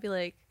TikTok, that'd be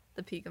like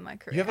the peak of my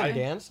career. You haven't I-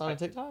 danced on a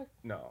TikTok?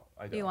 no,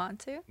 I don't. You want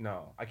to?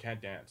 No, I can't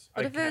dance.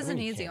 What I if it was can't- an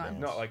you easy can't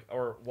one? dance. No, like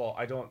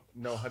I don't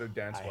know how to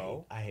dance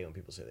well. I hate when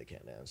people say they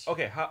can't dance.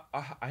 Okay,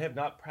 I have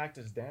not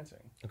practiced dancing.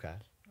 Okay.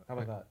 How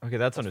about that? Okay,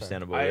 that's fair.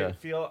 understandable. I Yeah.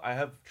 feel I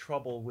have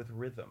trouble with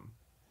rhythm.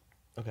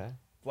 Okay.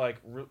 Like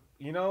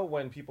you know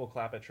when people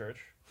clap at church,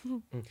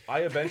 I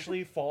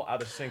eventually fall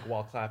out of sync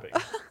while clapping.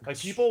 Like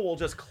people will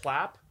just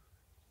clap,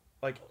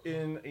 like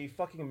in a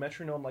fucking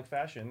metronome like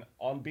fashion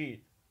on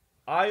beat.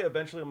 I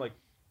eventually am like,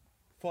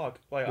 fuck.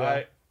 Like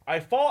Yeah. I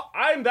fall.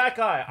 I'm that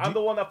guy. I'm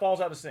the one that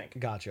falls out of sync.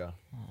 Gotcha.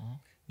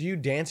 Do you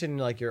dance in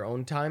like your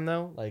own time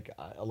though, like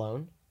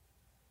alone?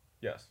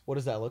 Yes. What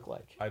does that look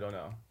like? I don't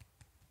know.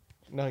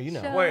 No, you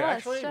know. Show Wait, us,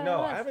 actually, show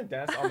no. us. I haven't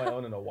danced on my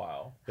own in a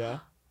while. Yeah.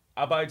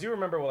 But I do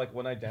remember like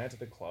when I danced at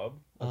the club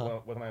like, Uh-huh.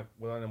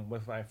 when I'm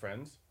with my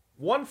friends.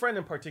 One friend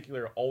in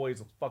particular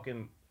always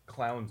fucking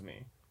clowns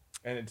me,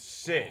 and it's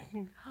Sid.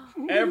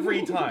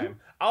 Every time,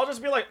 I'll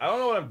just be like, I don't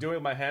know what I'm doing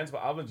with my hands, but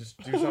I'm gonna just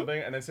do something,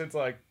 and then Sid's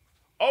like,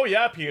 "Oh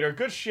yeah, Peter,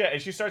 good shit,"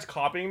 and she starts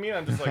copying me, and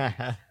I'm just like,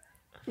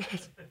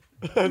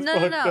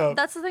 No.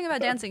 That's the thing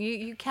about dancing.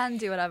 You can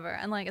do whatever,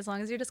 and like as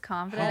long as you're just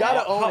confident. You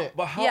gotta own it.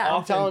 But how Yeah. I'm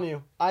often? telling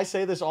you, I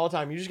say this all the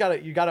time. You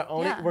gotta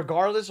own Yeah. it,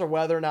 regardless of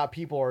whether or not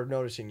people are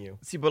noticing you.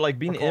 See, but like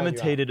being Or calling you out.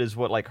 imitated is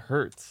what like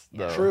hurts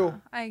though.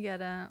 True. I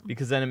get it.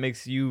 Because then it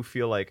makes you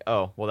feel like,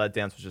 oh, well, that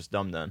dance was just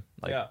dumb then.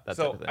 Like Yeah. that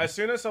So type of thing. as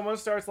soon as someone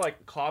starts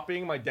like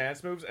copying my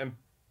dance moves and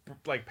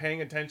like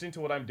paying attention to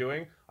what I'm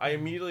doing, I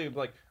immediately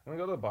like, I'm gonna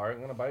go to the bar, I'm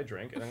gonna buy a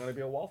drink, and I'm gonna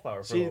be a wallflower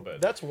for a See, little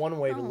bit. that's one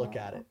way to look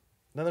at it.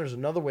 Then there's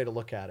another way to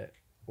look at it,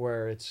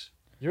 where it's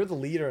you're the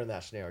leader in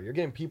that scenario. You're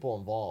getting people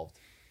involved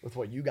with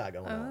what you got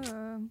going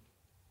on.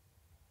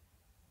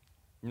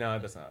 No,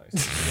 that's not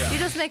nice. You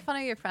just make fun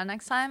of your friend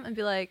next time and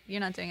be like,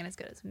 "You're not doing it as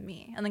good as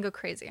me," and then go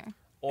crazier.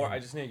 Or I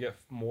just need to get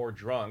more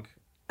drunk.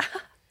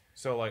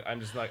 So like I'm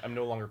just like I'm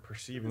no longer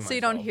perceiving myself. So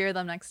you don't hear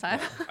them next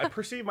time. I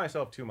perceive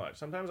myself too much.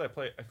 Sometimes I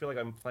feel like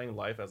I'm playing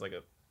life as like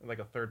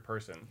a third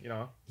person, you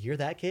know? You hear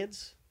that,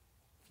 kids?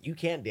 You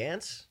can't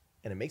dance,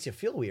 and it makes you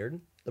feel weird.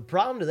 The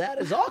problem to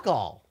that is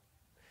alcohol.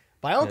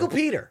 By Uncle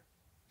Peter.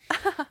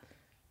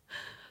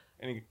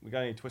 We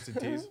got any twisted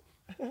teas?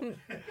 Not here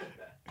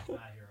right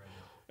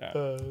Yeah.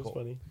 That's cool.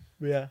 funny.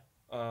 Yeah.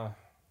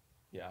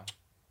 Yeah.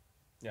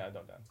 Yeah, I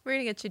don't dance. We're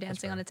gonna get you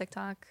dancing on a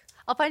TikTok.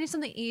 I'll find you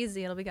something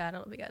easy. It'll be good.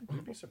 It'll be good.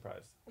 You'd be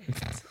surprised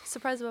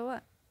Surprised about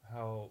what?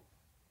 how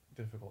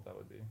difficult that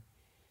would be.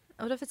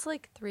 What if it's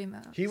like 3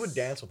 moves? He would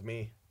dance with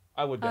me.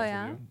 I would Oh, dance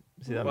yeah? with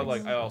you. See, that But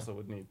makes like I also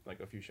would need like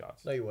a few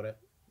shots. No, you wouldn't.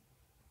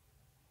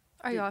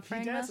 Are you Dude,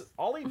 offering he dances, this?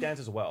 Ollie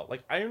dances well.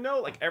 Like I know,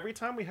 like every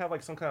time we have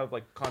like some kind of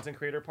like content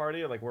creator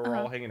party, like where we're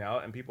all hanging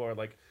out and people are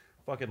like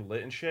fucking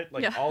lit and shit.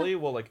 Like Yeah. Ollie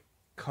will like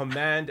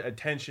command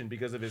attention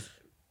because of his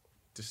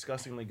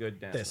disgustingly good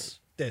dance. moves.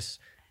 This.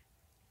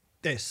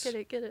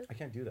 Get it. I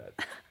can't do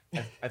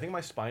that. I think my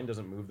spine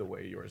doesn't move the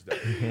way yours does.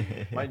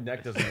 My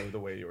neck doesn't move the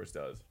way yours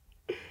does.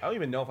 I don't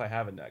even know if I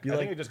have a neck. You I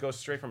like- think it just goes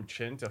straight from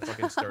chin to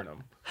fucking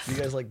sternum. Do you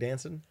guys like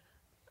dancing?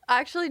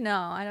 Actually, no.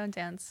 I don't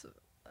dance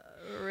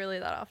really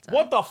that often.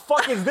 What the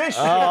fuck is this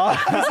shit?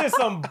 This is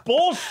some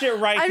bullshit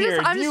right here.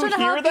 I'm Do just you trying to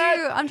hear help that?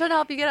 you. I'm trying to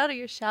help you get out of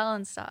your shell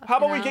and stuff. How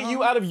about we get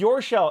you out of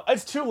your shell?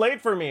 It's too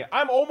late for me.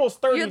 I'm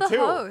almost 32. You're the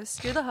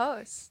host. You're the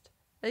host.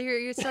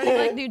 You're starting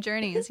like new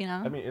journeys, you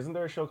know? I mean, isn't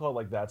there a show called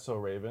like That's So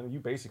Raven? You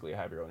basically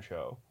have your own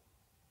show.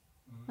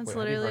 It's wait,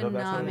 have you literally heard of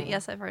that not show? me.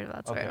 Yes, I've heard of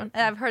that. Okay. And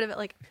I've heard of it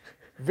like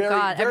Very,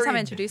 God, every very, time I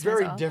introduce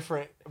very myself.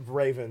 different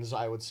Ravens,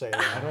 I would say.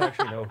 I don't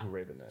actually know who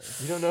Raven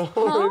is. You don't know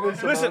who Raven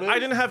Simone Listen, is? I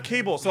didn't have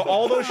cable, so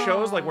all those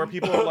shows like where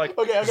people are like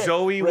Okay.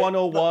 Zoe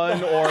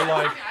 101 or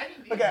like I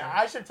didn't Okay,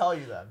 I should tell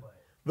you then.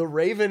 The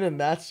Raven in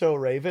That's So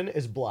Raven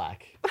is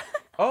black.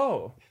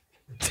 oh.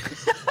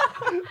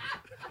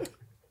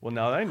 Well,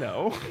 now that I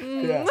know.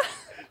 Yeah.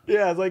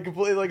 Yeah, it's like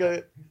completely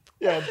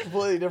it's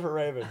completely different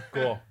Raven.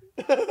 Cool.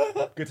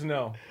 Good to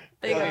know.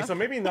 There you Okay, go. so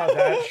maybe not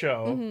that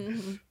show.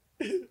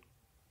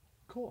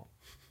 Cool.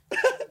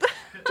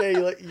 Jay,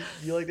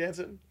 you like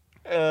dancing?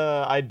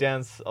 I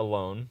dance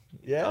alone.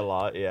 Yeah? A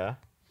lot, yeah.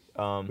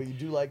 But you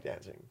do like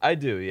dancing. I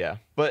do, yeah.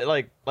 But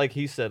like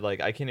he said,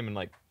 like I can't even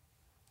like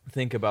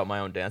think about my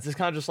own dance. It's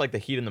kind of just like the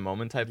heat in the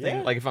moment type Yeah.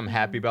 thing. Like if I'm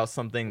happy about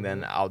something,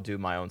 then I'll do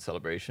my own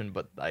celebration.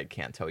 But I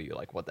can't tell you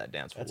like what that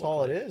dance. That's will look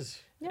all like. it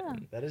is. Yeah.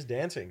 That is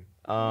dancing.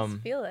 Just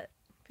feel it.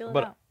 Feel it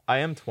But out. I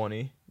am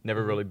 20.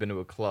 Never really been to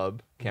a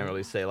club. Can't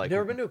really say like. You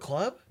never been to a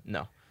club?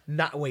 No.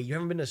 Wait, you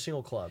haven't been to a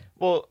single club.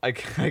 Well, I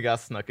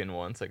got snuck in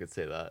once. I could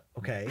say that.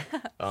 Okay.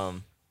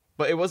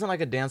 But it wasn't like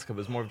a dance club.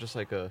 It was more of just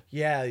like a.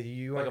 Yeah,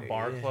 you Like are a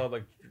bar club,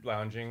 like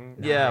lounging.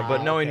 Yeah,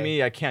 but knowing okay.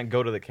 me, I can't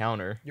go to the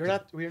counter. You're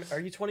not. Are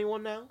you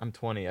 21 now? I'm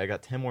 20. I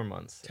got 10 more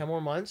months. 10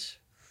 more months.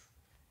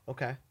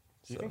 Okay.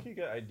 Do you think you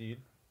get ID'd?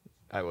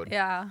 I would.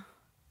 Yeah.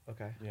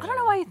 Okay. Yeah. I don't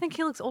know why you think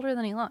he looks older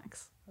than he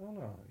looks. I don't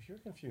know. You're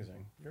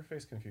confusing. Your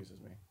face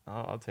confuses me.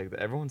 I'll take that.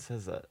 Everyone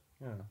says that.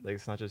 Yeah. Like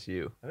it's not just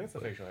you. I think it's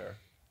the facial hair.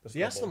 The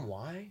You ask stubble. them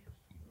why?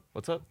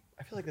 What's up?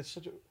 I feel like that's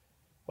such a.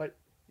 What?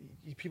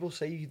 People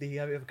say they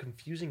have a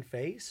confusing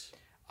face.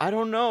 I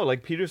don't know.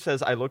 Like Peter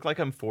says, I look like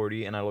I'm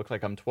 40 and I look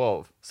like I'm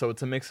 12. So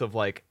it's a mix of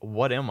like,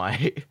 what am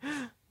I?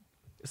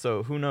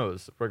 So who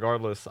knows?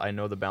 Regardless, I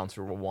know the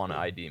bouncer will want to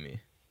ID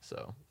me.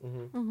 So I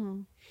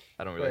don't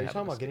really. Wait, are you have talking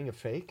a about getting a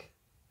fake?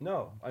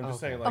 No, I'm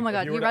just Okay. saying. Oh Like, my if God,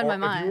 you you were read to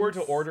my If you were to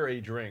mind. order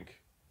a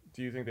drink,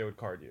 do you think they would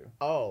card you?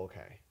 Oh,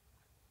 okay.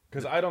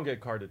 Because I don't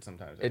get carded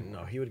sometimes.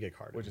 No, he would get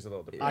carded. Which is a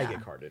little different. I Yeah.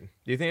 get carded.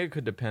 Do you think it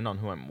could depend on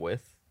who I'm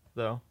with,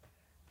 though?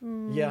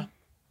 Yeah.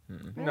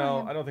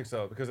 No, I don't think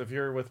so. Because if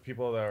you're with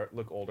people that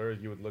look older,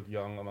 you would look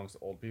young amongst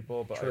old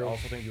people. But True. I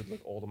also think you'd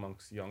look old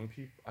amongst young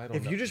people. I don't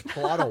If know. you just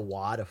pull out a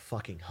wad of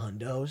fucking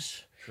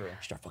hundos, True.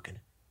 start fucking.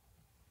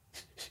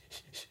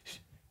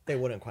 They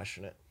wouldn't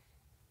question it.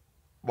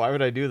 Why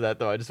would I do that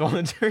though? I just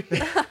want to drink.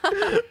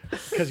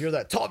 Because you're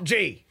that top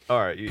G All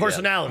right. Yeah.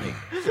 personality.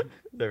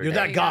 There we You're go.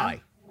 that you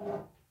guy.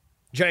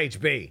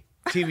 JHB.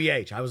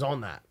 TBH. I was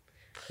on that.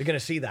 You're going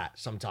to see that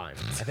sometime.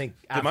 I think.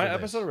 Did after my this.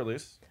 episode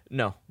release?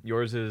 No,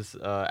 yours is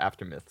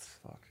After Myths.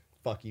 Fuck.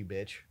 Fuck you,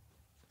 bitch.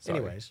 Sorry.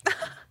 Anyways.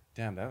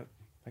 Damn, that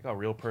got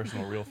real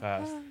personal real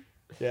fast.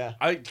 Yeah.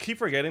 I keep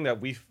forgetting that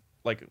we've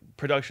like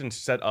production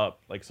set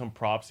up like some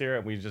props here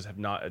and we just have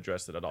not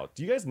addressed it at all.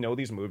 Do you guys know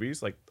these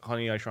movies like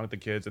Honey, I Shrunk the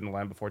Kids and The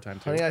Land Before Time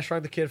 2? Honey, I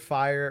Shrunk the Kid,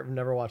 Fire. I've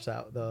never watched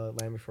that. The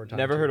Land Before Time.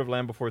 Never too. heard of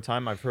Land Before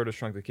Time. I've heard of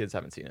Shrunk the Kids.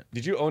 Haven't seen it.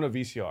 Did you own a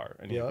VCR?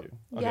 Any of Yep.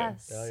 you? Okay.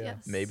 Yes. Yeah, yeah.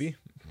 Yes. Maybe.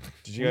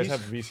 Did you guys have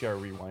VCR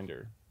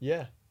rewinder?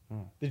 Yeah.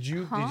 Hmm. Did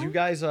you Huh?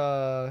 guys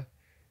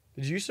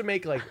did you used to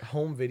make like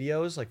home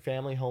videos, like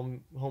family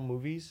home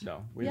movies?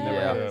 No, we Yes.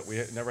 never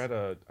had a. Never had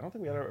a. I don't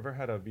think we ever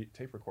had a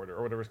tape recorder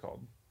or whatever it's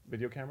called,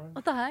 video camera.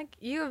 What the heck?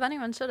 You, if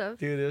anyone, should have.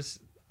 Dude,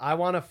 I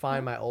want to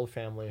find my old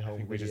family I home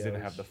think videos. we just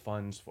didn't have the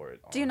funds for it.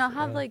 Do you not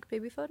honestly. have like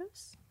baby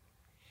photos?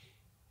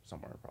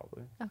 Somewhere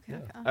probably. Okay. Yeah.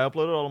 Okay. I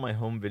uploaded all of my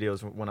home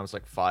videos when I was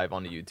like 5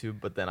 onto YouTube,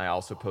 but then I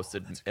also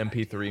posted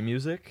MP3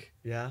 music.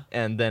 Yeah.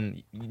 And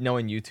then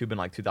knowing YouTube in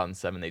like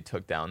 2007, they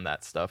took down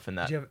that stuff, and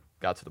that Did you have-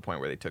 got to the point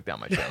where they took down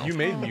my channel. You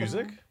made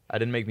music? I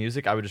didn't make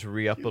music. I would just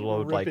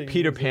re-upload like ripping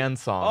Peter music. Pan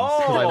songs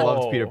because I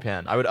loved Oh. Peter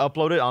Pan. I would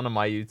upload it onto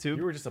my YouTube.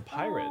 You were just a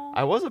pirate. Aw.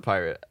 I was a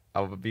pirate.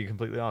 I would be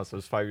completely honest. I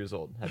was 5 years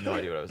old. Had no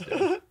idea what I was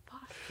doing.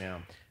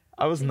 Damn.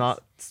 I was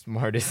not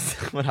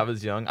smartest when I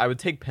was young. I would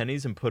take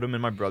pennies and put them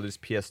in my brother's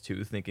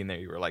PS2, thinking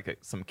they were like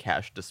some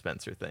cash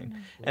dispenser thing,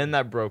 and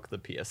that broke the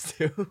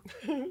PS2.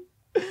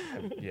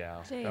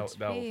 Yeah. That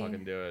will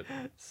fucking do it.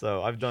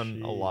 So I've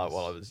done a lot Jeez.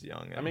 while I was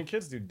young. I mean,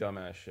 kids do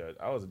dumbass shit.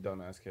 I was a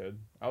dumbass kid.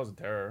 I was a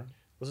terror.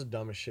 What's the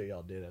dumbest shit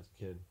y'all did as a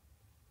kid?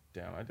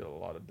 Damn, I did a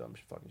lot of dumb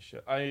fucking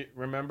shit. I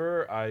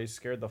remember I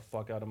scared the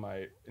fuck out of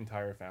my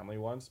entire family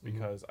once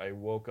because I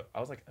woke up.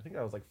 I think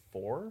I was like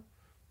 4.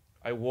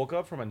 I woke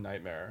up from a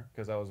nightmare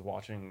because I was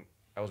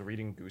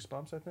reading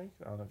Goosebumps, I think.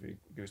 I don't know if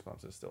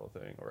Goosebumps is still a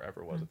thing or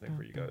ever was a thing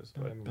for you guys.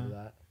 I But remember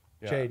that.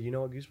 yeah. Jay, do you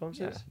know what Goosebumps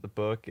yeah, is? the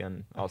book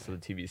and also the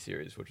TV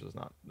series, which was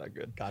not that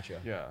good. Gotcha.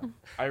 Yeah.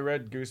 I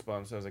read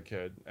Goosebumps as a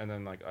kid and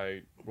then like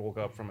I woke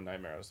up from a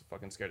nightmare. I was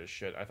fucking scared as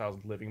shit. I thought I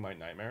was living my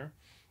nightmare.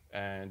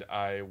 And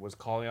I was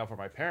calling out for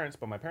my parents,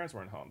 but my parents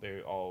weren't home.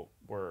 They all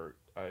were,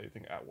 I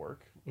think, at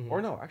work.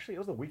 Or no, actually, it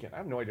was the weekend. I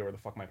have no idea where the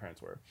fuck my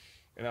parents were.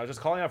 And I was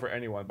just calling out for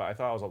anyone, but I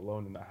thought I was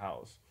alone in the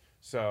house.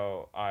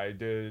 So I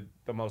did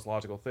the most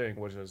logical thing,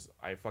 which is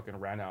I fucking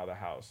ran out of the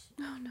house.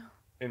 Oh no.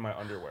 In my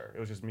underwear. It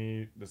was just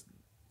me, this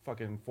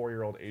fucking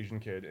 4-year-old Asian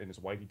kid in his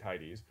whitey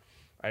tighties.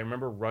 I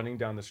remember running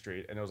down the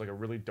street, and it was like a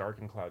really dark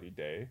and cloudy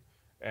day.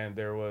 And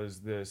there was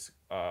this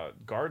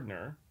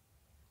gardener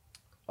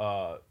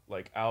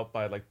like out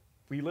by like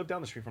we lived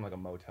down the street from like a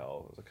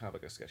motel. It was kind of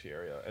like a sketchy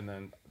area, and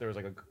then there was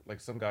like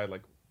some guy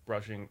like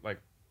brushing like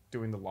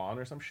doing the lawn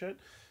or some shit,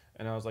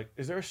 and I was like,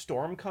 "Is there a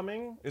storm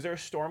coming? Is there a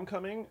storm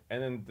coming?"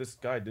 And then this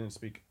guy didn't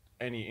speak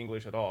any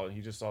English at all, and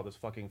he just saw this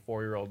fucking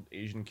 4-year-old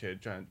Asian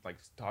kid trying to like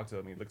talk to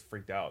him. He looked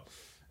freaked out,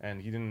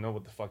 and he didn't know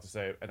what the fuck to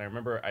say. And I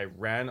remember I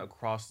ran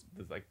across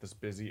this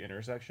busy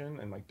intersection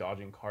and like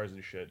dodging cars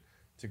and shit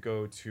to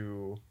go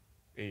to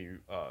a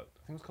I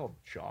think it's called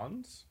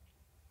John's.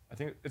 I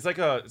think it's like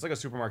a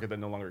supermarket that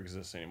no longer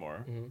exists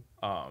anymore.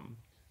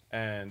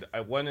 And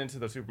I went into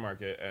the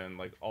supermarket and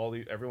like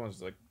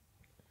everyone's like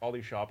all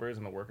these shoppers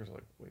and the workers are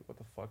like, wait, what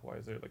the fuck? Why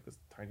is there like this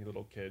tiny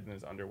little kid in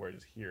his underwear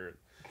just here?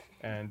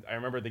 And I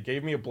remember they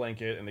gave me a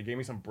blanket and they gave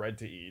me some bread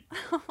to eat.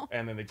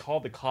 And then they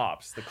called the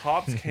cops. The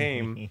cops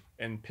came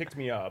and picked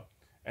me up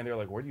and they were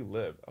like, where do you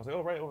live? I was like,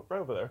 oh, right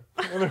over there.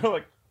 And they were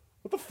like,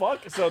 what the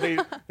fuck? So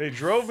they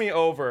drove me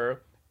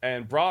over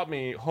and brought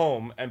me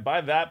home. And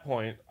by that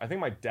point, I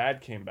think my dad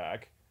came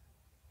back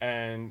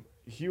and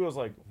he was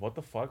like, what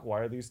the fuck? Why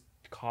are these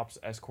cops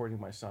escorting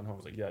my son home? I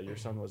was like, yeah, your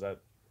son was at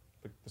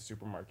the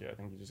supermarket. I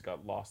think he just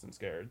got lost and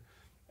scared.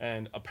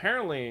 And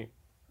apparently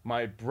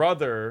my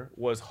brother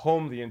was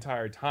home the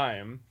entire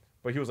time,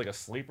 but he was like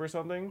asleep or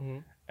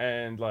something.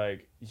 And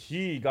like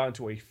he got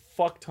into a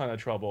fuck ton of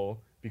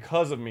trouble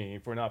because of me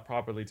for not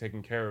properly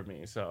taking care of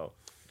me. So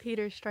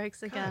Peter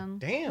strikes again.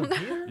 Damn,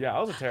 Peter. yeah, I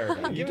was a terror.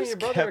 You're giving your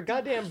brother a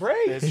goddamn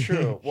break. It's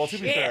true. Well, to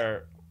be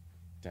fair,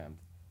 damn,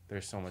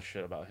 there's so much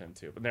shit about him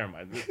too. But never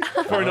mind,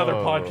 for another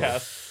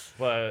podcast.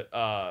 But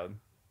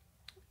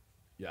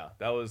yeah,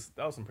 that was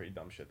some pretty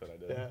dumb shit that I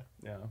did.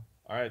 Yeah.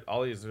 All right,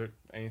 Ollie, is there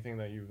anything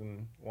that you've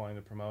been wanting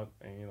to promote?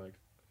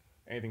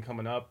 Anything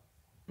coming up?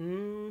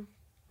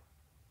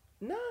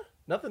 Nah,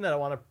 nothing that I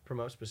want to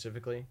promote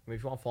specifically. I mean,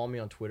 if you want to follow me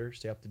on Twitter,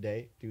 stay up to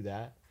date, do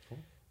that. Cool.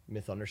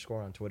 Myth _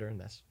 on Twitter, and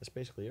that's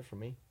basically it for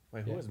me.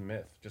 Wait, who is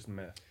Myth? Just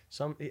Myth.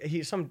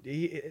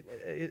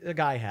 A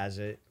guy has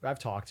it. I've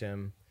talked to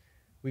him.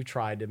 We've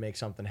tried to make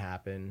something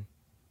happen,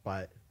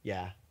 but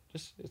yeah,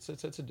 just it's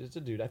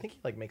a dude. I think he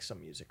like makes some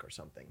music or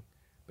something.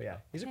 But yeah,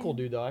 he's a cool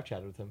dude though. I've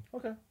chatted with him.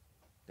 Okay.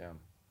 Damn.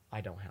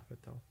 I don't have it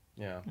though.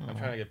 Yeah, I'm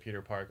trying to get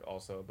Peter Park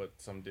also, but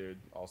some dude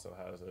also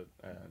has it,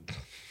 and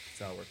it's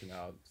not working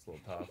out. It's a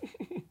little tough.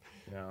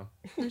 Yeah.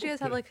 Don't you guys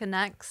have like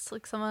connects,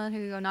 like someone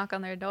who could go knock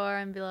on their door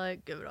and be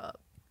like, give it up?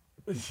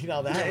 You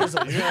know, that is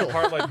You're illegal.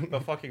 part of like the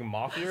fucking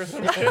mafia or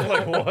some shit.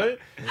 Like what?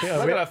 Yeah, I'm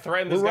not gonna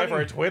threaten this guy for a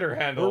running- Twitter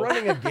handle. We're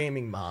running a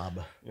gaming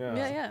mob. Yeah.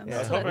 Yeah. I was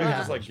That's hoping what I it could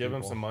just like is. give him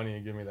People. some money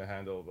and give me the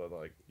handle, but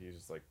like he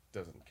just like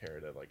doesn't care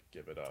to like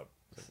give it up.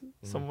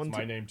 Someone It's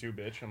my took, name too,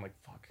 bitch. I'm like,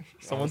 fuck.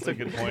 Someone Honestly,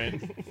 took- good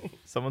point.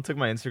 someone took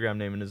my Instagram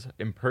name and is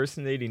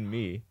impersonating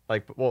me.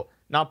 Like, well,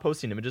 not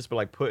posting images, but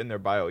like put in their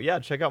bio, yeah,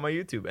 check out my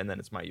YouTube, and then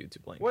it's my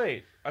YouTube link.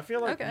 Wait, I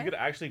feel like Okay. you could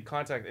actually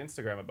contact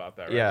Instagram about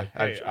that, right? Yeah,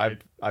 Like, hey,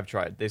 I've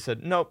tried. They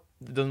said nope,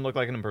 it doesn't look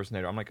like an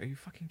impersonator. I'm like, are you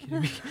fucking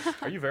kidding me?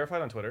 are you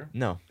verified on Twitter?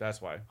 No,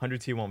 That's why.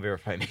 100T won't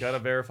verify me. You gotta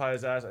verify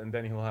his ass, and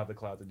then he'll have the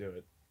clout to do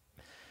it.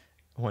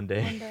 One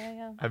day. One day,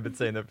 yeah. I've been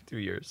saying that for 2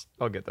 years.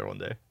 I'll get there one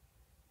day.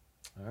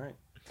 All right.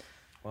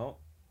 Well,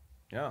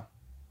 yeah.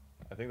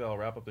 I think that'll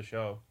wrap up the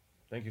show.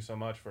 Thank you so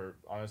much for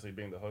honestly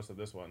being the host of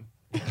this one.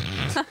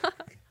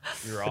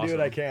 You're I awesome. do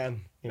what I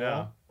can. You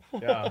Yeah. know?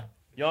 Yeah.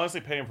 You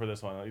honestly pay him for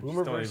this one. You just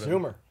Boomer don't versus even,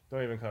 Zoomer.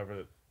 Don't even cover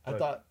it.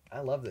 I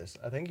love this.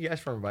 I thank you guys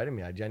for inviting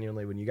me. I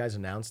genuinely, when you guys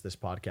announced this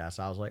podcast,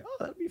 I was like, oh,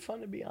 that'd be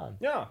fun to be on.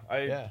 Yeah,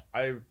 Yeah.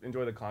 I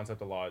enjoy the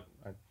concept a lot.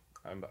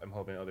 I'm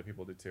hoping other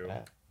people do too.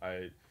 Yeah.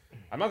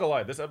 I'm not gonna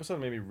lie, this episode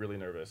made me really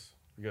nervous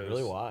because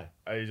Really, why?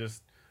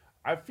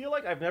 I feel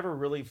like I've never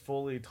really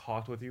fully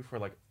talked with you for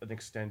like an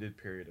extended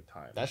period of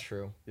time. That's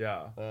true.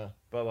 Yeah,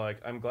 but like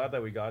I'm glad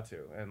that we got to,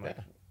 and like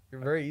Yeah. You're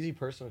a very easy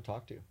person to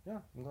talk to. yeah,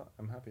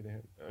 I'm happy to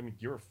hear. I mean,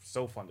 you're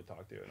so fun to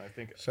talk to, and I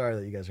think Sorry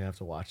that you guys are gonna have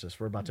to watch this.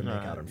 We're about to make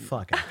Nah, out and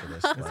fuck after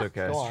this. but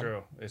okay. Go it's on.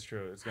 true. It's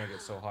true. It's gonna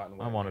get so hot and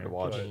wet. I in wanted here, to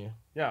watch but Continue.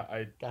 Yeah,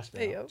 I Gas me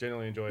Hey, out. yo.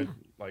 genuinely enjoyed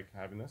like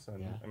having this, and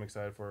Yeah. I'm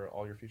excited for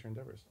all your future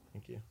endeavors.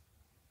 Thank you.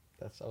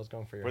 I was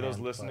going for your For those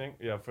hand, but- listening,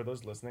 for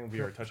those listening, we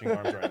are touching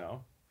arms right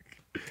now.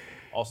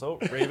 Also,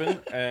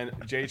 Raven and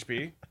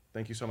JHB,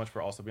 thank you so much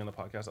for also being on the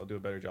podcast. I'll do a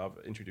better job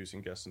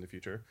introducing guests in the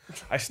future.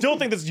 I still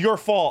think this is your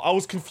fault. I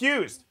was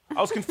confused.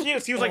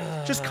 He was like,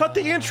 just cut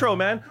the intro,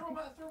 man. Throw him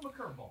a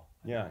curveball.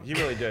 Yeah, he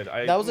really did.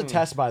 That was a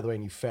test, by the way,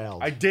 and you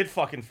failed. I did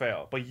fucking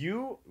fail. But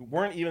you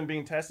weren't even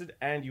being tested,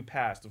 and you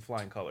passed with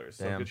flying colors.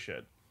 So Damn. good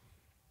shit.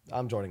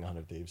 I'm joining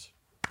 100 Thieves.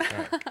 All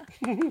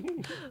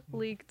right.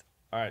 Leaked.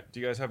 All right. Do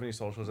you guys have any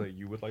socials that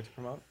you would like to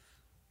promote?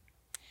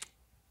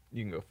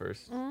 You can go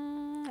first.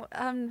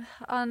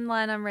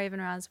 Online, I'm Raven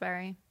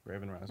Raspberry.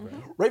 Raven Raspberry.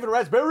 Raven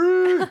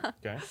Raspberry in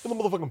Okay. the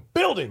motherfucking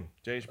building.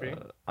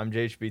 JHB. I'm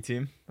JHB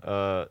Team.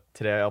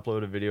 Today I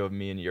uploaded a video of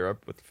me in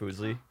Europe with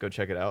Foosley. Go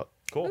check it out.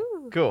 Cool.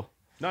 Cool.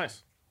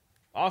 Nice.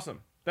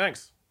 Awesome.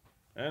 Thanks.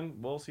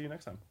 And we'll see you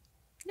next time.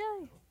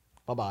 Yay.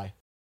 Bye bye.